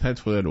 weil der geht halt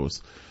früher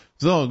los.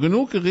 So,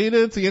 genug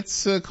geredet,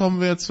 jetzt kommen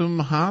wir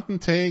zum harten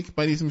Take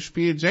bei diesem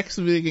Spiel.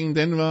 Jacksonville gegen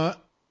Denver.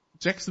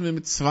 Jacksonville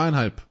mit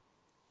 2,5.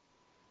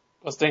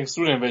 Was denkst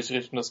du denn, in welche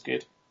Richtung das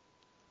geht?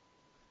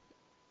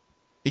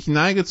 Ich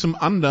neige zum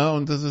Under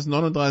und das ist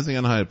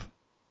 39,5.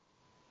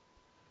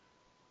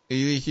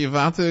 Ich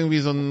erwarte irgendwie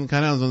so ein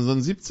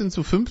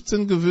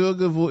 17-15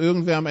 Gewürge, wo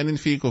irgendwer am Ende ein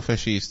Field Goal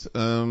verschießt.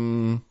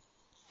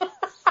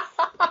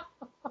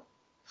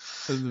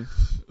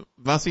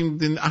 Was ihm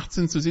den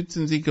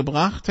 18-17 Sieg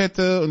gebracht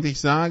hätte, und ich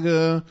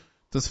sage,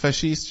 das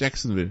verschießt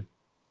Jacksonville.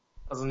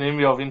 Also nehmen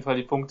wir auf jeden Fall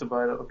die Punkte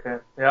beide, okay.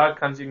 Ja,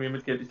 kann ich irgendwie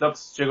mitgehen. Ich glaube,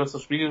 dass Jaguars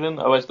das Spiel gewinnen,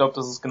 aber ich glaube,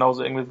 dass es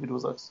genauso eng wird, wie du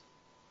sagst.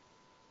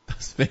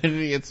 Das wäre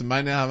jetzt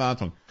meine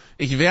Erwartung.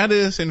 Ich werde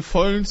es in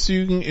vollen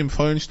Zügen im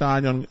vollen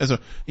Stadion, also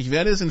ich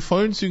werde es in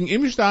vollen Zügen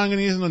im Stadion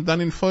genießen und dann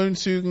in vollen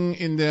Zügen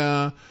in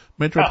der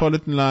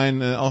Metropolitan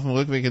Line auf dem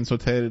Rückweg ins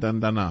Hotel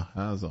dann danach.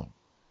 Also.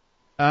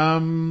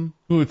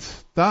 Gut,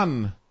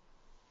 dann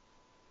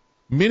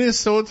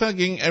Minnesota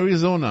gegen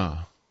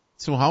Arizona.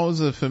 Zu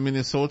Hause für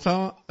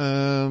Minnesota.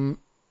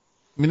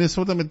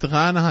 Minnesota mit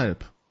 3,5.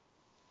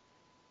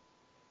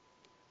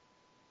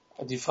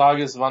 Die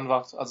Frage ist,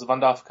 wann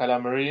darf Kyler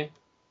Murray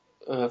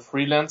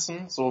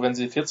freelancen? So, wenn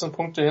sie 14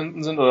 Punkte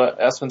hinten sind oder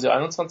erst wenn sie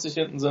 21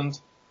 hinten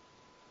sind?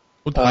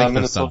 Und reicht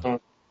das dann?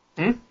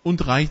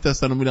 Und reicht das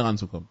dann, um wieder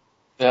ranzukommen?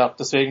 Ja,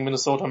 deswegen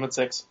Minnesota mit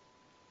 6.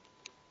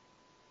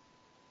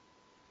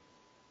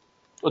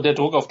 Und der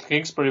Druck auf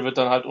Kingsbury wird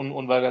dann halt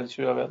unweigerlich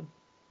höher werden.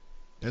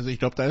 Also ich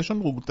glaube, da ist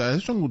schon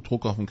gut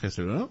Druck auf dem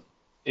Kessel, oder?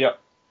 Ja,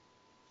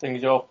 denke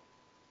ich auch.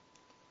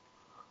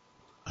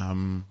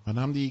 Wann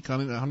hatten die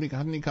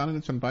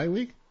Cardinals schon Bye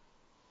Week?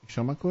 Ich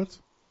schau mal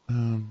kurz.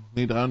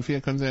 3 und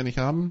 4 können sie ja nicht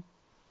haben.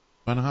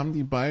 Wann haben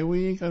die Bye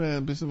Week?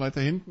 Ein bisschen weiter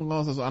hinten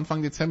raus, also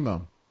Anfang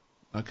Dezember.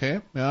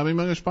 Okay, ja, bin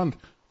mal gespannt.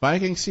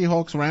 Vikings,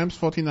 Seahawks,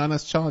 Rams,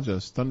 49ers,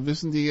 Chargers. Dann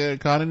wissen die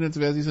Cardinals,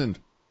 wer sie sind.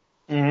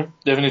 Mhm,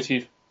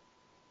 definitiv.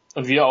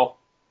 Und wir auch.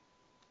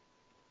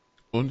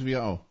 Und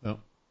wir auch, ja.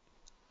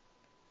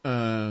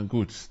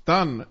 Gut.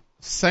 Dann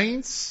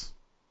Saints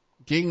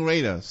gegen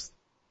Raiders.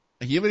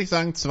 Hier würde ich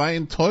sagen, 2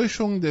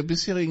 Enttäuschungen der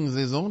bisherigen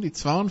Saison. Die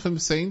 2-5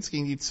 Saints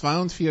gegen die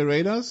 2-4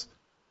 Raiders.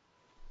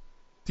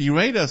 Die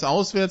Raiders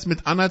auswärts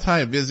mit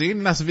 1,5. Wir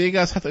sehen, Las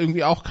Vegas hat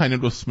irgendwie auch keine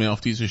Lust mehr auf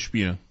dieses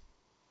Spiel.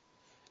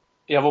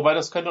 Ja, wobei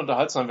das könnte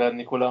unterhaltsam werden,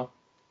 Nicola.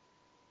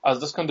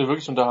 Also das könnte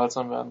wirklich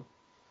unterhaltsam werden.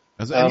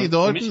 Also Andy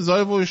Dalton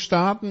soll wohl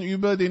starten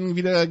über den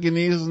wieder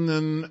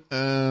genesenen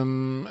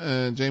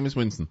Jameis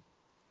Winston.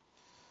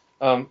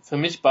 Für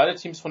mich beide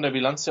Teams von der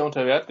Bilanz sehr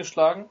unter Wert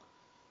geschlagen.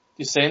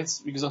 Die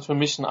Saints, wie gesagt, für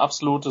mich ein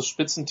absolutes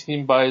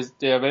Spitzenteam bei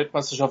der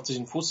Weltmeisterschaft, sich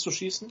in den Fuß zu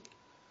schießen.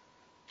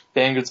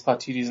 Bengals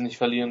Partie, die sie nicht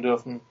verlieren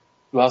dürfen.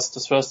 Du hast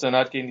das Thursday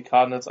Night gegen die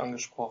Cardinals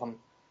angesprochen.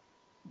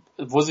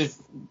 Wo sie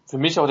für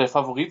mich auch der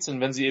Favorit sind,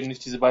 wenn sie eben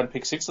nicht diese beiden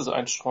Pick Sixes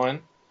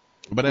einstreuen.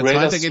 Aber der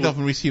zweite geht auf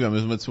den Receiver,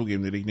 müssen wir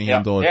zugeben, der liegt nicht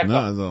an Dalton, ne?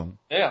 Also.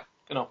 Ja,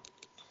 genau.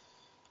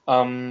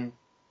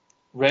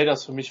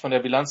 Raiders für mich von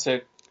der Bilanz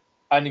her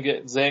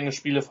einige sehr enge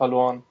Spiele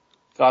verloren.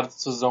 Gerade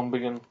zu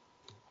Saisonbeginn.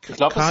 Ich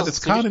glaube,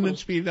 das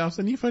Cardinals-Spiel darfst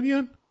du nie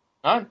verlieren?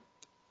 Nein.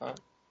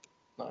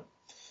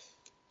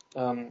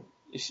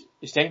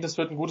 Ich denke, das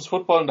wird ein gutes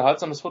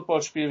unterhaltsames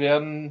Footballspiel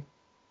werden.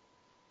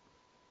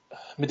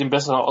 Mit dem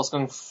besseren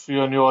Ausgang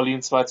für New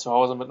Orleans 2 zu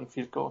Hause mit einem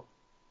Field Goal.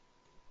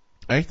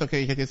 Echt?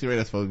 Okay, ich hätte jetzt die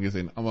Raiders-Folge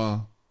gesehen,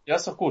 aber... Ja,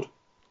 ist doch gut.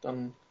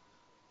 Dann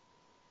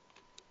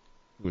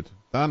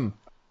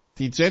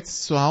die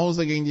Jets zu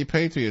Hause gegen die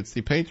Patriots.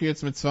 Die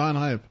Patriots mit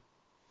 2,5.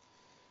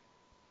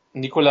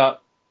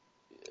 Nicola,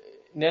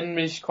 nenn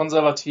mich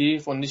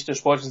konservativ und nicht der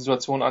sportlichen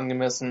Situation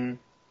angemessen.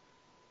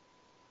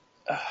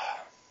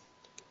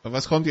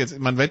 Was kommt jetzt?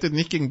 Man wettet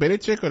nicht gegen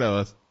Belichick oder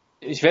was?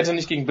 Ich wette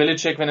nicht gegen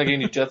Belichick, wenn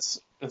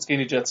es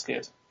gegen die Jets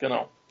geht.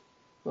 Genau.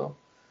 So.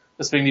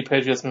 Deswegen die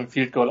Patriots mit dem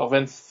Field Goal, auch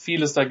wenn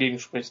vieles dagegen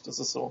spricht, das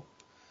ist so.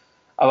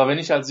 Aber wenn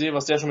ich halt sehe,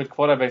 was der schon mit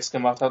Quarterbacks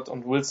gemacht hat,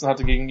 und Wilson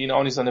hatte gegen ihn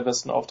auch nicht seine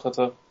besten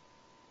Auftritte,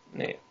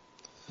 nee.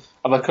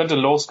 Aber könnte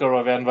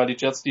Low-Scorer werden, weil die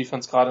Jets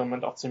Defense gerade im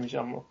Moment auch ziemlich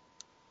am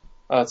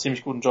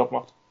ziemlich guten Job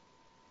macht.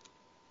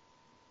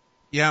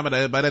 Ja,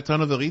 aber bei der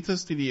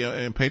Turnoveritis, die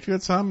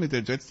Patriots haben, mit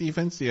der Jets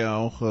Defense, die ja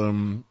auch,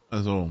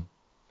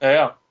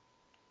 Ja.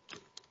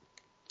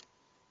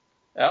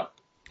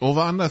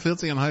 Over Under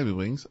 40,5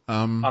 übrigens.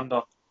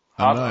 Under.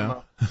 Hart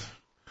Under.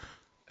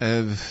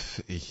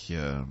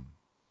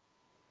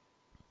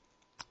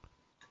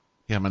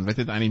 Ja. Man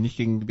wettet eigentlich nicht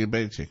gegen Bill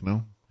Belichick,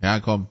 ne? Ja,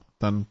 komm,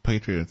 dann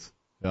Patriots.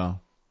 Ja.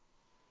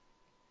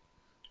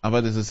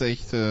 Aber das ist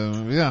echt,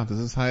 das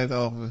ist halt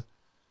auch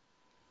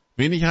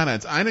wenig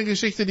Highlights. Eine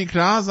Geschichte, die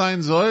klar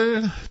sein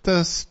soll,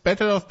 das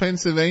Battle of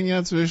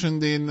Pennsylvania zwischen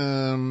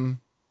den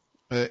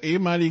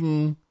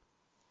ehemaligen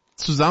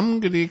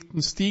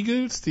zusammengelegten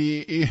Steagles,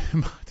 die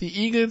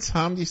Eagles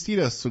haben die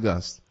Steelers zu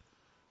Gast.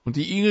 Und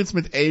die Eagles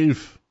mit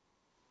 11.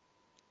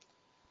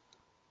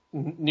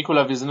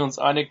 Nikola, wir sind uns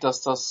einig,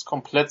 dass das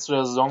komplett zu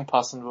der Saison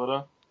passen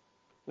würde.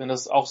 Wenn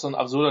das auch so ein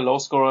absurder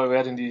Lowscorer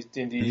wäre, den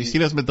die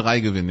Steelers mit 3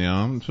 gewinnen,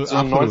 ja.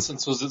 So 19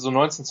 zu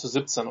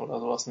 17 oder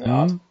sowas in der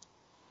Art.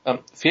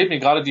 Fehlt mir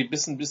gerade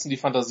bisschen die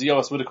Fantasie, aber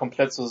es würde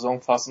komplett zur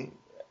Saison passen.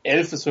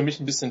 11 ist für mich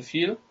ein bisschen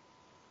viel,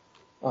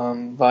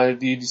 weil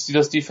die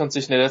Steelers Defense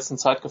sich in der letzten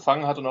Zeit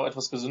gefangen hat und auch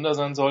etwas gesünder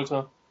sein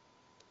sollte.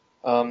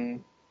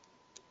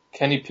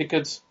 Kenny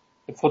Pickett,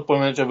 im Football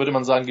Manager würde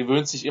man sagen,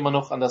 gewöhnt sich immer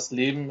noch an das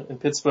Leben in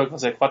Pittsburgh,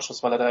 was ja Quatsch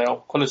ist, weil er da ja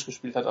auch College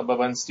gespielt hat, aber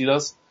bei den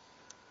Steelers.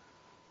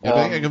 Ja,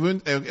 er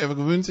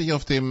gewöhnt sich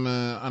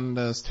an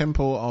das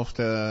Tempo auf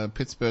der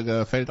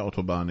Pittsburgher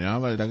Feldautobahn,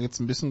 ja, weil da geht's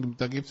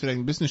vielleicht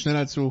ein bisschen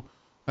schneller zu,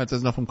 als er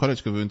es noch vom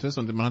College gewöhnt ist,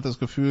 und man hat das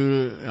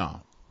Gefühl,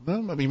 ja,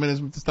 ne, aber ich meine,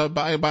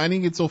 bei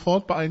einigen geht's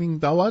sofort, bei einigen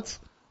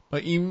dauert's, bei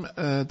ihm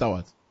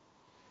dauert's.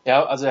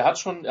 Ja, also er hat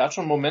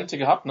schon Momente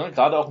gehabt, ne,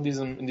 gerade auch in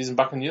diesem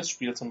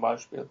Buccaneers-Spiel zum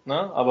Beispiel,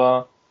 ne,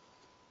 aber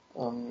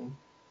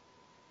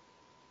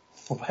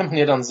wobei man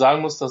ja dann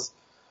sagen muss, dass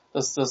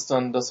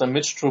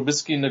Mitch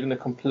Trubisky eine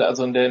komplett,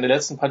 also in der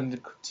letzten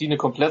Partie eine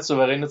komplett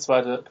souveräne das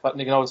war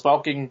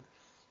auch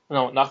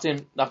nach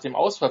dem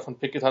Ausfall von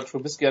Pickett hat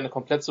Trubisky eine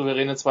komplett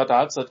souveräne zweite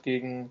Halbzeit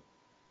gegen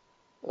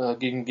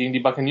die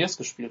Buccaneers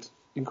gespielt.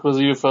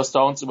 Inklusive First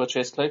Downs über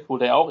Chase Claypool,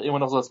 der ja auch immer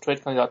noch so als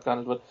Trade-Kandidat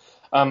gehandelt wird.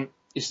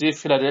 Ich sehe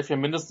Philadelphia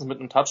mindestens mit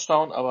einem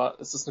Touchdown, aber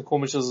es ist eine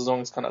komische Saison,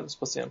 es kann alles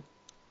passieren.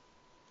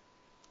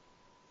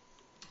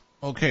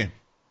 Okay,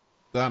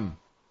 dann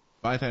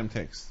weiter im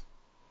Text.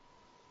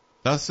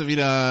 Das ist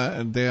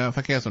wieder der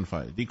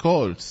Verkehrsunfall. Die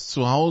Colts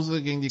zu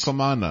Hause gegen die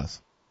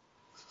Commanders.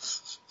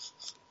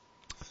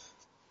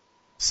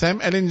 Sam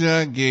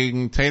Ellinger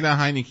gegen Taylor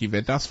Heineke.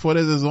 Wer das vor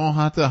der Saison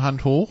hatte,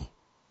 Hand hoch.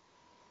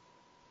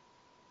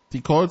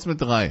 Die Colts mit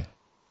 3.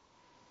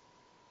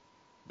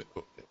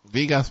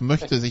 Vegas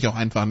möchte sich auch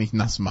einfach nicht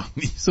nass machen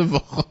diese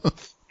Woche.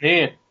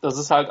 Nee, das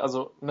ist halt,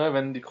 also, ne,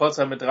 wenn die Colts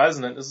halt mit 3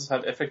 sind, dann ist es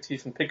halt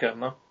effektiv ein Picker,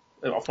 ne?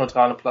 Auf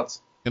neutralem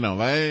Platz. Genau,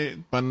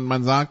 weil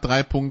man sagt,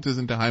 3 Punkte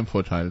sind der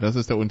Heimvorteil. Das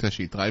ist der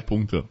Unterschied. 3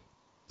 Punkte.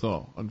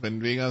 So, und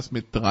wenn Vegas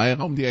mit 3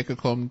 um die Ecke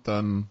kommt,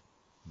 dann...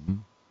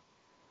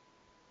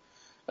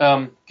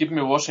 Gib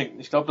mir Washington.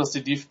 Ich glaube, dass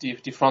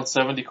die Front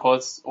 7 die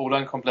Colts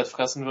O-Line komplett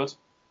fressen wird.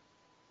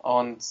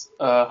 Und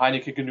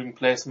Heineke genügend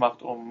Plays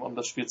macht, um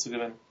das Spiel zu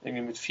gewinnen.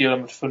 Irgendwie mit 4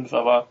 oder mit 5,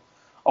 aber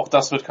auch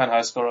das wird kein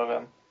Highscorer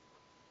werden.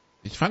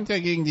 Ich fand ja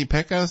gegen die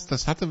Packers,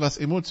 das hatte was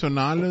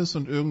Emotionales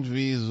und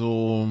irgendwie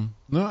so,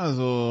 ne,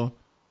 also,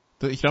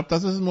 ich glaube,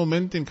 das ist ein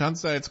Moment, den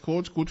kannst du als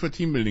Coach gut für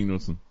Teambuilding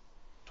nutzen.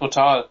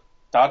 Total.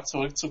 Da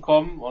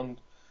zurückzukommen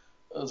und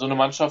so eine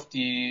Mannschaft,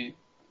 die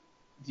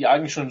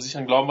eigentlich schon im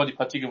sicheren Glauben war, die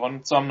Partie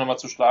gewonnen zu haben, nochmal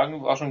zu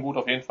schlagen, war schon gut,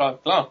 auf jeden Fall.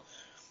 Klar.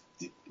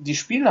 Die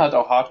spielen halt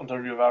auch hart unter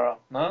Rivera,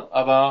 ne,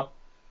 aber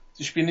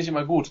sie spielen nicht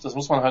immer gut, das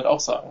muss man halt auch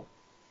sagen.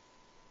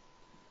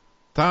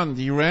 Dann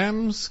die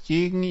Rams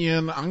gegen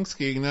ihren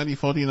Angstgegner, die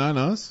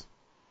 49ers.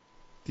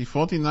 Die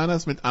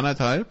 49ers mit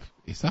 1,5.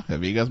 Ich sag ja,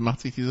 Vegas macht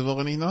sich diese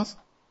Woche nicht nass.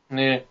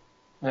 Nee.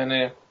 Ich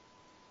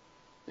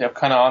habe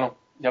keine Ahnung.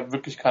 Ich habe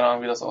wirklich keine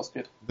Ahnung, wie das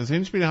ausgeht. Das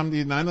Hinspiel haben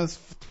die Niners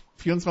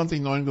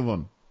 24-9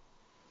 gewonnen.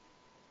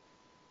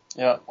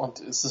 Ja, und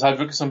es ist halt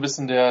wirklich so ein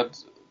bisschen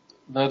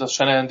dass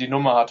Shanahan die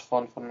Nummer hat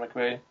von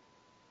McVay.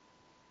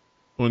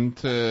 Und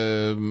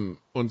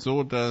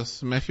so,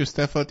 dass Matthew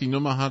Stafford die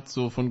Nummer hat,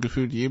 so von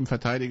gefühlt jedem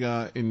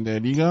Verteidiger in der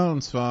Liga,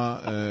 und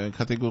zwar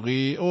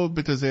Kategorie, oh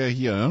bitte sehr,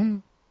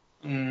 hier.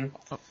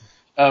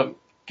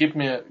 Gib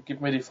mir die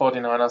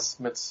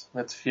 49ers mit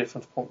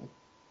 4-5 Punkten.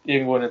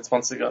 Irgendwo in den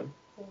 20ern.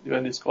 Die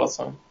werden die Scores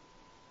haben.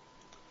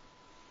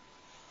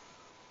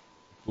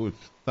 Gut,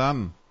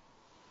 dann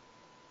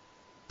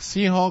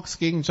Seahawks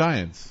gegen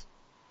Giants.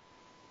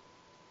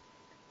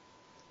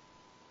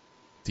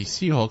 Die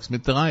Seahawks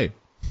mit 3.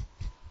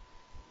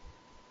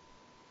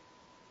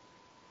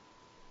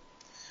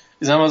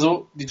 Ich sag mal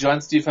so, die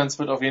Giants Defense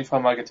wird auf jeden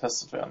Fall mal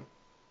getestet werden.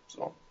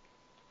 So.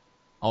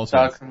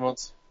 Auswärts. Da können wir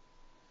uns.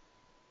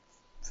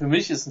 Für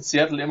mich ist in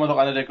Seattle immer noch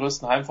einer der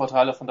größten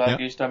Heimvorteile, von daher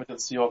gehe ich da mit den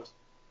Seahawks.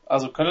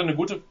 Also könnte ein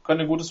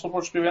gutes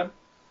Footballspiel werden.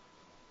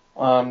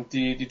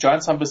 Die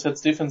Giants haben bis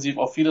jetzt defensiv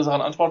auf viele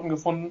Sachen Antworten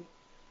gefunden.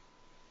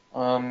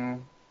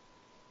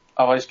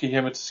 Aber ich gehe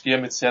hier mit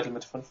Seattle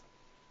mit 5.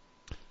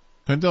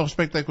 Könnte auch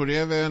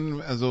spektakulär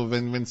werden, also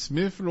wenn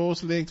Smith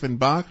loslegt, wenn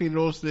Barkley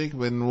loslegt,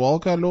 wenn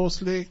Walker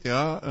loslegt,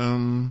 ja.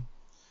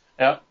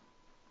 Ja.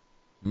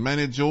 Ich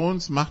meine,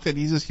 Jones macht ja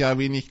dieses Jahr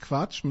wenig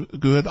Quatsch,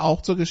 gehört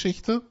auch zur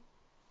Geschichte.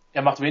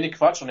 Er macht wenig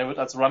Quatsch und er wird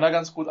als Runner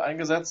ganz gut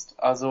eingesetzt.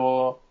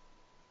 Also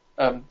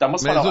da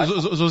muss man auch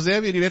so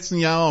sehr wir die letzten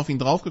Jahre auf ihn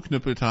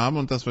draufgeknüppelt haben,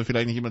 und das war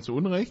vielleicht nicht immer zu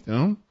Unrecht,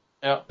 ja.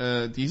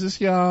 Ja. Dieses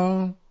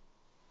Jahr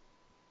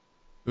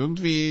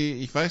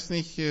irgendwie, ich weiß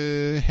nicht,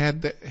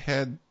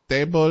 Herr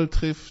Dable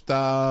trifft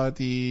da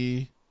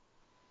die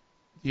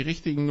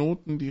richtigen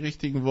Noten, die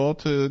richtigen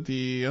Worte,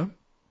 die, ja.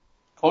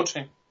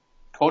 Coaching.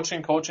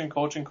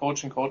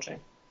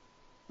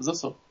 Das ist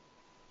so.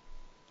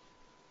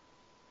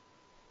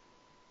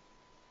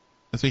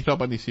 Also ich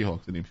glaube an die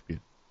Seahawks in dem Spiel.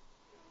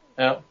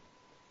 Ja.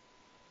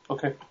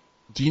 Okay.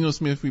 Geno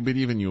Smith, we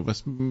believe in you.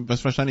 Was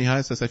wahrscheinlich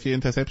heißt, dass er 4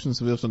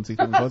 Interceptions wirft und sich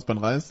dann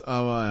Kreuzband reißt,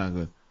 aber ja,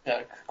 gut. Ja,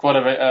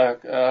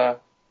 Quarterback,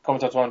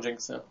 Kommentatoren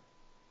Jinx, ja.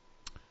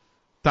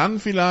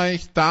 Dann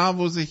vielleicht da,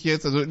 wo sich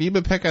jetzt, also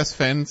liebe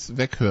Packers-Fans,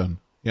 weghören,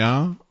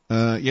 ja.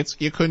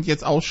 Ihr könnt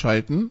jetzt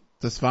ausschalten.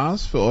 Das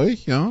war's für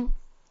euch, ja.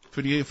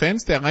 Für die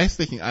Fans der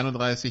restlichen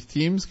 31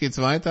 Teams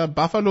geht's weiter.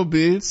 Buffalo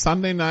Bills,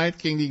 Sunday Night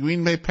gegen die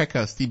Green Bay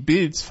Packers. Die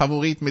Bills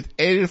Favorit mit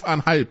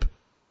 11,5.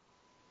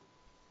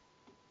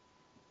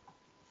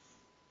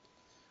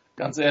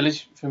 Ganz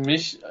ehrlich, für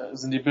mich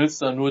sind die Bills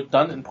da nur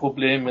dann ein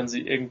Problem, wenn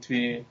sie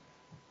irgendwie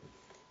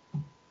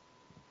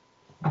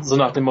so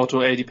nach dem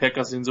Motto, ey, die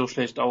Packers sehen so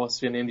schlecht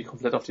aus, wir nehmen die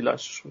komplett auf die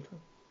leichte Schulter.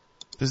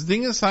 Das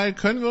Ding ist halt,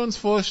 können wir uns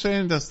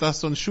vorstellen, dass das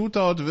so ein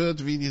Shootout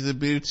wird wie diese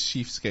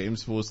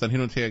Bills-Chiefs-Games, wo es dann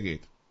hin und her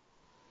geht?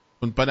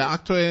 Und bei der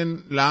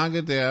aktuellen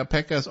Lage der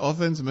Packers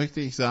Offense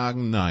möchte ich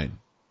sagen, nein.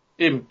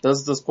 Eben, das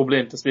ist das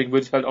Problem. Deswegen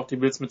würde ich halt auch die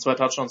Bills mit 2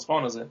 Touchdowns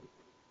vorne sehen.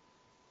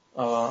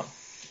 Aber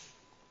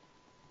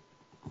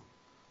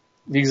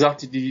wie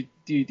gesagt, die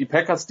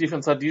Packers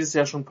Defense hat dieses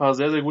Jahr schon ein paar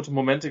sehr, sehr gute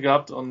Momente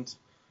gehabt und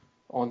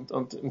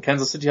in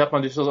Kansas City hat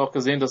man durchaus auch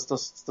gesehen,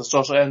 dass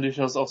Josh Allen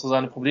durchaus auch so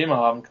seine Probleme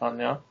haben kann,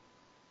 ja.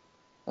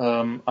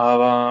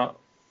 Aber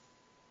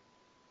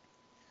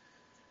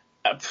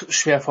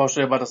schwer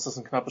vorstellbar, dass das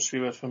ein knappes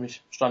Spiel wird für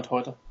mich, Stand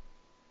heute.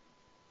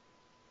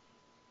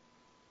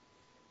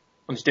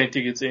 Und ich denke,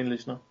 dir geht's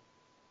ähnlich, ne?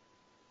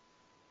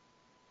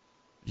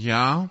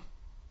 Ja,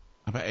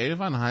 aber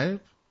 11,5?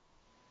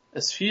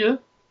 Ist viel?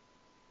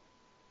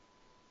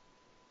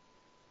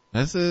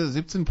 Weißt du,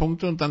 17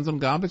 Punkte und dann so ein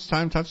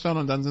Garbage-Time-Touchdown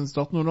und dann sind es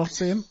doch nur noch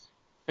 10?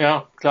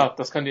 Ja, klar,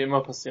 das kann dir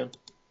immer passieren.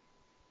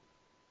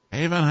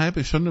 11,5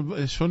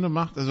 ist schon eine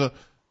Macht. Also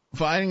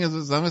vor allen Dingen, also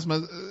sagen wir es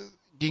mal,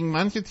 gegen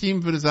manche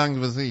Teams würde ich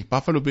sagen, was weiß ich,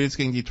 Buffalo Bills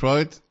gegen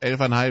Detroit,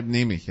 11,5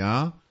 nehme ich,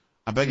 ja.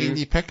 Aber gegen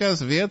die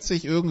Packers wehrt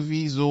sich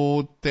irgendwie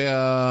so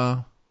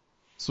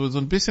so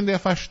ein bisschen der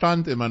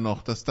Verstand immer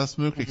noch, dass das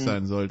möglich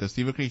sein soll, dass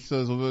die wirklich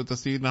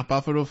dass die nach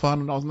Buffalo fahren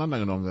und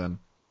auseinandergenommen werden.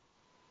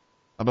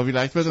 Aber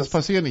vielleicht wird das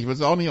passieren, ich will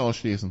es auch nicht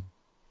ausschließen.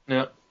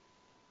 Ja.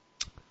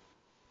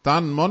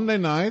 Dann Monday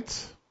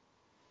Night,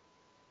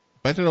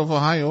 Battle of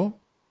Ohio,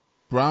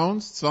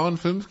 Browns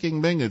 2-5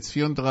 gegen Bengals,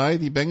 4-3,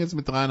 die Bengals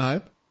mit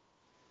 3,5.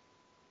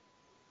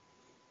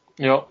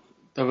 Ja,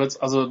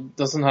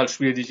 das sind halt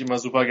Spiele, die ich immer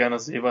super gerne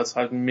sehe, weil es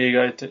halt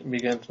mega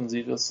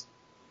intensiv ist.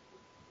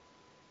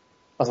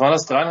 Was war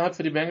das, 3,5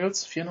 für die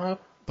Bengals? 4,5?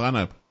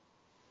 3,5.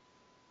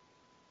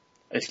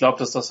 Ich glaube,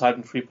 dass das halt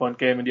ein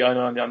 3-Point-Game in die eine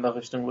oder in die andere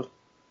Richtung wird.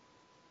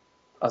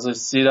 Also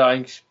ich sehe da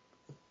eigentlich,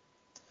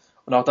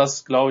 und auch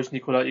das glaube ich,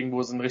 Nikola,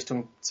 irgendwo so in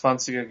Richtung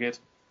 20er geht.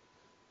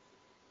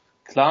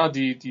 Klar,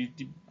 die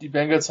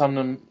Bengals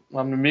haben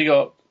eine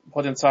mega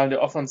Potenzial in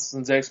der Offense,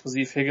 sind sehr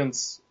explosiv,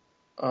 Higgins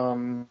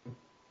und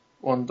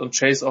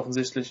Chase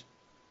offensichtlich.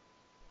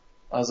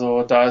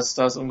 Also da ist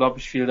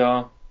unglaublich viel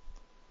da.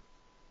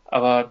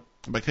 Aber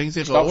kriegen sie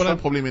jetzt auch ein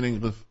Problem in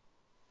den Griff?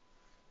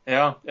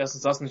 Ja,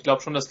 erstens das, und ich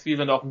glaube schon, dass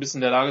Cleveland auch ein bisschen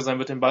in der Lage sein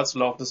wird, den Ball zu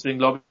laufen. Deswegen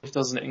glaube ich,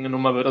 dass es eine enge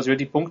Nummer wird. Also ich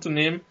werde die Punkte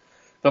nehmen.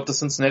 Ich glaube, dass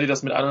Cincinnati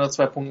das mit 1 oder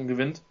 2 Punkten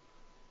gewinnt.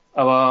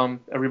 Aber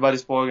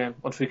everybody's Ballgame.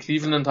 Und für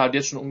Cleveland halt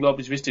jetzt schon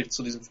unglaublich wichtig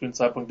zu diesem frühen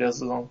Zeitpunkt der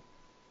Saison.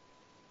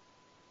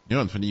 Ja,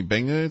 und für die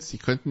Bengals, die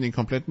könnten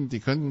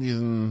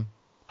diesen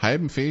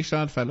halben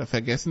Fehlstart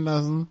vergessen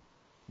lassen,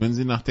 wenn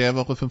sie nach der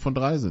Woche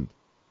 5-3 sind.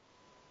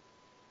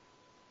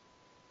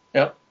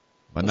 Ja.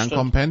 Weil dann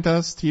kommen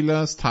Panthers,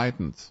 Steelers,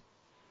 Titans.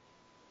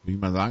 Wie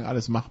man sagen,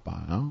 alles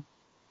machbar,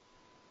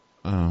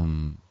 ja.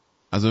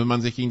 Also wenn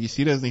man sich gegen die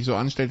Steelers nicht so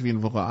anstellt wie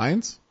in Woche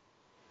 1.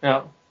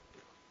 Ja.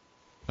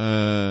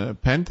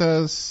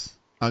 Panthers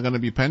are gonna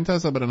be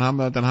Panthers, aber dann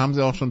haben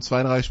sie auch schon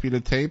 2-3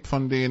 Spiele Tape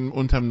von denen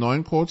unterm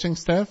neuen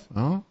Coaching-Staff,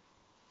 ja.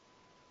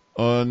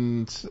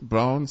 Und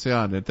Browns,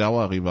 ja, der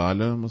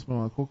Dauerrivale, muss man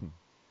mal gucken.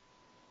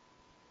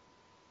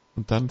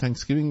 Und dann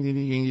Thanksgiving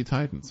gegen die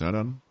Titans, ja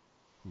dann.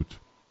 Gut.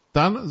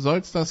 Dann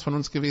soll's das von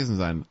uns gewesen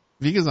sein.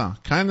 Wie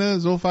gesagt, keine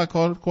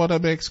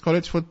Sofa-Quarterbacks,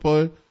 College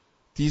Football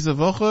diese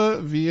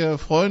Woche. Wir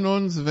freuen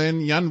uns,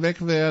 wenn Jan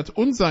Wegwert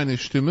und seine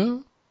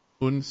Stimme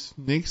uns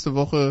nächste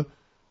Woche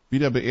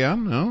wieder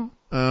beehren. Ja?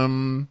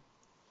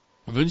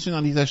 Wünschen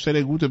an dieser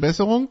Stelle gute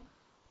Besserung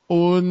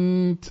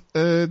und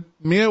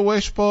mehr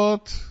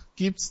US-Sport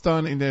gibt's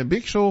dann in der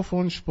Big Show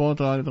von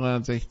Sportradio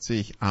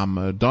 360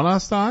 am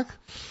Donnerstag,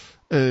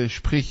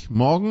 sprich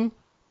morgen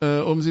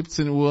um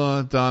 17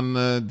 Uhr,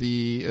 dann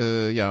die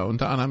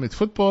unter anderem mit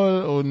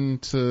Football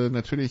und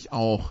natürlich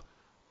auch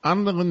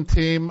anderen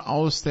Themen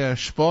aus der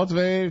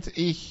Sportwelt.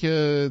 Ich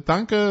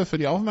danke für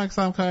die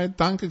Aufmerksamkeit.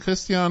 Danke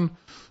Christian,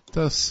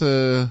 dass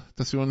wir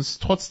uns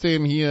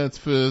trotzdem hier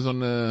für so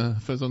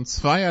einen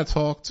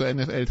Zweier-Talk zur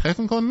NFL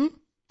treffen konnten.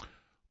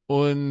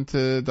 Und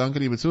danke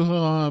liebe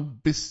Zuhörer,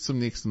 bis zum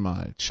nächsten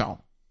Mal. Ciao.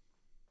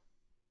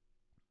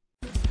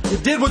 You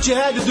did what you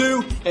had to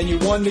do and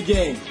you won the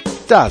game.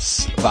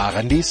 Das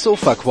waren die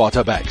Sofa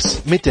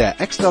Quarterbacks mit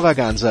der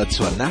Extravaganza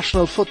zur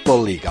National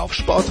Football League auf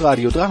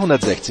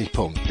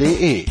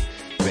sportradio360.de.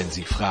 Wenn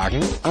Sie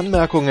Fragen,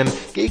 Anmerkungen,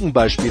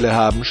 Gegenbeispiele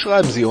haben,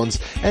 schreiben Sie uns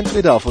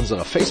entweder auf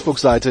unserer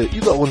Facebook-Seite,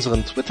 über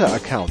unseren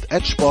Twitter-Account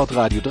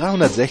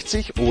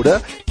 @sportradio360 oder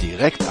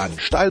direkt an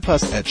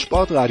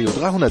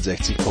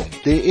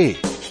steilpass@sportradio360.de.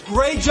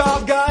 Great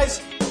job,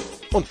 guys!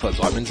 Und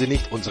versäumen Sie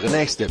nicht unsere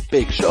nächste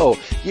Big Show,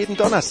 jeden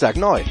Donnerstag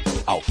neu,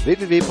 auf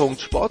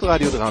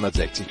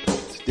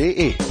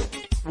www.sportradio360.de.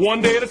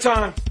 One day at a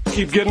time.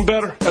 Keep getting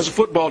better as a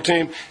football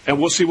team, and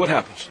we'll see what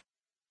happens.